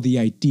of all the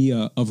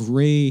idea of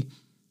Rey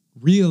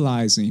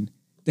realizing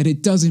that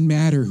it doesn't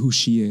matter who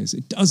she is.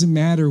 It doesn't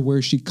matter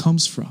where she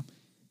comes from.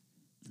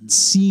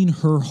 Seeing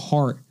her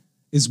heart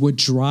is what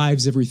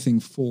drives everything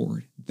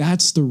forward.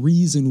 That's the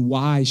reason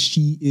why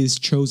she is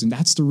chosen.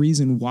 That's the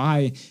reason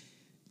why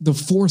the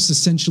Force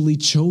essentially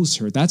chose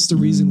her. That's the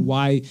reason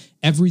why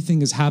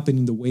everything is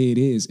happening the way it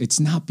is. It's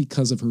not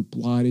because of her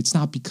blood. It's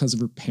not because of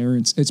her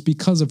parents. It's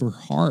because of her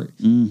heart.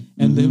 And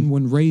then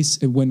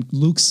when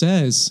Luke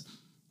says,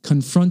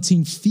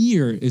 confronting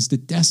fear is the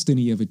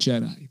destiny of a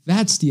Jedi.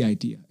 That's the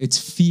idea. It's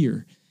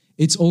fear.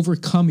 It's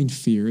overcoming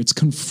fear. It's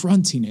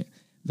confronting it.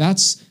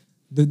 That's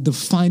the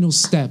final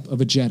step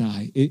of a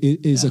Jedi.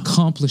 It is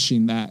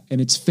accomplishing that,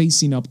 and it's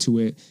facing up to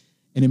it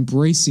and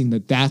embracing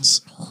that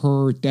that's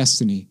her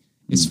destiny.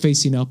 Is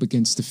facing up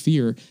against the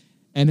fear.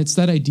 And it's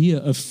that idea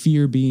of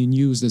fear being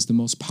used as the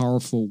most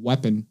powerful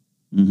weapon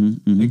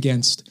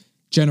against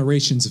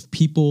generations of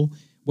people,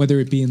 whether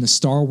it be in the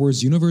Star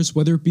Wars universe,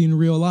 whether it be in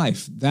real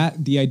life.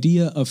 That the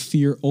idea of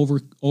fear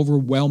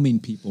overwhelming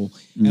people.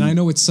 And I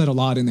know it's said a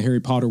lot in the Harry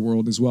Potter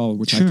world as well,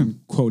 which I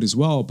can quote as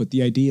well, but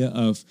the idea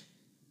of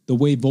the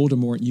way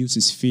Voldemort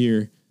uses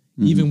fear,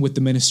 even with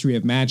the Ministry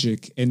of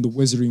Magic and the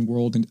wizarding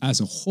world and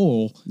as a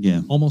whole,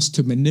 almost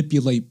to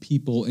manipulate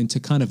people into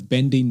kind of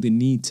bending the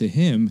knee to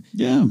him.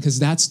 Yeah. Because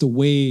that's the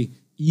way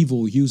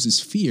evil uses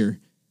fear.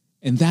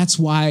 And that's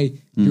why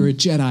you're a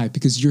Jedi,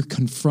 because you're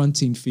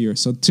confronting fear.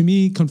 So to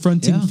me,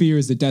 confronting fear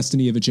is the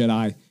destiny of a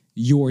Jedi.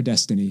 Your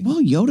destiny.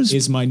 Well, Yoda's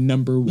is my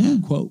number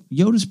one quote.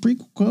 Yoda's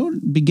prequel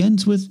quote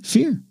begins with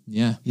fear.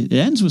 Yeah. It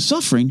ends with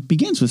suffering,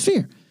 begins with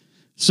fear.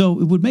 So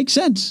it would make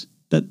sense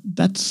that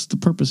that's the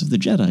purpose of the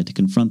Jedi, to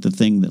confront the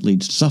thing that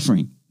leads to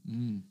suffering.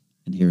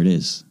 And here it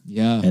is.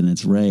 Yeah. And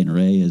it's Rey, and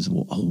Rey is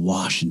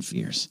awash in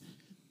fears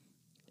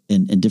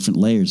and different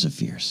layers of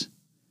fears.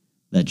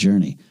 That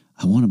journey.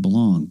 I want to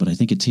belong, but I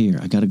think it's here.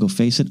 I got to go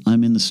face it.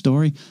 I'm in the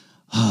story.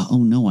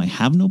 Oh no, I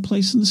have no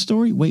place in the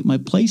story. Wait, my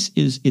place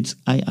is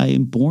I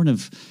am born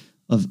of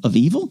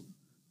evil.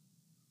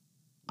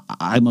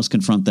 I must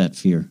confront that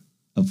fear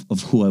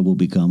of who I will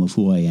become, of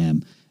who I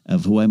am,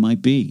 of who I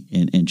might be,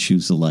 and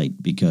choose the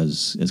light,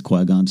 because, as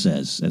Qui-Gon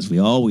says, as we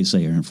always say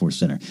here in Force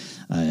Center,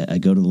 I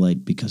go to the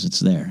light because it's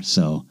there.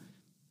 So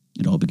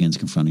it all begins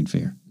confronting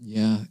fear.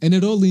 Yeah, and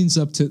it all leads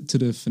up to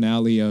the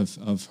finale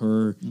of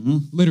her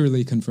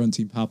literally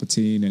confronting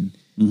Palpatine and,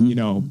 you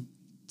know,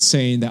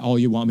 saying that all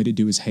you want me to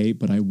do is hate,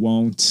 but I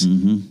won't.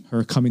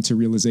 Her coming to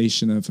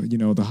realization of, you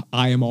know, the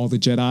I am all the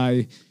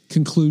Jedi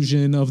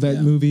conclusion of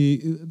that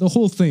movie. The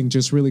whole thing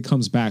just really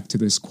comes back to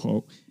this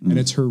quote, and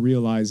it's her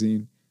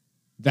realizing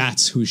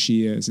that's who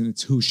she is, and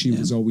it's who she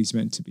was always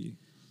meant to be.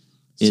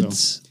 So,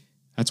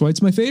 that's why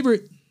it's my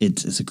favorite.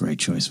 It's a great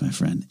choice, my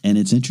friend. And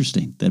it's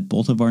interesting that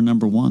both of our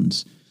number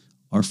ones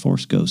are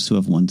Force ghosts who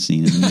have one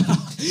scene in the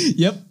movie.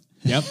 Yep.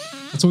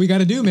 That's what we got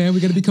to do, man. We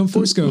got to become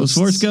Force ghosts.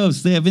 Those Force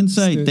ghosts, they have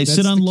insight. They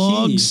sit on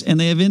logs and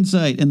they have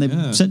insight, and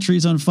they set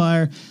trees on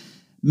fire.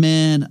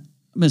 Man,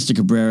 Mr.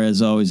 Cabrera,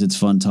 as always, it's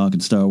fun talking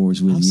Star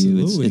Wars with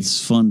you.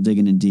 It's fun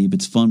digging in deep.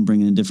 It's fun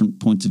bringing in different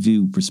points of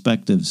view,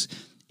 perspectives.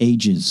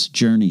 ages,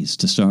 journeys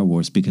to Star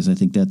Wars, because I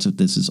think that's what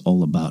this is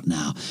all about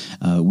now.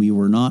 We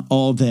were not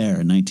all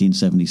there in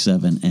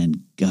 1977,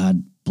 and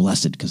God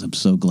bless it, because I'm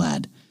so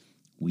glad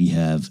we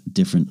have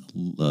different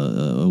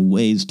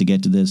ways to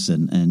get to this,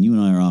 and you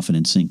and I are often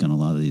in sync on a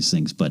lot of these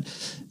things, but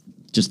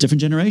just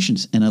different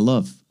generations, and I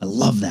love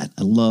that.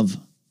 I love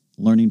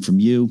learning from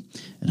you,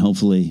 and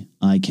hopefully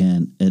I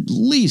can at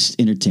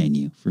least entertain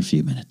you for a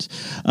few minutes.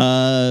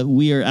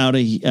 We are out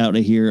of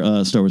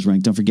here, Star Wars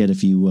Rank. Don't forget,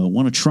 if you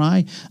want to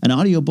try an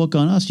audiobook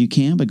on us, you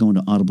can by going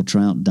to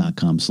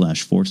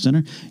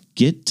audibletrial.com/ForceCenter.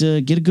 Get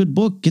a good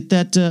book. Get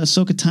that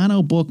Ahsoka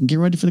Tano book and get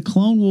ready for the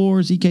Clone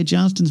Wars. E.K.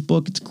 Johnston's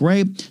book. It's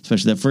great,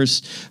 especially that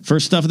first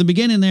stuff at the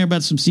beginning there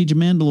about some Siege of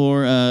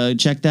Mandalore.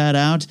 Check that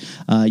out.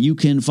 You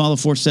can follow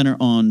Force Center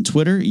on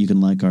Twitter. You can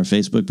like our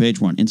Facebook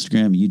page. We're on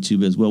Instagram,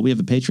 YouTube as well. We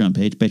have a Patreon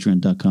page,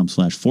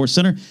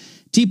 patreon.com/ForceCenter.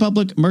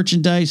 TeePublic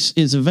merchandise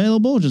is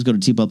available. Just go to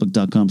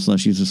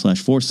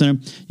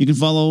teepublic.com/user/ForceCenter. You can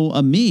follow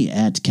me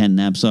at Ken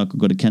Napzok, or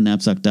go to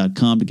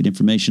kennapzok.com to get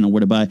information on where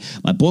to buy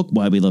my book,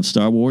 Why We Love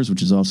Star Wars,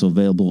 which is also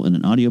available in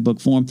an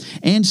audiobook form,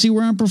 and see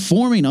where I'm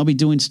performing. I'll be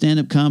doing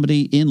stand-up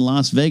comedy in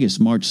Las Vegas,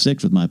 March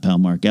 6th, with my pal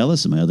Mark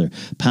Ellis and my other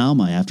pal,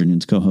 my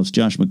afternoon's co-host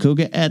Josh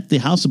McCouga, at the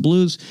House of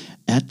Blues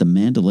at the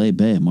Mandalay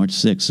Bay, March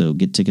 6th. So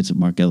get tickets at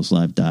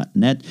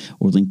markellislive.net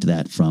or link to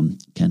that from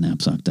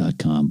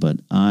kennapzok.com. But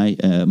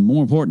I,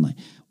 more importantly,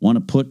 want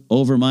to put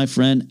over my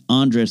friend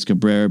Andres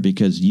Cabrera,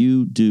 because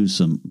you do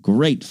some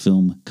great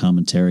film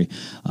commentary.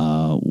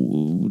 Tell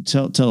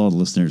all the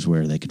listeners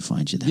where they can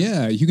find you there.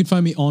 Yeah, you can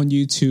find me on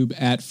YouTube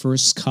at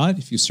First Cut.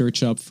 If you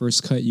search up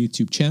First Cut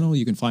YouTube channel,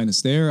 you can find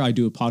us there. I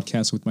do a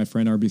podcast with my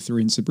friend RB3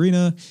 and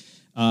Sabrina.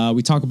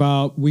 We talk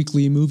about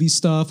weekly movie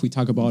stuff. We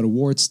talk about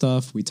award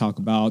stuff. We talk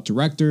about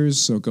directors.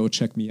 So go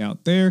check me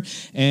out there.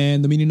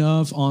 And The Meaning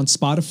Of on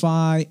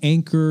Spotify,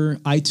 Anchor,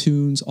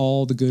 iTunes,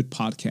 all the good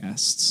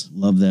podcasts.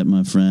 Love that,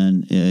 my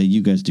friend.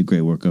 You guys do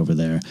great work over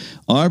there.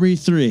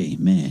 RB3,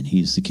 man,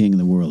 he's the king of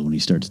the world when he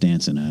starts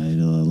dancing. I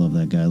love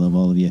that guy. I love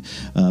all of you.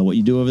 What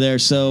you do over there.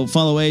 So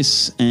follow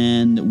Ace,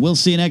 and we'll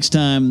see you next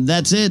time.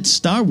 That's it.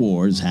 Star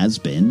Wars has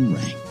been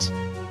ranked.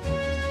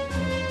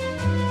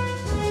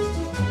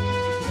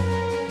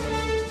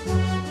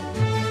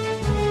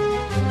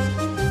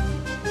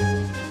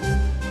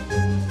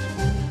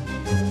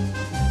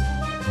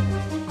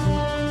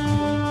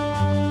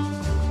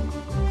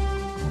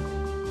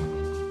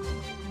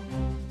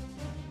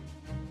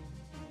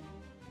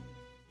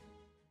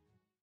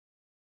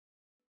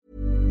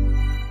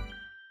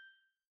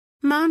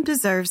 Mom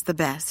deserves the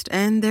best,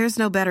 and there's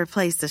no better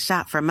place to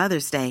shop for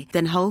Mother's Day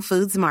than Whole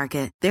Foods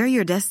Market. They're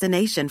your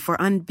destination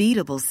for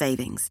unbeatable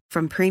savings,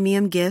 from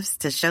premium gifts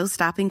to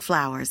show-stopping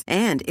flowers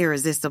and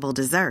irresistible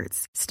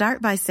desserts.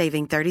 Start by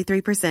saving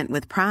 33%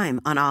 with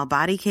Prime on all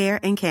body care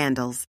and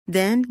candles.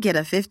 Then get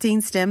a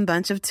 15-stem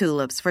bunch of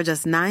tulips for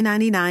just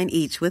 $9.99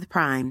 each with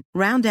Prime.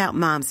 Round out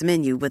Mom's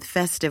menu with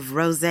festive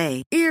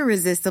rosé,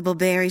 irresistible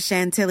berry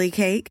chantilly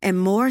cake, and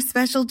more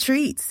special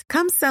treats.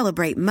 Come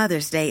celebrate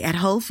Mother's Day at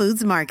Whole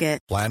Foods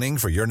Market. Planning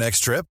for your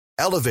next trip?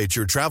 Elevate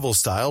your travel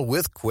style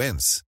with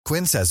Quince.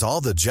 Quince has all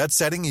the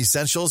jet-setting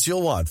essentials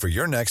you'll want for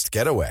your next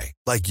getaway,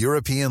 like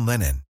European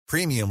linen,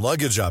 premium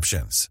luggage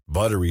options,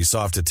 buttery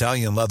soft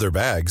Italian leather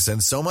bags,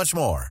 and so much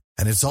more.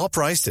 And it's all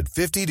priced at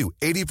 50 to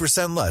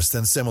 80% less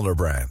than similar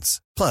brands.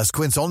 Plus,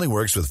 Quince only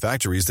works with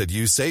factories that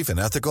use safe and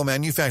ethical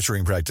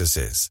manufacturing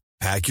practices.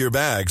 Pack your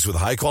bags with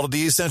high-quality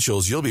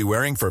essentials you'll be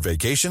wearing for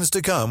vacations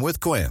to come with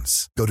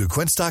Quince. Go to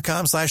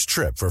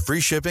quince.com/trip for free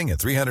shipping and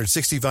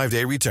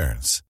 365-day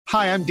returns.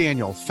 Hi, I'm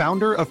Daniel,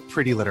 founder of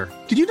Pretty Litter.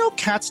 Did you know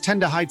cats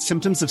tend to hide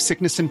symptoms of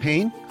sickness and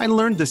pain? I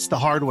learned this the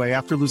hard way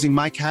after losing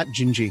my cat,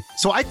 Gingy.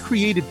 So I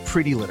created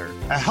Pretty Litter,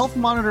 a health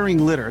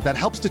monitoring litter that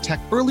helps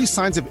detect early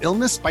signs of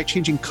illness by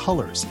changing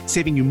colors,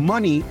 saving you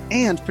money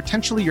and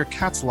potentially your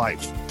cat's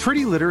life.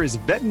 Pretty Litter is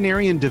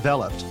veterinarian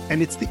developed,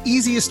 and it's the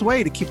easiest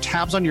way to keep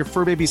tabs on your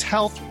fur baby's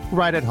health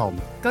right at home.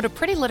 Go to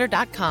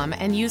prettylitter.com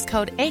and use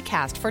code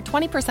ACAST for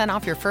 20%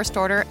 off your first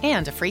order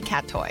and a free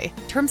cat toy.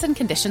 Terms and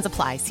conditions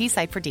apply. See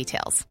site for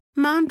details.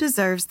 Mom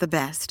deserves the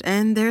best,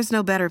 and there's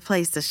no better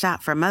place to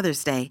shop for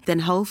Mother's Day than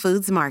Whole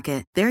Foods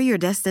Market. They're your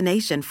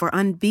destination for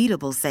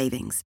unbeatable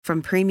savings,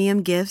 from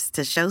premium gifts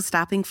to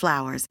show-stopping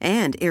flowers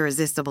and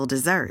irresistible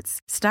desserts.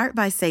 Start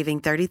by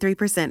saving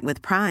 33%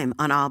 with Prime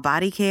on all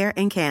body care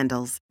and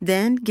candles.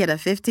 Then get a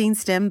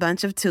 15-stem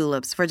bunch of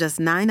tulips for just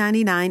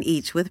 $9.99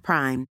 each with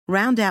Prime.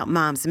 Round out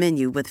Mom's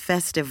menu with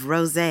festive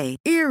rosé,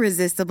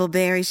 irresistible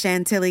berry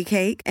chantilly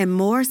cake, and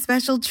more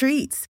special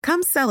treats.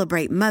 Come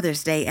celebrate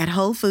Mother's Day at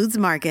Whole Foods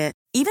Market.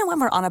 Even when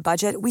we're on a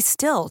budget, we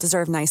still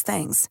deserve nice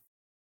things.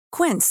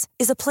 Quince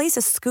is a place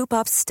to scoop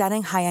up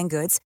stunning high-end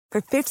goods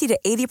for 50 to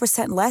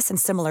 80% less than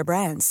similar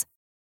brands.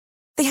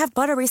 They have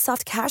buttery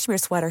soft cashmere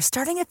sweaters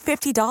starting at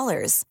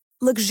 $50,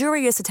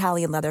 luxurious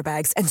Italian leather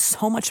bags, and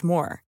so much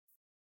more.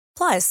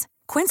 Plus,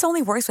 Quince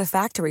only works with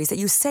factories that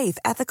use safe,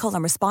 ethical,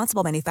 and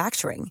responsible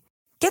manufacturing.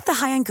 Get the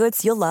high-end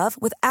goods you'll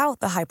love without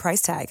the high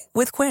price tag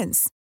with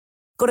Quince.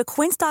 Go to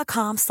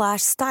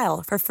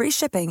quince.com/style for free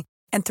shipping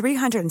and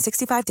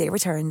 365-day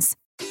returns.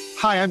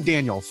 Hi, I'm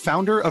Daniel,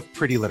 founder of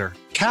Pretty Litter.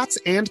 Cats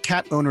and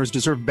cat owners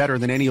deserve better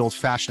than any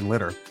old-fashioned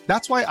litter.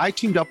 That's why I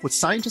teamed up with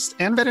scientists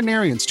and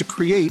veterinarians to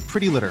create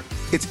Pretty Litter.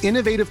 Its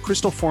innovative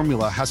crystal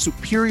formula has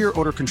superior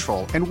odor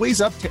control and weighs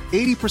up to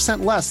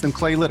 80% less than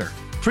clay litter.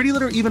 Pretty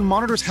Litter even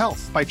monitors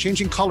health by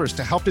changing colors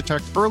to help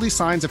detect early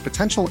signs of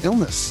potential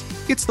illness.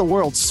 It's the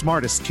world's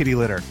smartest kitty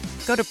litter.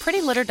 Go to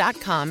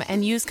prettylitter.com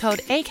and use code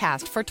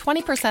ACAST for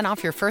 20%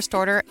 off your first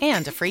order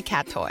and a free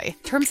cat toy.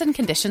 Terms and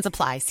conditions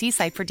apply. See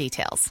site for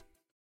details.